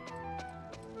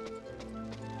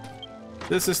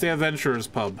 This is the Adventurer's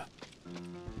Pub.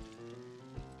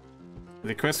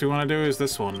 The quest we want to do is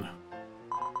this one.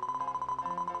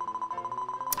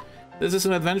 This is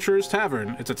an adventurer's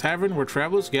tavern. It's a tavern where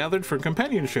travelers gathered for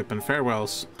companionship and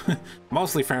farewells.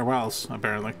 Mostly farewells,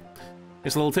 apparently.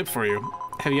 Here's a little tip for you.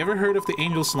 Have you ever heard of the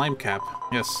Angel Slime Cap?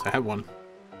 Yes, I have one.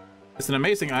 It's an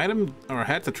amazing item or a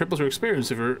hat that triples your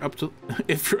experience if you're up to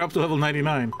level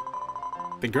 99.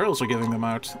 The girls are giving them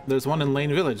out. There's one in Lane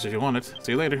Village if you want it.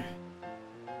 See you later.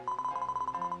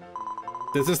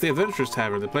 This is the Adventurer's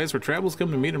Tavern, the place where travelers come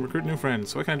to meet and recruit new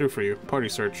friends. What can I do for you? Party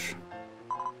search.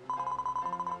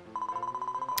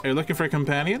 Are you looking for a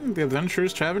companion? The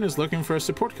Adventurer's Tavern is looking for a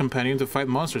support companion to fight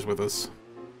monsters with us.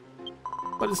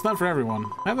 But it's not for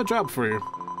everyone. I have a job for you.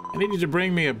 I need you to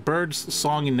bring me a bird's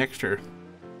song nectar.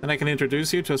 Then I can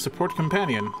introduce you to a support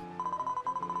companion.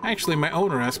 Actually, my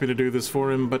owner asked me to do this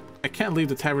for him, but I can't leave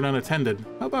the tavern unattended.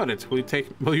 How about it? Will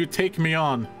you take me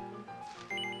on?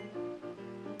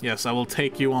 Yes, I will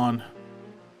take you on.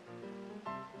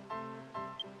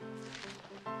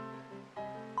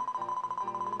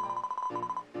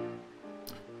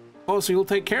 Oh, so you'll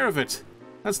take care of it.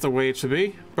 That's the way it should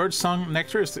be. Birdsong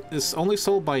Nectar is only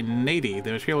sold by Nady,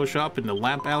 the material shop in the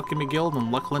Lamp Alchemy Guild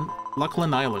on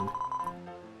Luckland Island.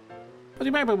 But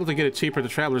you might be able to get it cheaper at the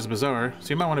Traveler's Bazaar, so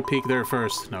you might want to peek there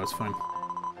first. No, it's fine.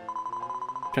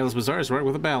 Traveler's Bazaar is right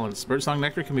with a balance. Birdsong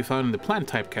Nectar can be found in the plant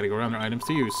type category under items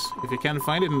to use. If you can't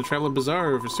find it in the Traveler's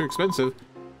Bazaar or if it's too expensive,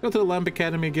 go to the Lamp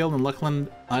Academy Guild on Luckland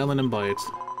Island and buy it.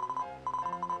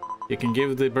 You can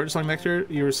give the Birdsong Nectar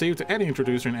you receive to any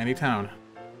introducer in any town.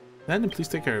 Then please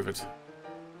take care of it.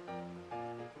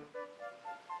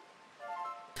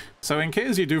 So in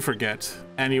case you do forget,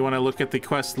 and you want to look at the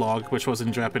quest log, which was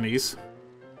in Japanese,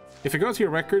 if you go to your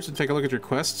records and take a look at your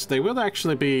quests, they will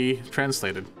actually be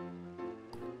translated.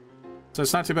 So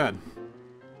it's not too bad.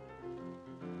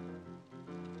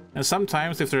 And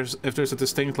sometimes if there's a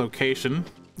distinct location,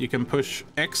 you can push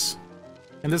X.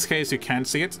 In this case, you can't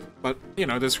see it, but, you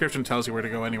know, the description tells you where to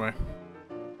go anyway.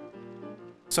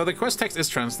 So the quest text is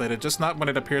translated, just not when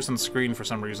it appears on the screen for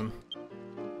some reason.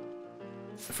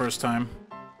 The first time.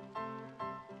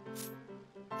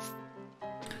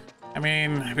 I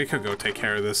mean, we could go take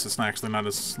care of this. It's actually not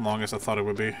as long as I thought it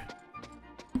would be.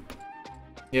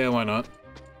 Yeah, why not?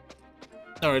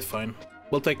 Alright, fine.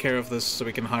 We'll take care of this so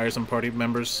we can hire some party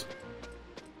members.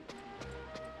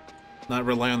 Not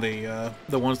rely on the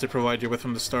ones they provide you with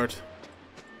from the start.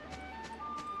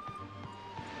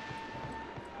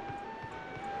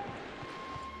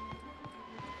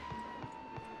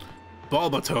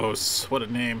 Balbatos, what a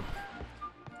name.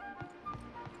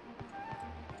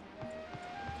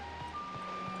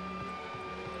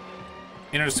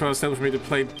 Internet to establish me to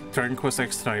play Dragon Quest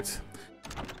X tonight.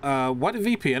 What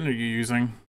VPN are you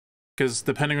using? Because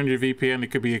depending on your VPN, it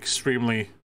could be extremely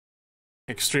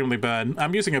bad.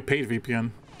 I'm using a paid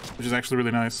VPN, which is actually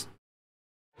really nice.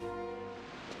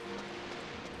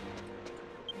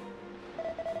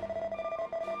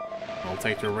 I'll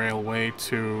take the railway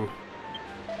to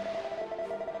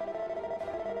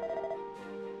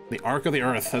the Arc of the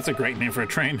Earth. That's a great name for a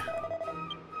train.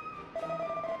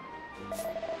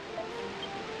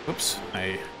 Oops,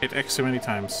 I hit X so many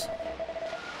times.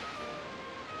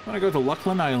 I want to go to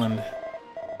Luckland Island.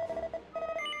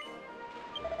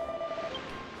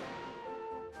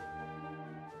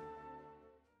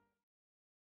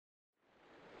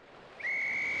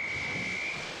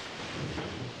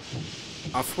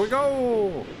 Off we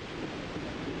go!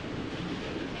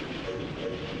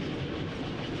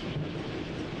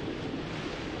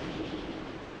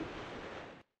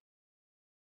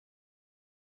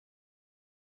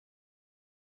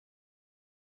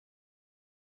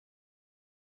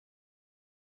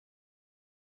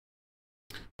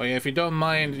 But yeah, if you don't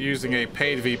mind using a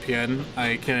paid VPN,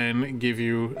 I can give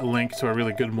you a link to a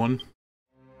really good one.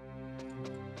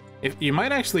 If you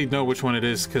might actually know which one it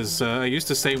is, because I used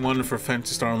to say one for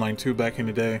Phantasy Star Online 2 back in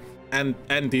the day, and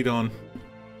Didon.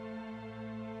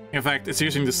 In fact, it's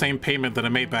using the same payment that I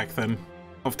made back then,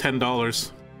 of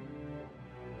 $10.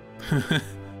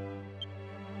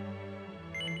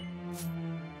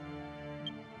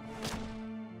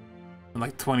 In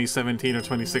like 2017 or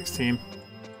 2016.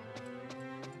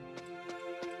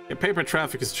 Yeah, paper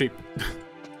traffic is cheap. I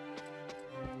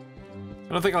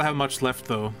don't think I'll have much left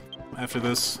though after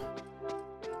this.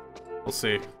 We'll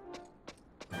see.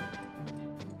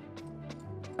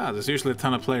 Ah, there's usually a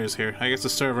ton of players here. I guess the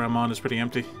server I'm on is pretty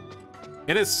empty.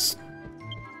 It is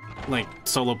like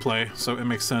solo play, so it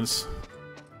makes sense.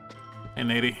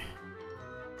 And 80.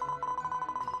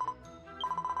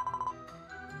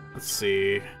 Let's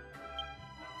see.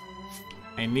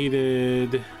 I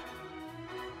needed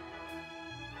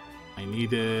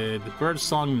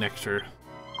Birdsong Nectar.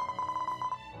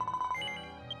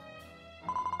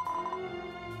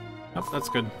 Oh, that's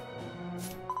good.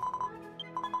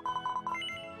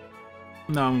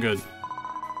 No, I'm good.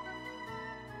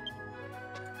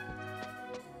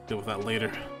 Deal with that later.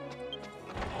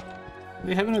 Do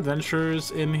they have any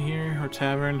adventurers in here, or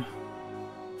tavern?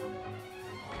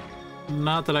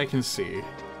 Not that I can see.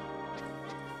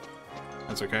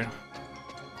 That's okay.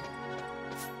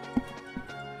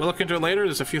 We'll look into it later.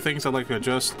 There's a few things I'd like to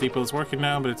adjust. Depot is working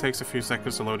now, but it takes a few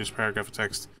seconds to load each paragraph of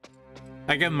text.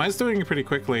 Again, mine's doing it pretty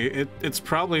quickly. It's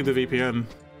probably the VPN.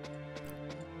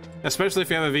 Especially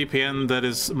if you have a VPN that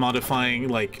is modifying,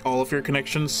 like, all of your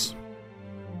connections.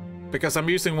 Because I'm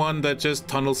using one that just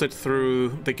tunnels it through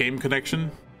the game connection,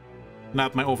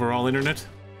 not my overall internet.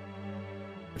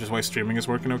 Which is why streaming is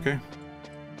working okay.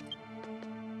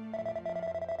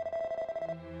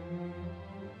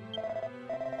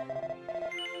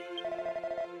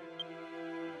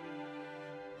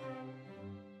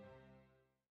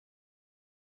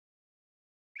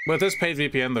 With this paid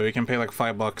VPN though, you can pay like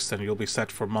 $5 and you'll be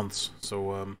set for months,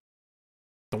 so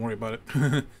don't worry about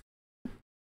it.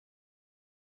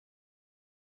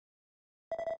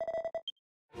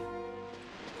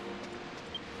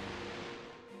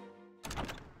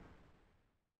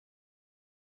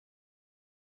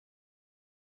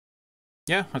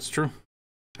 Yeah, that's true.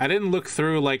 I didn't look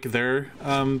through like their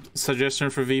suggestion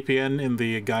for VPN in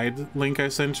the guide link I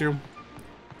sent you.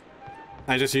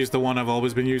 I just used the one I've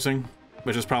always been using,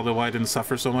 which is probably why I didn't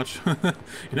suffer so much. You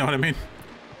know what I mean?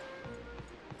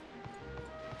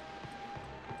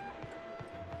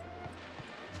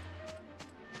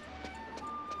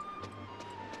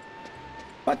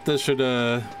 But this should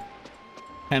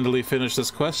handily finish this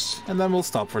quest, and then we'll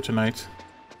stop for tonight.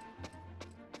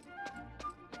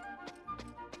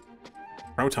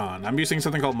 Proton. I'm using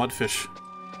something called Mudfish.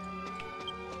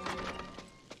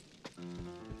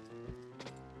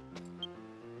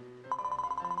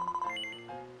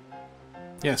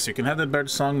 Yes, you can have the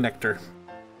birdsong nectar.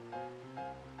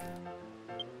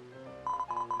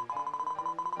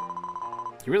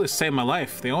 You really saved my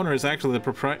life. The owner is actually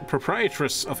the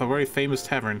proprietress of a very famous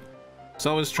tavern. She's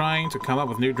always trying to come up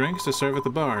with new drinks to serve at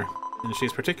the bar, and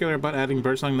she's particular about adding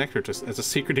birdsong nectar as a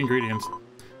secret ingredient.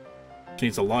 She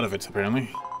needs a lot of it,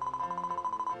 apparently.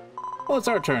 Well, it's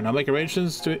our turn. I'll make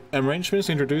arrangements to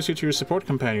introduce you to your support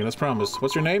companion, as promised.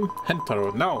 What's your name?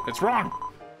 Hentaro. No, it's wrong!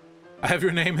 I have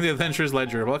your name in the Adventurer's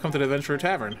Ledger. Welcome to the Adventurer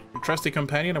Tavern. Your trusty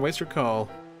companion awaits your call.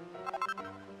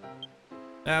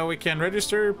 Now we can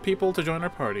register people to join our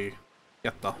party.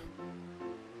 Yatta.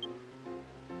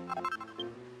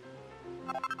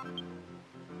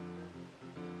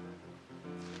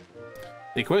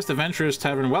 The quest Adventurer's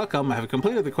Tavern welcome. I have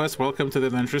completed the quest welcome to the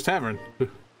Adventurer's Tavern.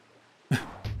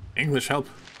 English help.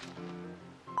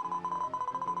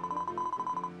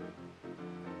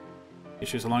 You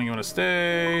choose how long you want to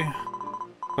stay.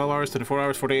 12 hours, 24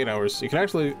 hours, 48 hours. You can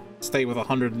actually stay with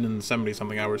 170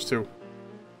 something hours too.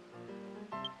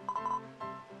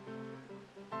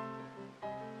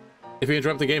 If you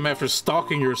interrupt the game after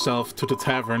stalking yourself to the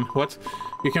tavern, what?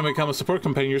 You can become a support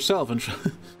companion yourself and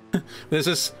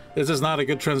this is not a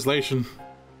good translation.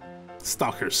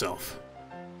 Stalk yourself.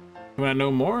 You want to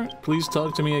know more? Please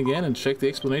talk to me again and check the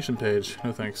explanation page.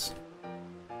 No thanks.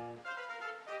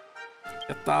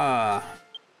 Yatta.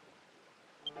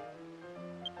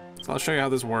 So I'll show you how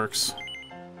this works.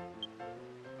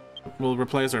 We'll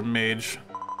replace our mage.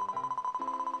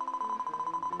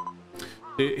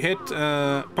 You hit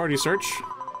party search.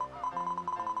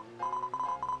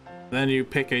 Then you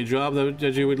pick a job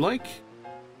that you would like,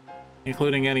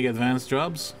 including any advanced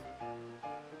jobs.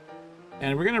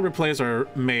 And we're gonna replace our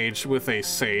mage with a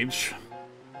sage.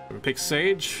 We pick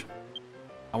sage.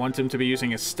 I want him to be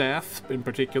using a staff in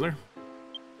particular.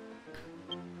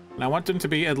 And I want him to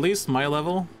be at least my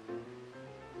level.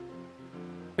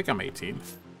 I think I'm 18.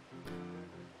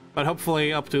 But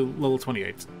hopefully up to level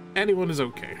 28. Anyone is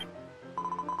okay.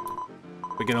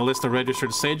 We get a list of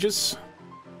registered sages.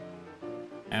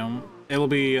 And it'll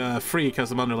be free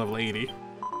because I'm under level 80.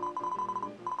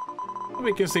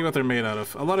 We can see what they're made out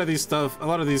of. A lot of these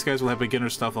guys will have beginner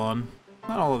stuff on.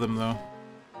 Not all of them though.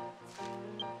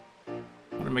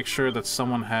 I want to make sure that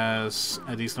someone has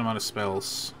a decent amount of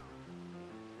spells.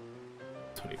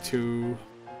 22,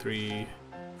 3.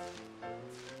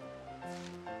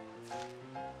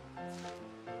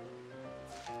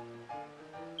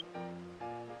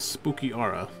 Spooky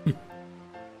aura.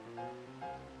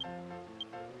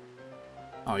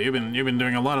 Oh, you've been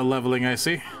doing a lot of leveling, I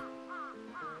see.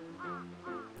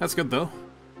 That's good though.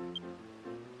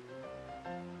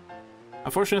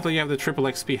 Unfortunately, you have the triple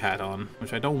XP hat on,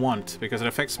 which I don't want because it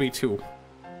affects me too.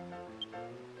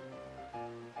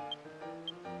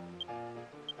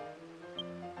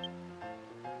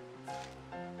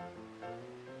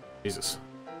 Jesus.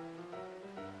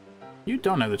 You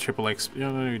don't have the triple XP.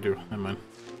 No, you do. Never mind.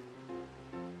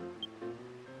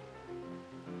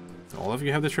 All of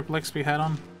you have the triple XP hat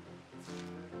on?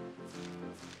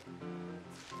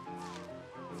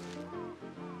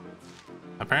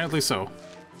 Apparently so.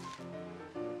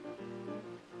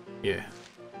 Yeah.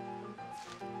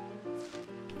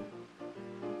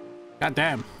 God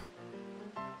damn.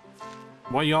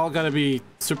 Why y'all gotta be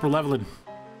super leveling?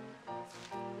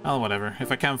 Oh, whatever.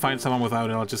 If I can't find someone without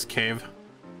it, I'll just cave.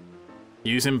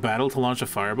 Use in battle to launch a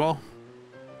fireball?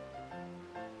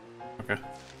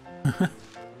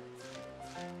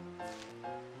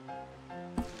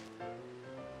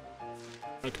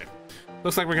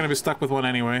 Looks like we're gonna be stuck with one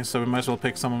anyway, so we might as well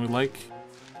pick someone we like.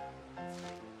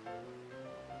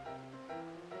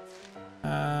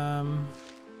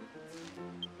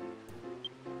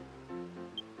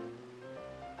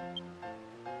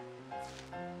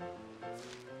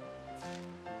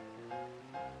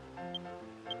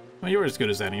 Well, you're as good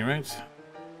as any, right?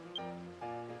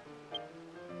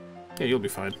 Yeah, you'll be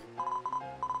fine.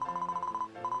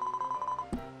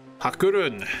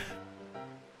 Hakurun!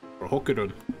 Or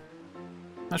Hokurun.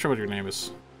 Not sure what your name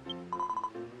is.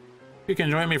 You can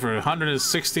join me for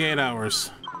 168 hours.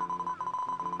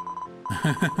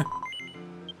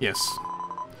 Yes.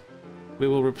 We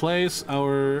will replace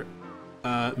our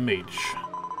mage.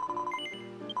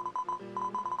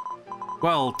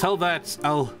 Well, tell that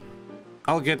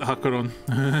I'll get Hakurun.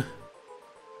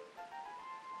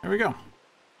 There we go.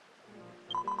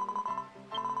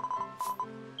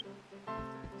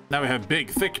 Now we have Big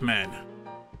Thick Man.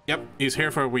 Yep, he's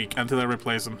here for a week until I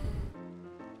replace him.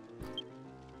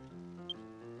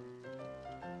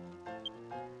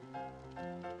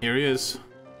 Here he is.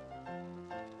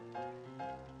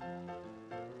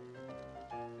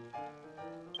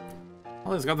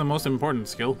 Well, he's got the most important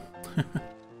skill.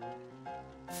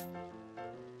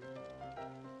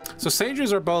 So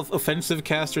sages are both offensive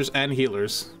casters and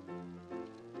healers.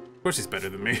 Of course he's better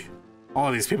than me.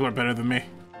 All these people are better than me.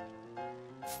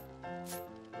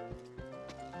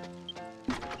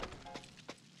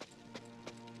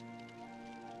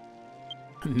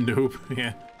 Nope.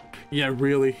 Yeah. Yeah,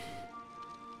 really.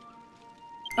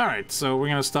 Alright, so we're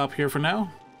gonna stop here for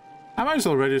now. I might as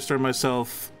well register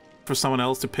myself for someone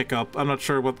else to pick up. I'm not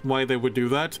sure why they would do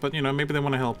that, but you know, maybe they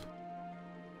want to help.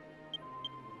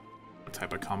 What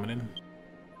type of comment in?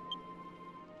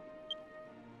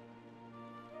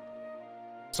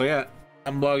 So yeah,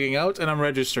 I'm logging out and I'm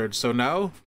registered, so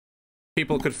now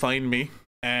people could find me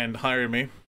and hire me.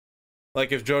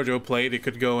 Like if Jojo played, he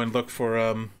could go and look for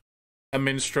a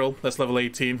minstrel that's level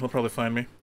 18. He'll probably find me.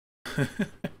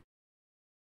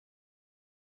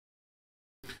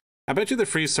 I bet you the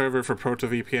free server for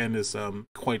ProtoVPN is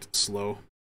quite slow.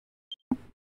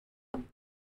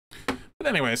 But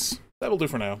anyways, that will do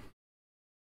for now.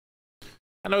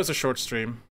 I know it's a short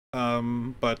stream,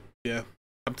 but yeah,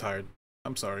 I'm tired.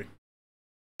 I'm sorry.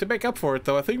 To make up for it,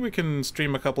 though, I think we can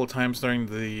stream a couple of times during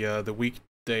the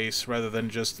weekdays rather than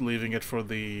just leaving it for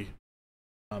the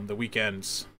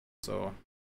weekends. So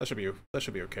that should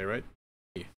be okay, right?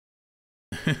 Yeah.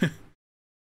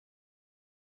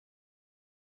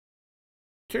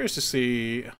 Curious to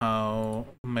see how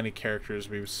many characters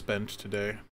we've spent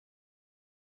today.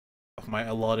 Of my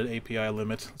allotted API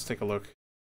limit. Let's take a look.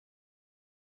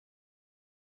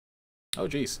 Oh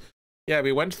geez. Yeah,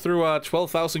 we went through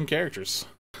 12,000 characters.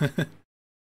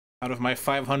 Out of my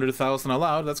 500,000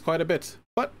 allowed, that's quite a bit.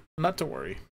 But not to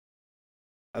worry.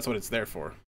 That's what it's there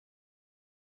for.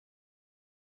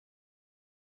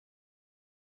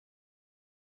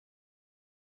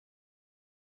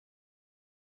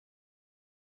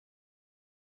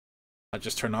 I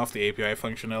just turn off the API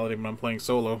functionality when I'm playing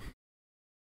solo.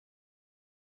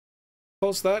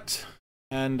 Close that,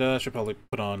 and should probably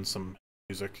put on some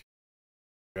music,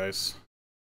 guys.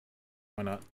 Why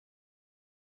not?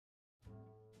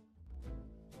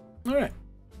 Alright.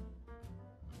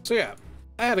 So yeah,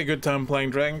 I had a good time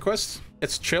playing Dragon Quest.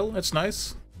 It's chill, it's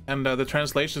nice, and the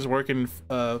translation is working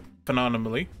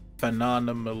phenomenally.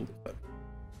 Phenomenally.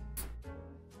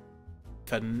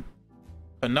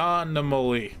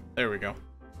 There we go.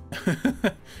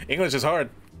 English is hard.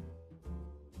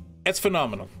 It's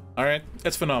phenomenal. Alright?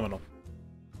 It's phenomenal.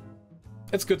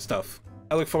 It's good stuff.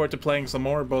 I look forward to playing some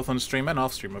more, both on stream and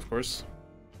off stream, of course.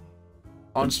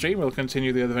 On stream, we'll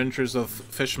continue the adventures of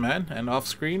Fishman, and off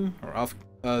screen, or off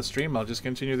stream, I'll just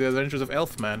continue the adventures of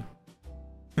Elfman.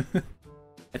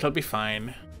 It'll be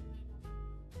fine.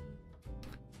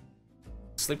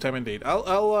 Sleep time indeed.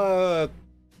 I'll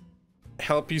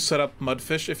help you set up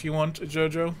Mudfish if you want,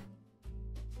 Jojo.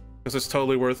 Because it's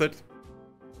totally worth it.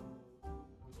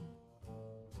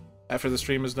 After the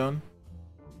stream is done.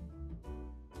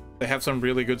 They have some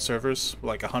really good servers,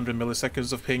 like 100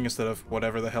 milliseconds of ping instead of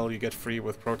whatever the hell you get free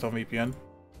with ProtonVPN.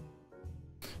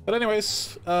 But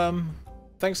anyways,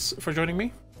 thanks for joining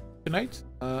me tonight.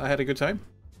 I had a good time.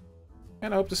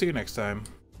 And I hope to see you next time.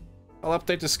 I'll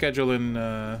update the schedule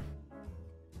in,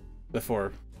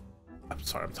 before... I'm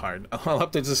sorry, I'm tired. I'll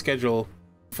update the schedule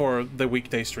for the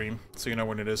weekday stream, so you know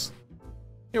when it is.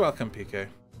 You're welcome, PK.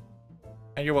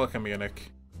 And you're welcome, Yannick.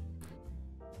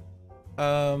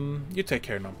 You take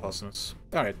care, Nonplussness.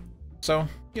 Alright, so,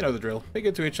 you know the drill. Be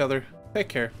good to each other, take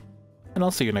care, and I'll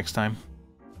see you next time.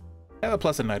 Have a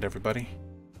pleasant night, everybody.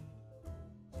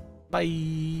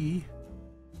 Bye!